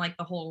learned from like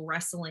the whole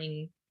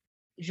wrestling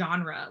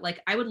genre. Like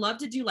I would love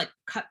to do like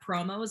cut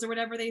promos or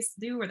whatever they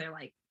do, where they're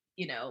like,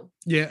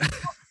 yeah,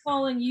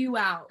 calling you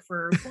out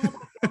for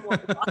blah, blah,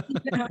 blah,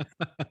 blah.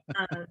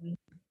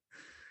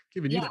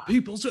 Giving you the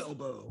people's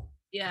elbow.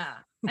 Yeah.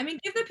 I mean,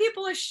 give the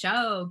people a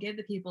show.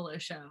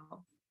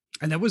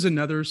 And that was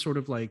another sort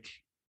of like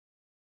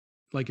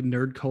a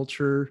nerd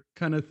culture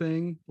kind of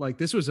thing. Like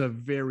this was a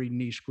very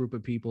niche group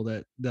of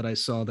people that I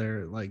saw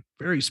there, like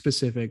very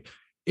specific,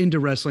 into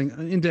wrestling,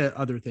 into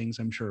other things,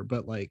 I'm sure,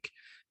 but like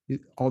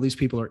all these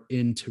people are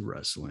into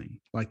wrestling.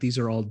 Like these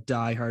are all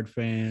diehard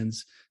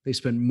fans. They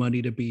spend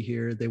money to be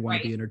here. They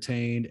want to be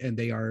entertained, and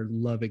they are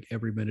loving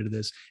every minute of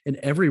this. And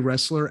every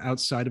wrestler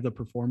outside of the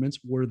performance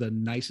were the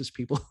nicest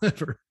people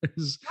ever.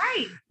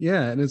 Right.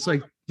 Yeah. And it's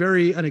like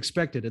very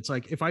unexpected. It's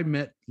like, if I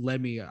met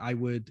Lemmy, I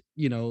would,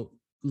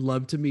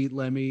 love to meet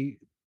Lemmy,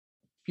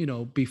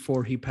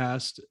 before he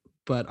passed,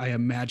 but I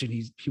imagine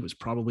he was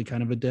probably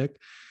kind of a dick.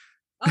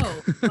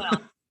 Oh,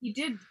 well, he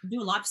did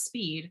do a lot of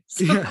speed.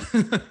 So. Yeah.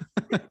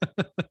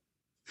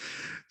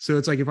 So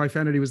it's like, if I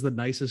found out he was the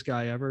nicest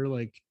guy ever,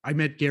 like I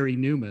met Gary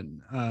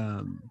Newman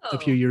a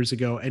few years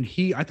ago, and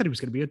I thought he was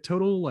going to be a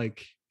total,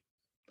 like,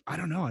 I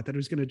don't know. I thought he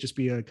was going to just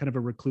be a kind of a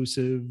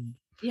reclusive,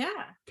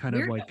 kind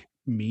of like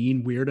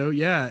mean weirdo.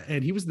 Yeah.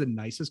 And he was the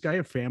nicest guy,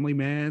 a family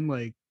man,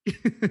 like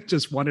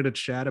just wanted to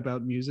chat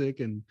about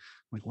music, and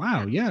like,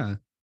 wow. Yeah.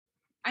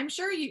 I'm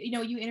sure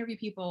you interview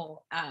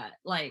people,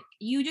 like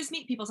you just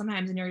meet people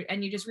sometimes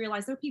and you just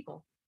realize they're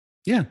people.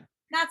 Yeah.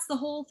 That's the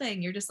whole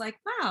thing. You're just like,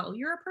 wow,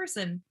 you're a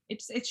person.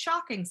 It's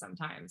shocking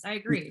sometimes. I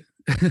agree.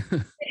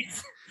 It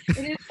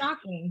is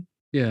shocking.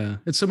 Yeah.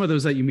 It's some of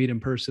those that you meet in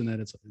person that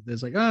it's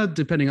like,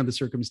 depending on the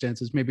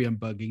circumstances, maybe I'm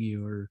bugging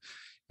you, or,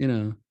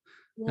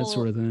 that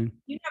sort of thing.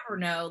 You never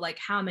know like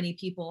how many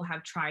people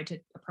have tried to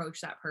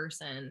approach that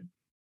person,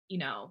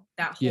 that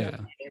whole day of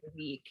the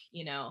week,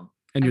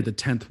 And you're the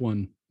 10th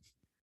one.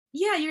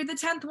 Yeah, you're the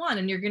 10th one,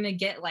 and you're gonna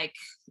get like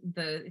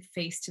the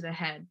face to the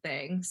head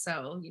thing.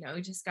 So you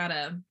just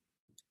gotta,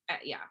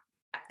 it's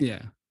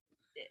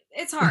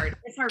hard.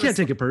 It's hard. Can't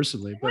take it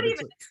personally, but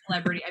even a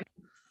celebrity. I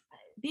mean,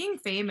 being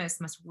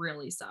famous must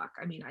really suck.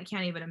 I mean, I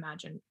can't even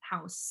imagine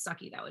how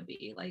sucky that would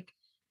be. Like,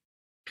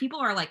 people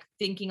are like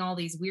thinking all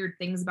these weird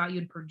things about you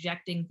and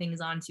projecting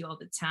things onto you all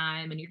the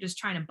time, and you're just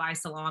trying to buy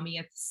salami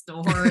at the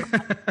store. Just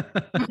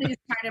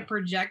trying to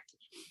project,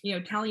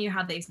 telling you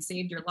how they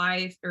saved your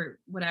life or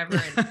whatever.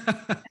 And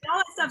all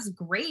that stuff's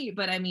great,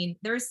 but I mean,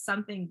 there's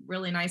something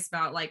really nice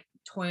about like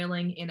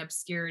toiling in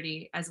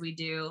obscurity as we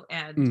do,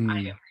 and I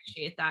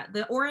appreciate that.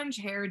 The orange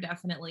hair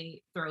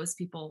definitely throws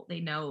people. They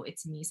know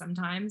it's me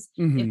sometimes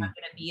if I'm going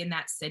to be in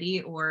that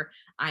city, or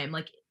I'm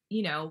like,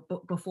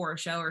 before a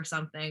show or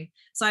something.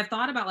 So I've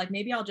thought about like,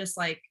 maybe I'll just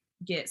like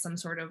get some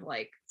sort of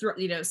like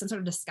some sort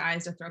of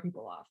disguise to throw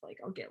people off. Like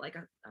I'll get like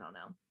I don't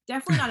know,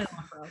 definitely not an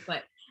afro,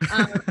 but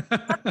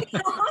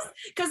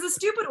because the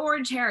stupid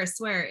orange hair, I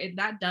swear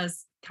that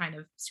does kind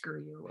of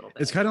screw you a little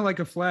bit. It's kind of like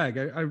a flag.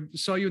 I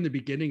saw you in the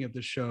beginning of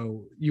the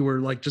show. You were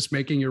like just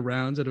making your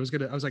rounds, and I was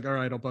like, all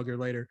right, I'll bug her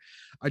later.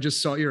 I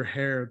just saw your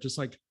hair just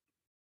like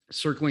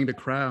circling the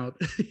crowd.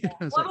 I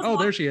was like, oh,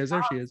 there she is.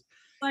 There she is.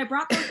 So I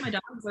brought both my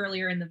dogs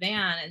earlier in the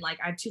van, and like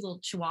I have 2 little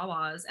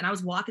chihuahuas, and I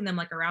was walking them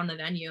like around the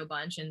venue a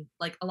bunch, and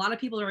like a lot of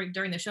people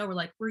during the show were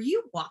like, "Were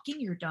you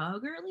walking your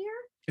dog earlier?"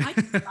 I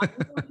just thought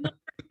you were another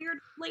weird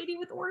lady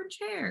with orange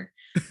hair.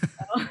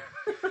 So.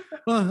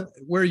 Well,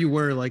 where you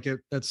were, like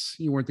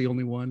you weren't the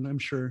only one. I'm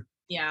sure.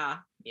 Yeah.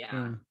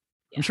 I'm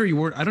sure you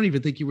weren't. I don't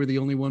even think you were the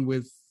only one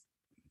with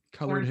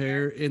colored Orange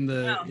hair in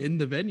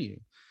the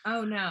venue.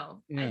 Oh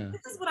no. Yeah.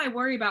 This is what I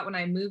worry about when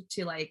I moved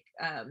to like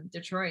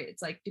Detroit.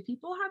 It's like, do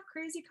people have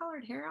crazy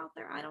colored hair out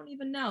there? I don't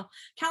even know.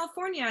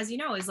 California, as you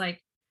know, is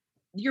like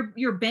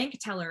your bank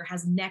teller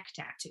has neck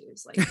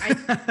tattoos. Like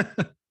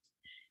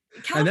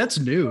and that's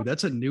new.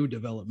 That's a new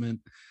development.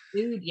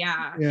 Dude,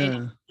 yeah.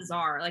 It's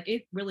bizarre. Like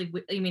it really,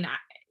 I mean,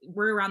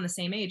 we're around the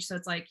same age. So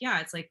it's like, yeah,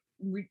 it's like,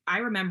 I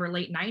remember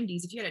late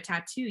 90s, if you had a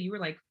tattoo, you were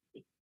like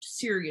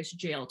serious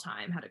jail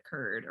time had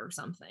occurred or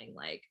something.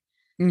 Like,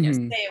 you know,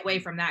 stay away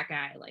from that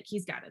guy. Like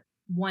he's got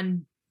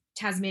one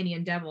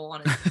Tasmanian devil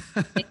on his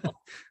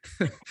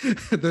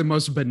the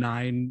most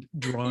benign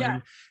drawing.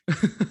 Yeah.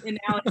 And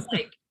now it's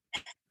like,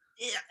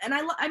 and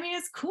I mean,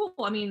 it's cool.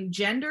 I mean,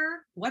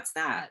 gender, what's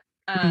that?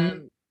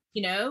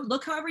 You know,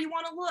 look however you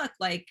want to look.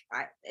 Like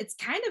it's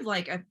kind of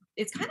like a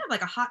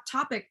hot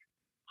topic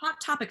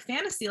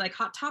fantasy. Like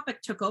Hot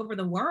Topic took over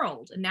the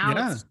world, and now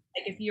it's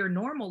like if you're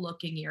normal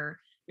looking, you're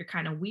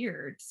kind of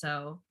weird.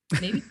 So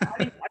maybe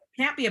it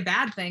can't be a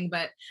bad thing,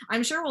 but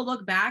I'm sure we'll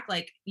look back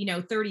like, you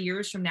know, 30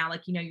 years from now,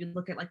 like, you know, you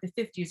look at like the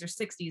 50s or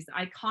 60s, the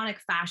iconic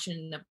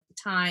fashion of the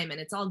time, and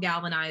it's all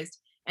galvanized,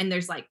 and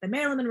there's like the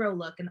Marilyn Monroe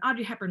look and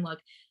Audrey Hepburn look.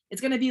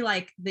 It's gonna be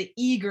like the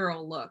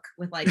e-girl look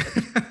with like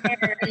the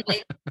hair and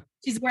like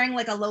she's wearing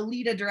like a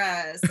Lolita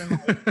dress, and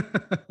like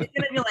it's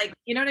gonna be like,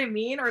 you know what I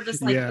mean? Or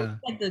just like,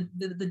 like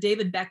the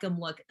David Beckham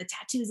look, the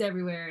tattoos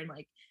everywhere, and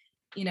like,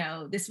 you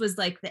know, this was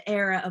like the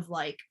era of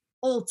like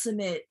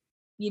ultimate,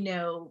 you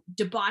know,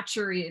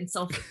 debauchery and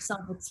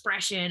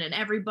self-expression, and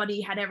everybody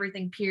had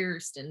everything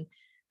pierced, and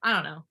I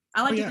don't know.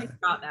 I like to think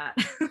about that.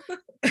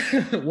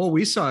 Well,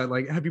 we saw it.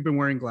 Like, have you been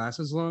wearing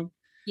glasses long?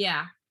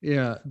 Yeah.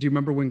 Yeah. Do you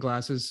remember when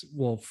glasses?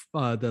 Well,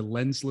 the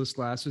lensless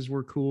glasses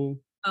were cool.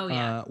 Oh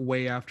yeah.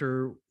 Way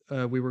after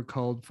we were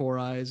called Four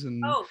Eyes,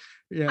 and I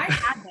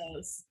had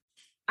those.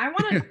 I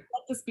want to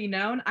let this be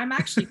known. I'm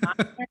actually not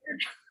a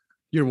nerd.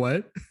 You're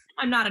what?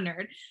 I'm not a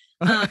nerd.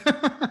 I'm a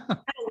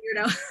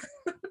weirdo.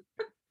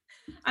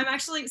 I'm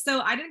actually,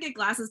 so I didn't get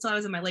glasses till I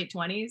was in my late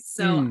 20s.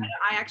 So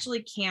I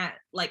actually can't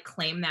like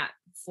claim that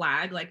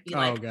flag, like be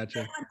like, gotcha.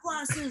 I had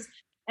glasses.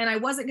 And I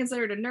wasn't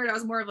considered a nerd. I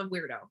was more of a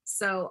weirdo.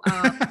 So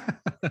I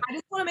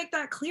just want to make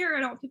that clear. I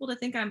don't want people to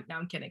think I'm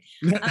kidding.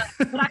 But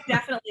I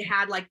definitely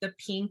had like the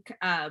pink,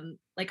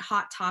 like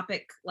Hot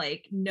Topic,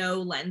 like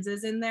no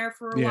lenses in there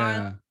for a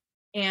while.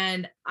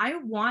 And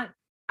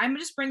I'm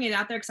just bringing it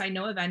out there because I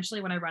know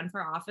eventually when I run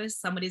for office,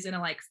 somebody's going to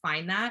like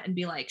find that and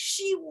be like,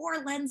 she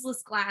wore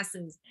lensless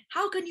glasses.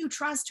 How can you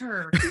trust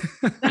her?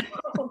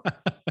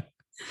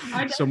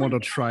 Someone will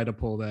try to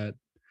pull that.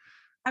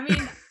 I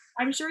mean,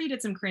 I'm sure you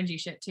did some cringy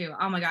shit too.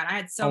 Oh my God. I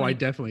had so many. I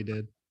definitely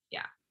did.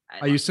 Yeah.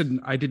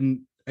 I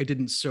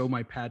didn't sew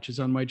my patches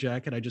on my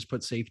jacket. I just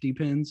put safety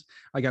pins.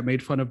 I got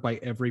made fun of by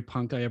every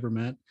punk I ever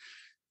met.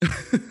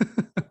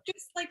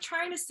 Just like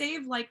trying to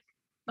save like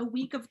a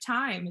week of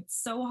time.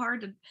 It's so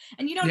hard to,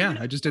 and you don't. Yeah,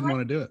 I just didn't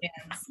want to do it.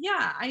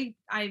 Yeah, I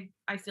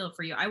feel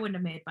for you. I wouldn't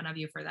have made fun of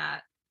you for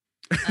that.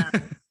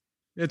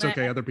 It's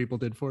okay. Other people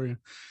did for you.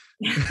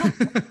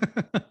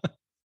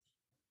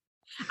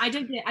 I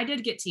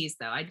did get teased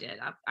though. I did.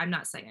 I'm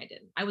not saying I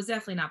didn't. I was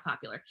definitely not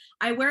popular.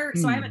 I have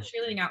a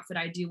cheerleading outfit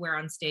I do wear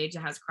on stage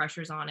that has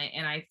Crushers on it,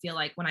 and I feel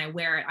like when I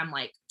wear it, I'm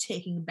like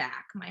taking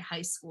back my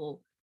high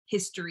school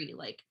history.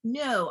 Like,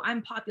 no,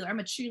 I'm popular. I'm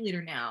a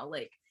cheerleader now.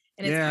 Like,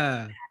 and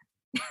it's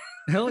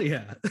hell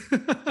yeah.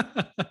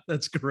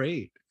 That's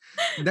great.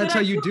 That's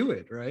how you do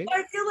it, right?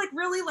 I feel like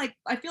really like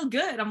I feel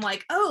good. I'm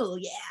like, oh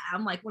yeah,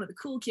 I'm like one of the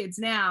cool kids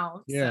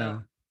now. Yeah.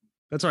 So.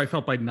 That's how I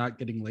felt by not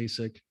getting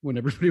LASIK when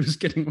everybody was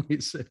getting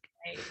LASIK.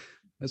 Right.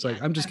 I was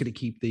like, I'm just going to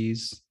keep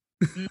these.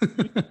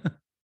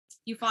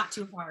 You fought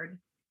too hard.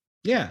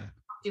 Yeah.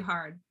 Too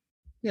hard.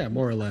 Yeah,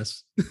 more or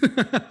less.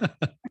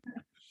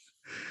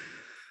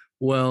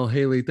 Well,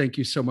 Haley, thank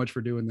you so much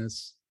for doing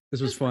this. This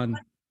was fun.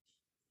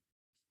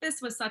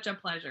 This was such a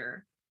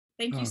pleasure.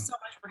 Thank you so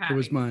much for having me. It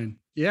was mine.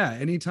 Yeah,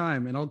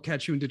 anytime. And I'll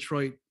catch you in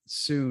Detroit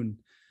soon.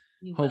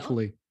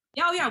 Hopefully.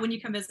 Yeah, oh yeah, when you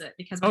come visit.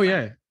 Because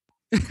yeah.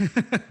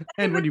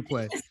 And when you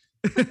play.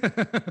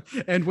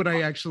 And when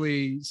I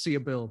actually see a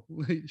bill.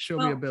 Show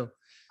me a bill.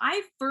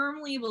 I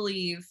firmly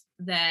believe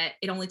that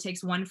it only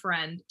takes one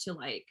friend to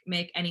like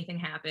make anything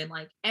happen.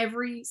 Like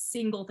every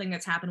single thing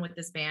that's happened with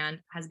this band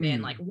has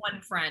been like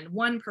one friend,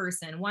 one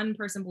person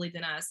believed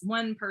in us,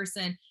 one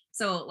person.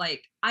 So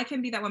like I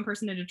can be that one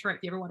person in Detroit.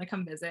 If you ever want to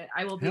come visit,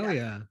 I will be. Hell that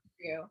yeah.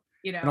 for you.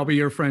 You know, And I'll be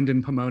your friend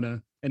in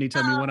Pomona.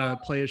 Anytime you want to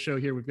play a show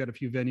here, we've got a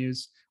few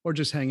venues, or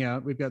just hang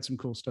out. We've got some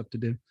cool stuff to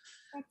do.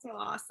 that's so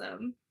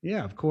awesome.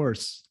 Yeah, of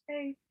course.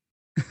 Hey,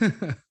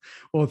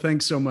 Well,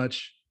 thanks so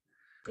much.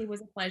 it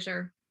was a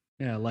pleasure.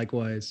 Yeah,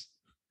 likewise.